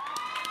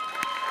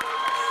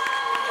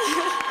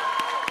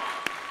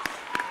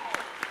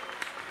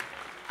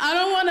 I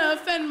don't want to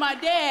offend my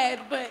dad,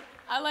 but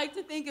I like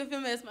to think of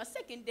him as my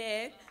second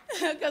dad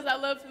because I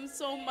love him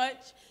so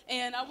much.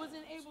 And I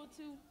wasn't able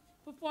to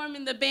perform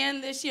in the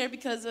band this year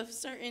because of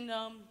certain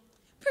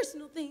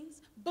personal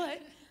things,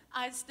 but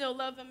I still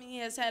love him. He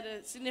has had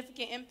a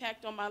significant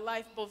impact on my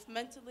life, both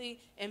mentally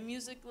and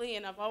musically,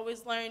 and I've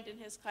always learned in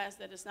his class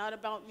that it's not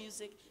about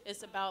music,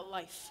 it's about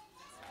life.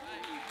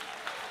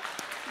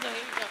 So here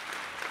you go.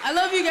 I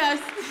love you guys.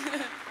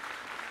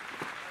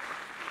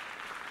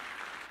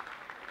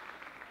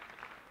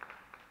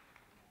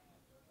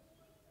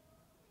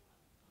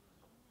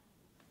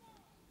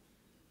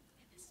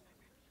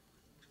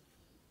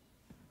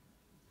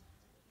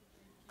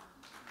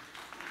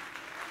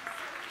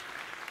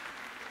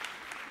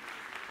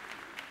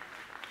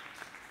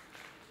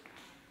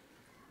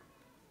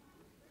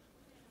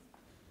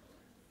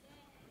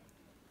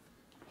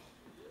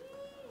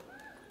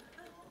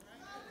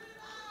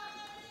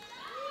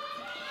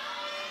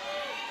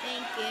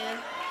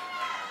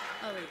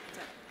 Oh, wait,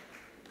 sorry.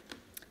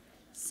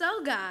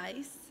 So,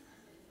 guys,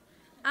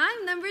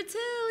 I'm number 2,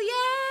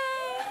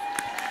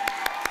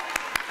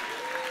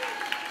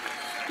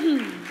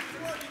 yay!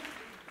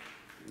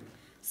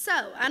 So,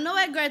 I know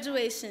at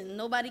graduation,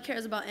 nobody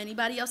cares about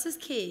anybody else's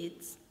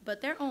kids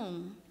but their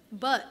own,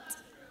 but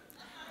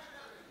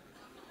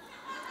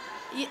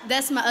yeah,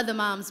 that's my other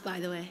moms,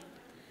 by the way.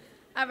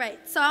 All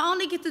right, so I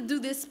only get to do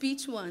this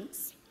speech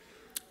once,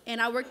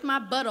 and I worked my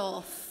butt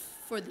off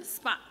for this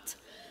spot.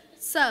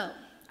 So,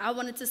 I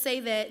wanted to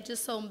say that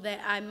just so that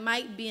I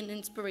might be an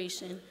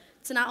inspiration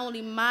to not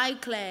only my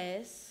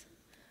class,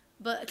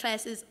 but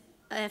classes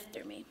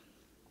after me.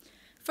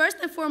 First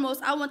and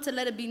foremost, I want to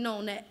let it be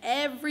known that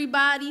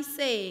everybody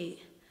said,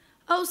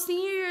 oh,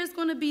 senior year is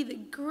going to be the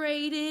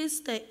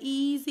greatest, the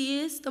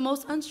easiest, the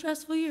most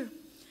unstressful year.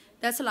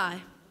 That's a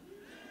lie.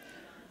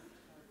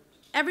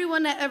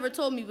 Everyone that ever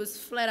told me was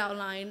flat out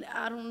lying.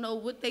 I don't know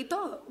what they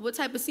thought, what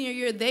type of senior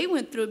year they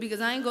went through,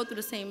 because I didn't go through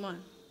the same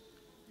one.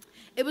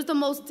 It was the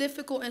most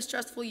difficult and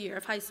stressful year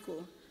of high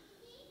school.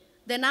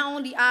 That not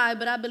only I,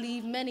 but I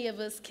believe many of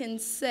us can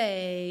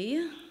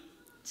say,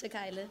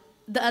 Shakaila,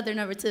 the other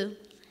number 2.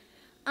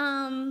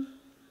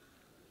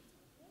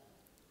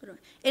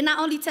 It not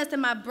only tested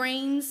my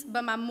brains,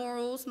 but my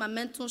morals, my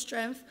mental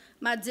strength,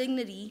 my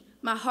dignity,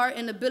 my heart,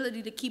 and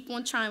ability to keep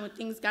on trying when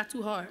things got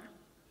too hard.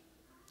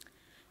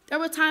 There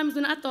were times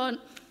when I thought,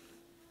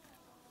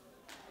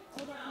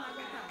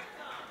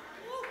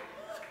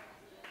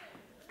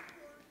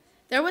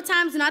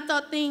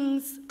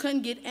 things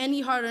couldn't get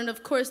any harder, and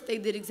of course they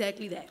did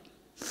exactly that.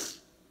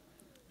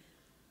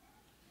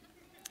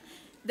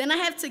 Then I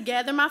have to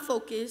gather my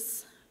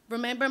focus,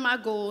 remember my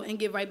goal, and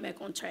get right back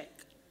on track.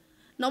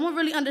 No one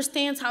really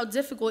understands how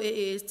difficult it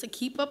is to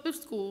keep up with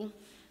school,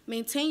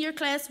 maintain your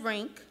class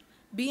rank,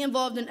 be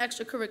involved in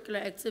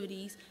extracurricular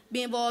activities,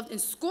 be involved in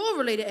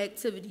school-related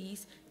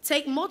activities,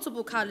 take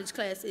multiple college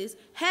classes,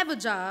 have a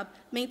job,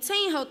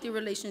 maintain healthy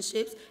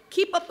relationships,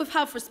 keep up with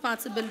health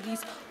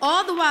responsibilities,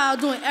 all the while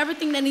doing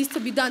everything that needs to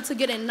be done to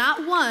get in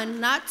not 1,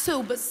 not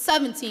 2, but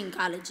 17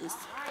 colleges.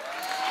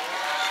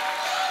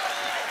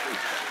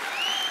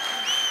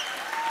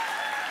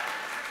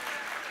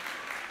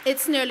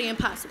 It's nearly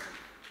impossible.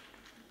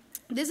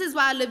 This is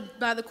why I live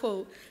by the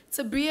quote,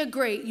 to be a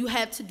great, you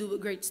have to do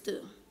it great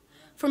still.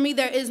 For me,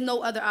 there is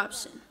no other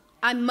option.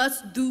 I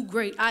must do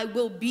great. I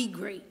will be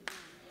great.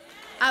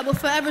 I will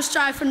forever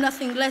strive for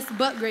nothing less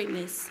but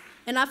greatness.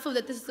 And I feel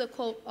that this is a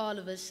quote all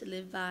of us should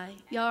live by.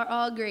 Y'all are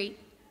all great.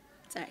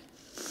 Sorry.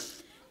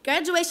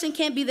 Graduation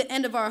can't be the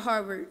end of our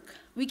hard work.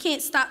 We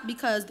can't stop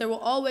because there will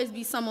always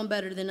be someone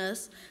better than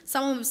us,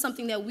 someone with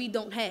something that we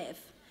don't have.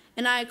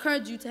 And I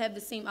encourage you to have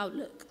the same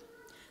outlook.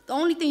 The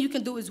only thing you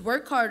can do is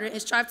work harder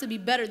and strive to be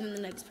better than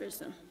the next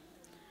person.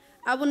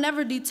 I will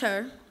never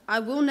deter. I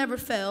will never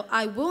fail.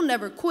 I will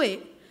never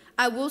quit.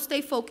 I will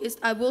stay focused.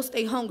 I will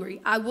stay hungry.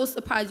 I will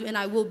surprise you, and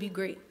I will be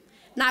great.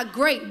 Not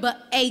great,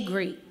 but a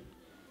great.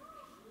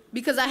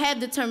 Because I have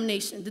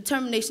determination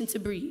to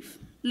breathe.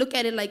 Look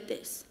at it like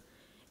this.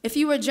 If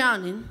you were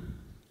drowning,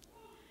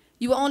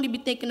 you will only be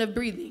thinking of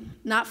breathing.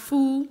 Not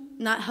food,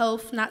 not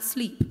health, not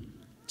sleep.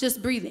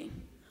 Just breathing.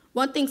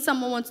 One thing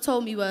someone once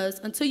told me was,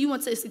 until you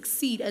want to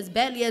succeed as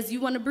badly as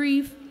you want to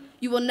breathe,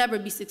 you will never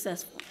be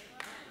successful.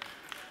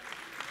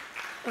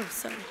 Oh,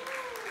 sorry.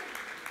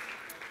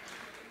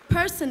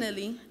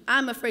 Personally,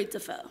 I'm afraid to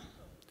fail,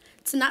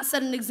 to not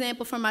set an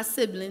example for my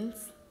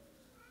siblings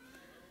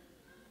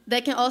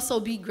that can also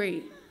be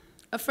great,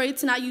 afraid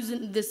to not use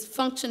this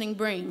functioning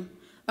brain,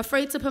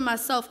 afraid to put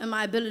myself and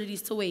my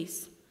abilities to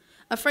waste,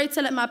 afraid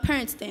to let my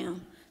parents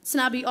down, to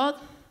not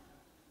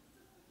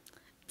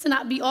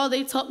be all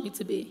they taught me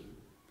to be.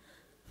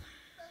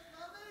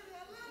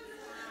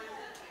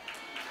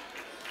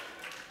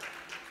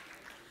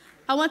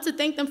 I want to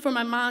thank them for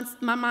my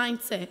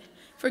mindset,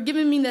 for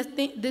giving me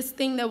this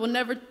thing that will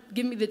never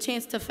give me the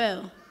chance to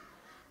fail.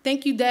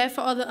 Thank you, Dad,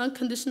 for all the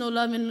unconditional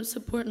love and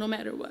support no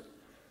matter what.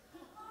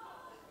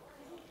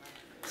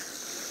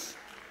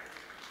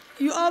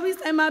 You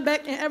always had my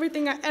back, and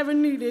everything I ever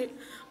needed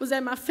was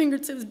at my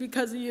fingertips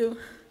because of you.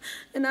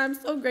 And I'm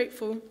so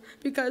grateful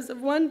because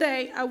of one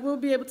day I will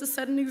be able to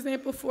set an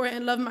example for it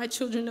and love my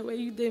children the way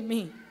you did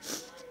me.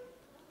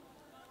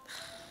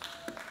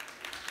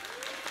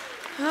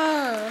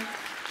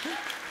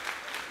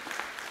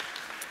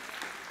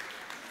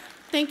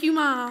 Thank you,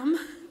 Mom,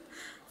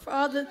 for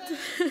all the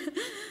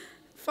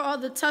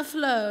tough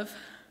love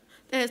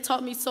that has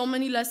taught me so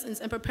many lessons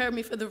and prepared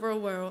me for the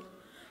real world.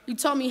 You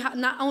taught me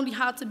not only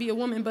how to be a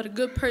woman, but a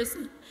good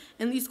person.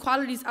 And these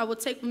qualities I will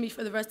take with me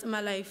for the rest of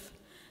my life.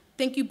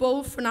 Thank you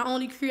both for not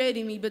only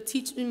creating me, but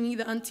teaching me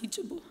the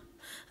unteachable.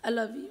 I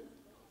love you.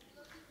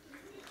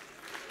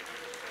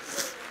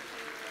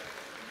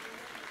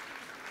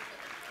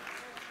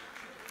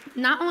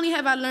 Not only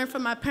have I learned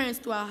from my parents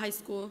throughout high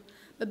school,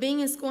 but being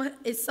in school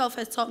itself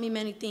has taught me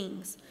many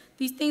things.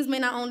 These things may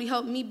not only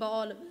help me, but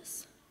all of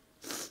us.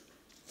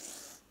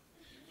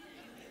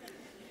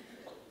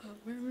 Oh,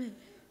 where am I?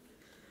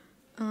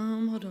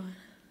 Hold on.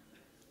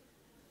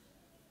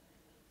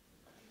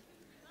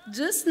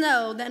 Just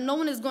know that no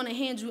one is going to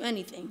hand you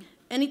anything.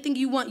 Anything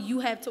you want,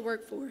 you have to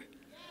work for.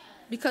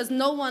 Because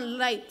no one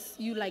likes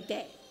you like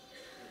that.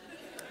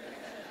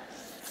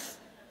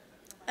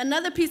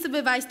 Another piece of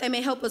advice that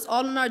may help us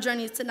all on our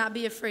journey is to not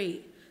be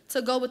afraid,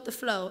 to go with the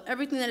flow.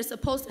 Everything that is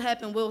supposed to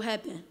happen will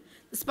happen.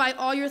 Despite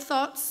all your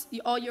thoughts,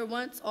 all your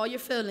wants, all your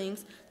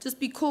feelings, just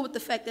be cool with the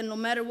fact that no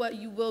matter what,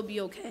 you will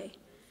be okay.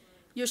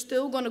 You're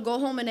still going to go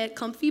home in that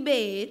comfy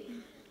bed,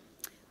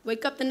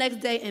 wake up the next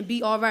day, and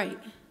be all right.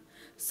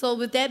 So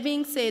with that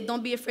being said,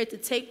 don't be afraid to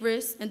take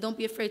risks, and don't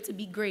be afraid to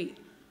be great,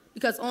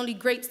 because only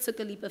greats took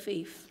a leap of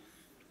faith.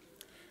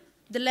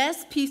 The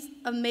last piece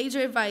of major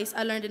advice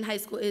I learned in high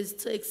school is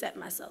to accept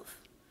myself.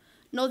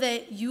 Know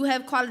that you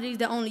have qualities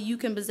that only you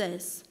can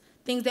possess,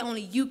 things that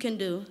only you can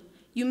do.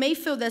 You may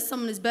feel that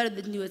someone is better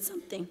than you at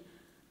something,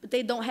 but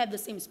they don't have the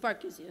same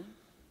spark as you,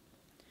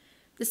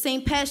 the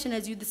same passion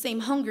as you, the same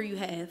hunger you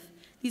have.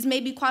 These may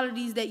be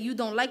qualities that you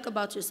don't like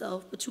about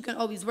yourself, but you can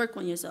always work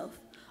on yourself.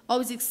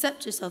 Always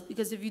accept yourself,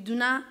 because if you do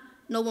not,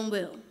 no one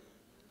will.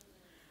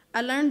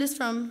 I learned this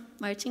from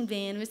marching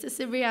band. Mr.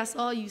 Sibri, I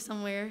saw you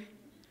somewhere.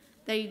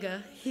 There you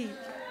go.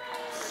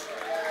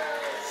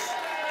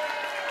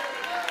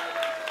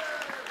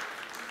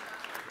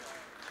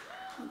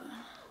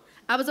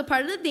 I was a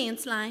part of the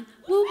dance line.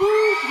 Woo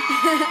woo.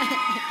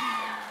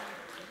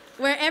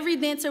 Where every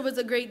dancer was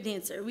a great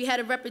dancer. We had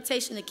a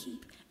reputation to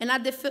keep. And I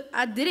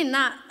did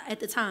not, at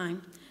the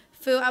time,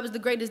 feel I was the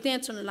greatest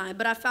dancer on the line,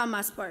 but I found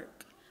my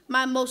spark.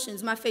 My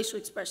emotions, my facial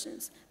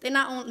expressions. They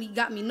not only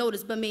got me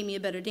noticed, but made me a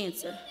better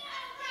dancer.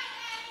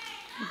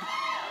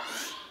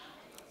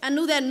 I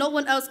knew that no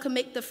one else could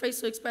make the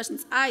facial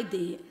expressions I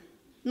did,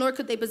 nor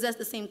could they possess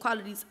the same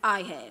qualities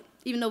I had,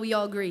 even though we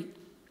all agreed.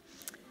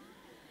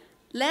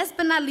 Last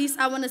but not least,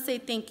 I want to say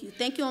thank you.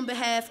 Thank you on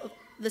behalf of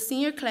the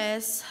senior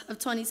class of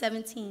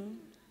 2017.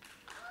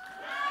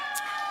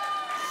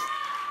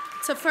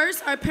 To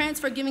first, our parents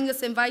for giving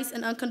us advice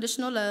and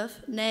unconditional love.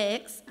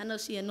 Next, I know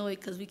she annoyed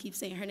because we keep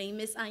saying her name,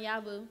 Miss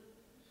Anyabu.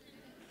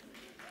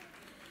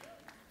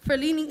 For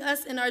leading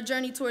us in our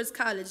journey towards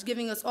college,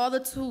 giving us all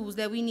the tools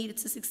that we needed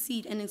to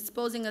succeed and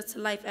exposing us to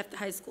life after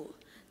high school.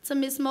 To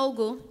Miss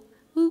Mogul,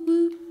 woo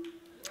woo,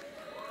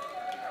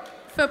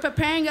 for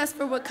preparing us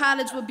for what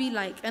college would be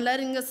like and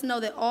letting us know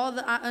that all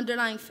the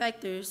underlying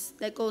factors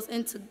that goes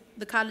into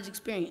the college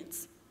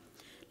experience.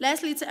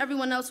 Lastly, to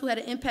everyone else who had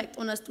an impact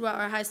on us throughout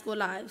our high school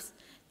lives,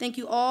 thank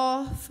you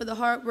all for the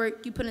hard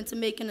work you put into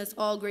making us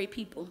all great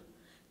people.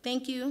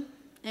 Thank you,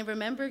 and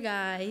remember,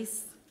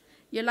 guys,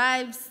 your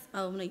lives,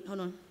 oh, wait, hold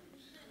on.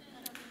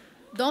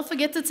 Don't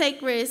forget to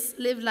take risks,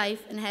 live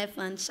life, and have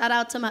fun. Shout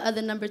out to my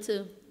other number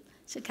 2,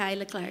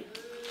 Shakayla Clark.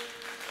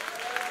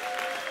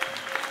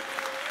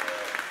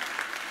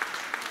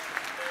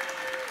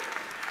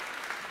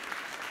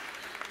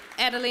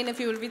 Adeline, if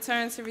you would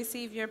return to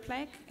receive your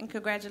plaque, and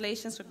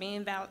congratulations for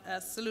being a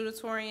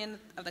salutatorian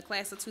of the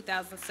class of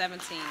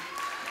 2017.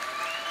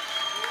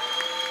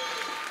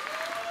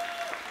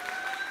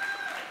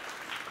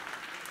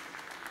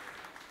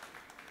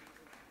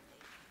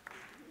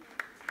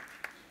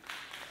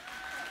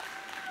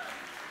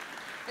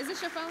 Is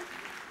this your phone?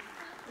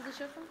 Is this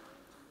your phone?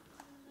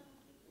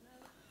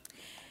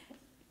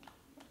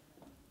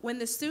 When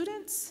the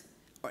students,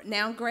 or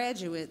now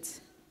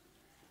graduates,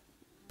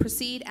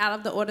 proceed out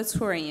of the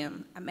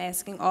auditorium, I'm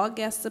asking all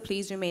guests to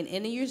please remain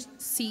in your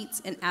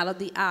seats and out of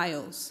the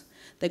aisles.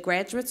 The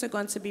graduates are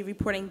going to be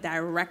reporting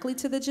directly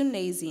to the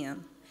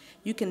gymnasium.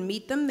 You can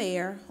meet them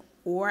there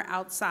or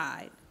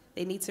outside.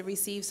 They need to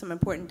receive some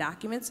important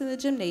documents in the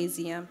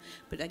gymnasium,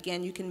 but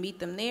again, you can meet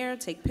them there,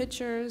 take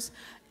pictures,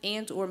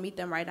 and or meet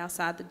them right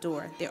outside the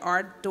door. There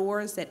are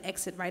doors that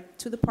exit right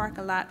to the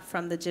parking lot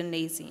from the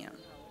gymnasium.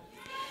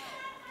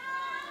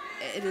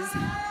 It is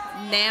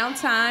now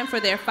time for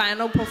their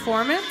final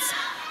performance.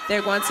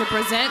 They're going to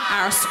present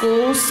our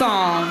school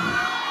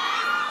song.